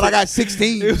 hot nigga, but I got six-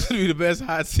 16. It was gonna be the best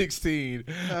hot 16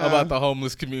 about the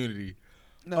homeless community.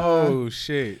 Oh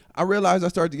shit! I realized I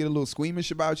started to get a little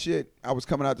squeamish about shit. I was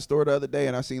coming out the store the other day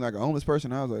and I seen like a homeless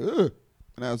person. And I was like, ugh.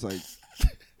 And I was like,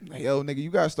 yo, nigga, you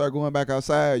gotta start going back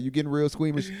outside. You getting real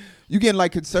squeamish. You getting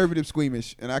like conservative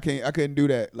squeamish, and I couldn't do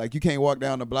that. Like you can't walk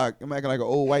down the block. I'm acting like an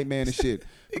old white man and shit.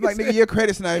 I'm like, nigga, your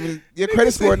credit's not even your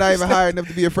credit score not even high enough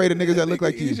to be afraid of niggas that look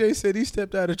like you. EJ said he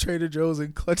stepped out of Trader Joe's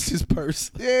and clutched his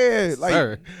purse. Yeah, like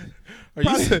Sir,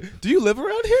 probably- do you live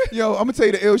around here? yo, I'm gonna tell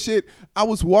you the ill shit. I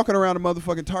was walking around a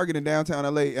motherfucking Target in downtown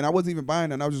LA, and I wasn't even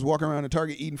buying it. I was just walking around the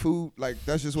Target eating food. Like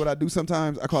that's just what I do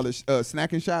sometimes. I call it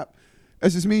snacking shop.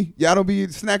 That's just me. Y'all don't be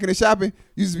snacking and shopping.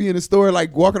 You just be in the store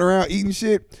like walking around eating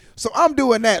shit. So I'm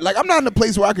doing that. Like I'm not in a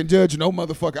place where I can judge no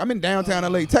motherfucker. I'm in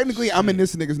downtown LA. Technically, I'm in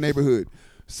this nigga's neighborhood.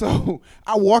 So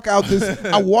I walk out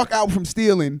from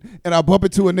stealing and I bump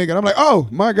into a nigga and I'm like, oh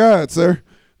my God, sir,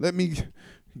 let me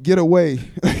get away.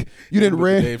 You didn't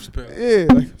ran. Dave Chappelle.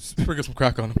 Yeah, like, Sprinkle some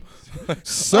crack on him.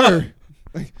 sir.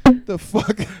 Like, the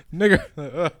fuck?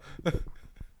 Nigga.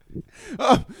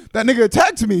 That nigga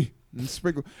attacked me. And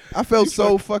sprinkle. I felt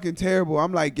so fucking terrible.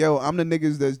 I'm like, yo, I'm the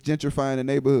niggas that's gentrifying the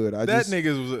neighborhood.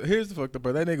 Here's the fucked up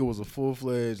part. That nigga was a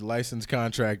full-fledged licensed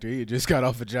contractor. He had just got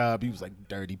off a job. He was like,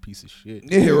 dirty piece of shit.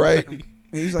 Yeah, right. And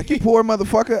he's like, you poor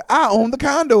motherfucker. I own the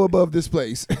condo above this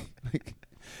place. Like,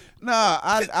 nah,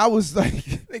 I was like,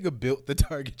 Nigga built the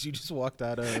Target you just walked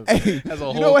out of. Hey, has a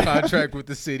you know whole what contract with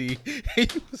the city. He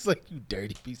was like, you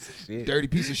dirty piece of shit. dirty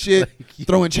piece of shit. Like,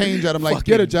 Throwing change at him like,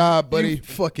 get a job, buddy. You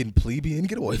fucking plebeian.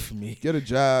 Get away from me. Get a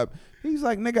job. He's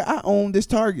like, nigga, I own this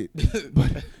Target.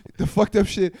 But the fucked up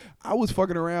shit, I was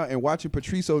fucking around and watching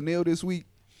Patrice O'Neal this week.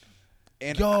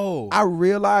 And Yo. I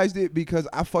realized it because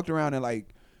I fucked around and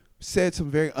like said some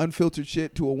very unfiltered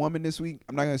shit to a woman this week.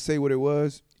 I'm not going to say what it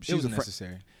was. It was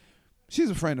necessary. She's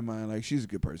a friend of mine. Like, she's a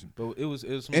good person. But it was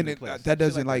And that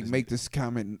doesn't like make this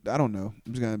comment. I don't know.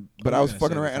 I'm just gonna. But I was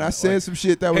fucking around and I said some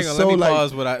shit that was so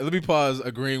like. Let me pause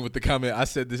agreeing with the comment. I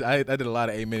said this. I did a lot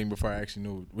of amening before I actually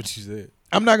knew what you said.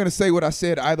 I'm not gonna say what I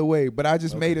said either way, but I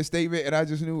just made a statement and I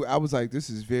just knew. I was like, this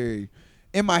is very.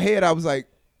 In my head, I was like,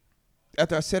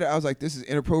 after I said it, I was like, this is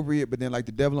inappropriate. But then like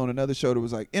the devil on another shoulder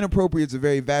was like, inappropriate is a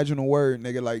very vaginal word,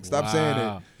 nigga. Like, stop saying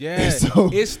it. Yeah. So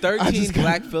it's 13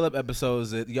 Black Phillip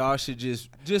episodes that y'all should just.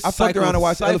 I fucked around and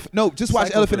watched Elephant. No, just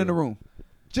watch Elephant in the through. Room.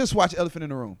 Just watch Elephant in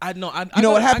the Room. I know. You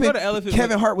know what happened? I go to Elephant.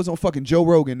 Kevin Hart was on fucking Joe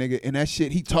Rogan, nigga, and that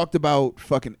shit. He talked about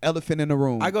fucking Elephant in the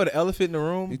Room. I go to Elephant in the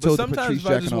Room, He but told the sometimes Patrice if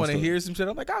I just Jacking want to story. hear some shit,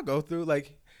 I'm like, I'll go through.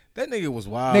 Like that nigga was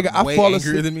wild. Nigga, I way fall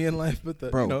angrier asleep- than me in life, but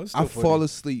Bro, you know, it's I still fall funny.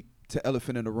 asleep to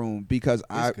Elephant in the Room because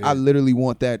I good. literally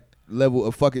want that level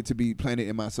of fuck it to be planted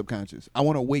in my subconscious. I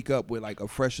want to wake up with like a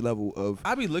fresh level of.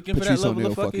 I be looking for that Patrice level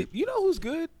O'Neal, of fuck fuck it. You know who's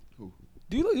good? Who?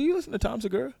 Do you listen to Tom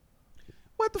Segura?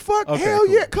 What the fuck? Okay, Hell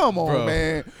cool. yeah! Come on, Bro.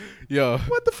 man. Yo,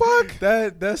 What the fuck?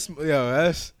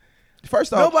 that's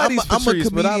First off, Nobody's I'm a Patrice,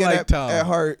 but comedian I like at, Tom. at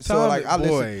heart, so Tom, like I boy.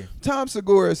 listen. Tom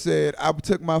Segura said I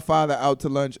took my father out to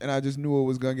lunch and I just knew it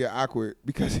was gonna get awkward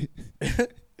because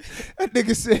that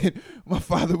nigga said my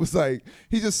father was like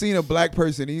he just seen a black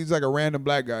person. He's like a random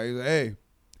black guy. He's like, hey,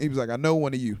 he was like, I know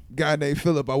one of you, guy named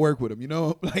Philip. I work with him. You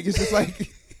know, like it's just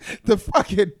like the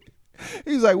fucking.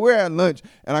 He's like, we're at lunch,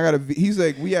 and I got a. He's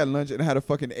like, we had lunch and I had a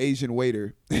fucking Asian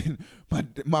waiter. And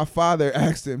my father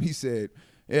asked him. He said,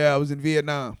 yeah, I was in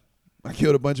Vietnam. I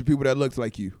killed a bunch of people that looked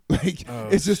like you. Like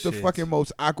it's just the shit. fucking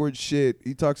most awkward shit.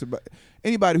 He talks about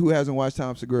anybody who hasn't watched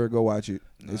Tom Segura, go watch it.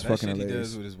 It's that fucking shit hilarious. He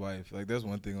does with his wife. Like that's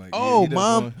one thing. Like Oh, he does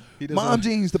mom, one- he does mom one-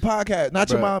 jeans, the podcast, not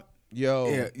your Bruh. mom. Yo,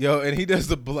 Yeah, yo, and he does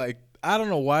the like. I don't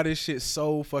know why this shit's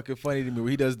so fucking funny to me.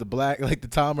 Where he does the black, like the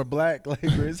Tom or black, like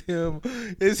where it's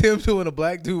him doing a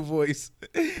black dude voice.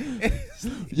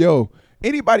 yo,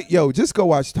 anybody, yo, just go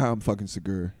watch Tom fucking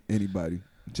Segura. Anybody,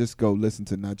 just go listen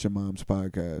to Not Your Mom's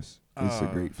podcast. It's a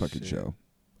Oh, great fucking shit. show.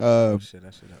 Oh, shit, I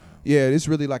should have. Yeah, it's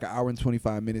really like an hour and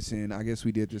 25 minutes in. I guess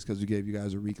we did this because we gave you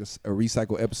guys a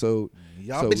recycle episode.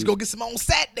 Y'all So bitches we- go get some on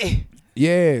Saturday. Yeah,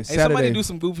 Hey, Saturday. somebody do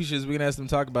some goofy shits we can ask them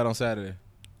to talk about on Saturday.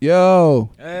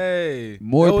 Yo, Hey,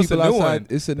 more yo, it's people a new outside. one.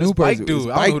 It's a It's new Bike person. Dude. It's I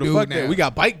don't Bike know who the Dude fuck now. that. We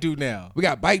got Bike Dude now. We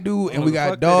got Bike Dude I and don't we know the got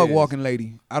fuck that dog is. walking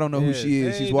lady. I don't know who Yeah. she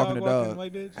is. Hey, She's walking the dog walking dog.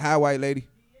 white bitch. Hi, white lady.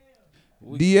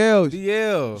 We- DL.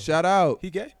 DL. Shout out. He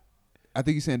gay? I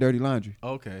think he's saying dirty laundry.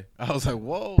 Okay. I was like,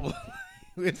 whoa.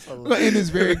 It's We're gonna end this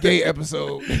very gay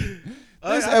episode.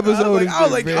 This I episode was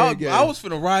is very gay. I was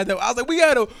finna ride that. I was like, we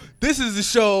gotta. This is the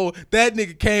show. That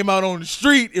nigga came out on the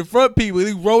street in front of people.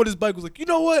 He rode his bike. Was like, you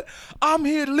know what? I'm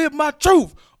here to live my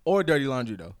truth. Or dirty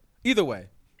laundry though. Either way,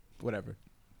 whatever.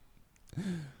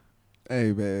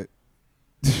 Hey man,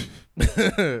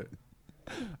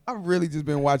 I've really just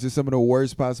been watching some of the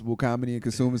worst possible comedy and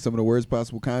consuming some of the worst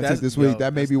possible content That's- this week. yo,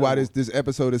 That may that's be why dope. this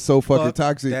episode is so fucking Fuck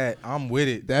toxic. That I'm with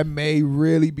it. That may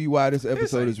really be why this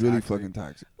episode ain't is really toxic. fucking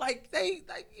toxic. Like they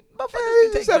like Hey, motherfuckers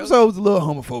can this take episode was a little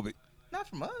homophobic. jokes. Not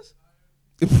from us.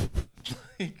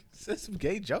 That's some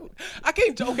gay joke. I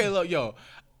can't. Okay, look, yo.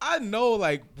 I know,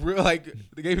 like, real, like,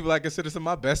 the gay people I consider some of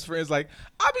my best friends. Like,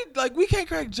 I be like, we can't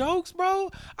crack jokes, bro.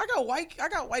 I got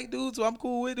white dudes who I'm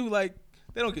cool with who like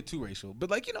they don't get too racial, but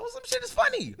like, you know, some shit is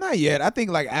funny. Not yet. I think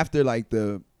like after like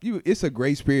it's a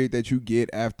grace period that you get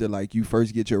after like you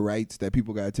first get your rights that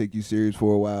people gotta take you serious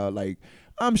for a while. Like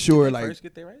I'm sure Did they like first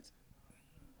get their rights.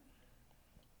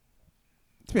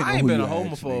 Depending I on ain't who been you a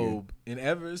ask, homophobe in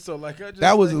ever, so like I just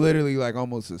That was like, literally like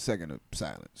almost a second of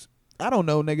silence. I don't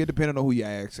know, nigga. Depending on who you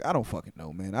ask, I don't fucking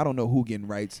know, man. I don't know who getting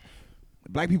rights.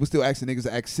 Black people still asking niggas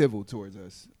to act civil towards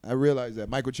us. I realize that.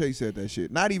 Michael Chase said that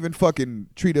shit. Not even fucking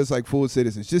treat us like full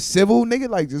citizens. Just civil, nigga.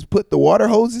 Like just put the water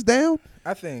hoses down.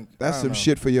 I think That's I some don't know.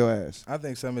 shit for your ass. I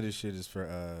think some of this shit is for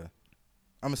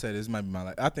I'm gonna say this might be my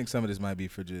life. I think some of this might be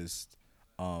for just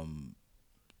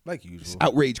like usual.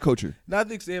 Outrage culture. No, I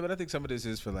think but I think some of this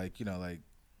is for like, you know, like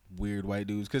weird white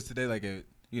dudes. Cause today, like at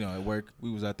at work,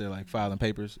 we was out there like filing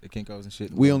papers at Kinko's and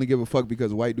shit. We only give a fuck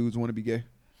because white dudes want to be gay.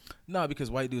 No, because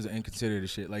white dudes are inconsiderate as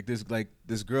shit. Like this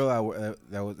girl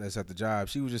that's at the job.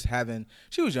 She was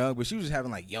young, but she was just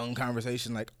having like young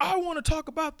conversation. Like, I want to talk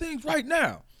about things right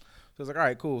now. So I was like, all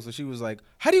right, cool. So she was like,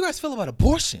 how do you guys feel about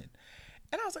abortion?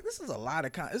 And I was like, this is a lot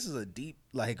of this is a deep,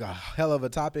 like a hell of a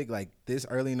topic, like this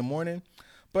early in the morning.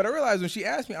 But I realized when she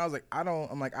asked me, I was like,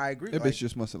 I'm like, I agree. That Like, bitch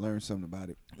just must have learned something about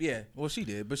it. yeah, well, she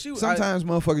did, but she was Sometimes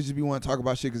motherfuckers just be want to talk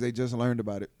about shit because they just learned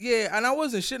about it. yeah, and I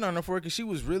wasn't shitting on her for it because she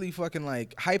was really fucking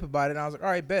like hype about it. And I was like, all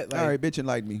right, bet. Like, All right, bitch,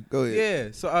 enlighten me. Go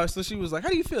ahead. yeah. So she was like, how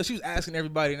do you feel? She was asking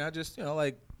everybody, and I just,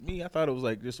 like me, I thought it was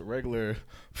like just a regular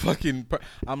fucking.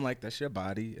 I'm like, that's your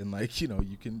body, and like,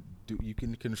 you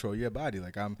can control your body.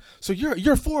 Like so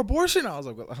you're for abortion? I was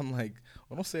like, well,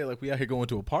 don't say it like we out here going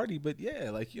to a party, but yeah,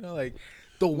 like like.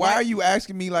 Why are you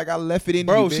asking me like I left it in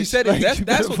Bro, you, bitch? she said it. Like,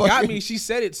 That's what got fucking- me. She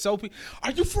said it so. Are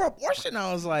you for abortion?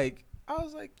 I was like,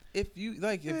 if you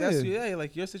like, if that's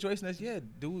like your situation, that's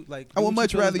do like. I do would what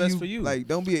much you feel is rather best you, for you. like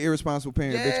don't be an irresponsible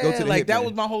parent, Yeah, bitch. Go to the like that hitman.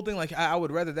 was my whole thing. Like I would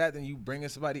rather that than you bringing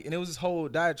somebody. And it was this whole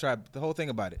diatribe, the whole thing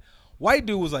about it. White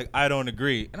dude was like, I don't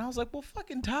agree. And I was like, well,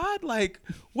 fucking Todd, like,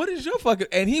 what is your fucking...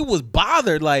 And he was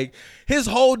bothered. Like, his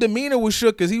whole demeanor was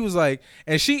shook because he was like...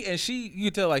 And she, you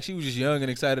could tell, like, she was just young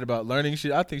and excited about learning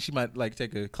shit. I think she might, like,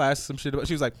 take a class or some shit about...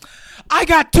 She was like, I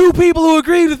got 2 people who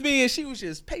agreed with me. And she was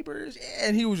just papers. Yeah.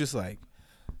 And he was just like,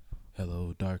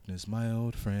 hello, darkness, my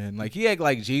old friend. Like, he acted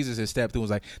like Jesus had stepped through and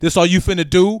was like, this all you finna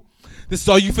do? This is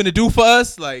all you finna do for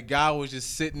us? Like, God was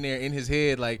just sitting there in his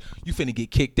head like, you finna get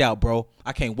kicked out, bro.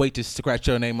 I can't wait to scratch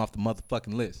your name off the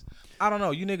motherfucking list. I don't know.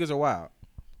 You niggas are wild.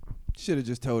 Should have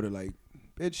just told her like,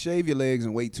 bitch, shave your legs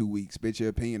and wait 2 weeks. Bitch, your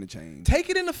opinion to change. Take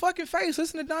it in the fucking face.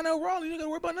 Listen to Donnell Rawlings. You ain't gotta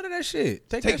worry about none of that shit.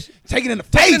 Take that shit. Take it in the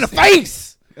face. Take it in the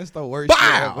face. That's the worst.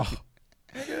 Bow.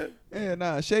 Shit ever. Yeah,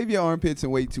 nah. Shave your armpits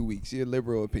and wait 2 weeks. Your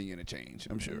liberal opinion to change.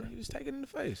 I'm sure. You just take it in the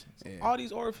face. Yeah. All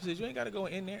these orifices, you ain't gotta go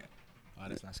in there. Oh,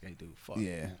 that's not skate dude. Fuck.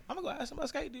 Yeah. I'm gonna go ask somebody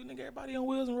skate dude. Nigga, everybody on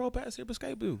wheels and roll past here, but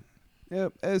skate dude.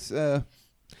 Yep. That's I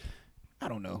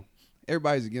don't know.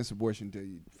 Everybody's against abortion until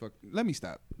you fuck. Let me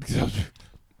stop.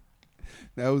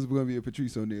 That was gonna be a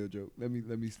Patrice O'Neal joke. Let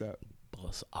me stop.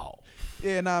 Bust off.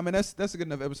 Yeah, nah, man, that's a good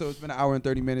enough episode. It's been an hour and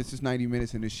 30 minutes. It's 90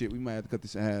 minutes in this shit. We might have to cut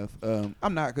this in half.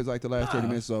 I'm not, because like the last 30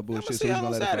 minutes is all bullshit. I'm So gonna we're see gonna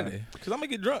on let it fly. Saturday because I'm gonna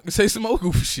get drunk and say some old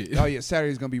goofy shit. Oh yeah,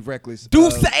 Saturday's gonna be reckless. Do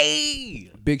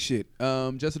say. Big shit.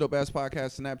 Just a Dope Ass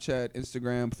Podcast, Snapchat,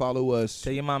 Instagram. Follow us.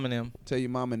 Tell your mom and them. Tell your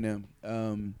mom and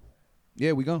them.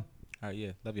 Yeah, we gone. All right,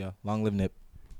 yeah. Love y'all. Long live Nip.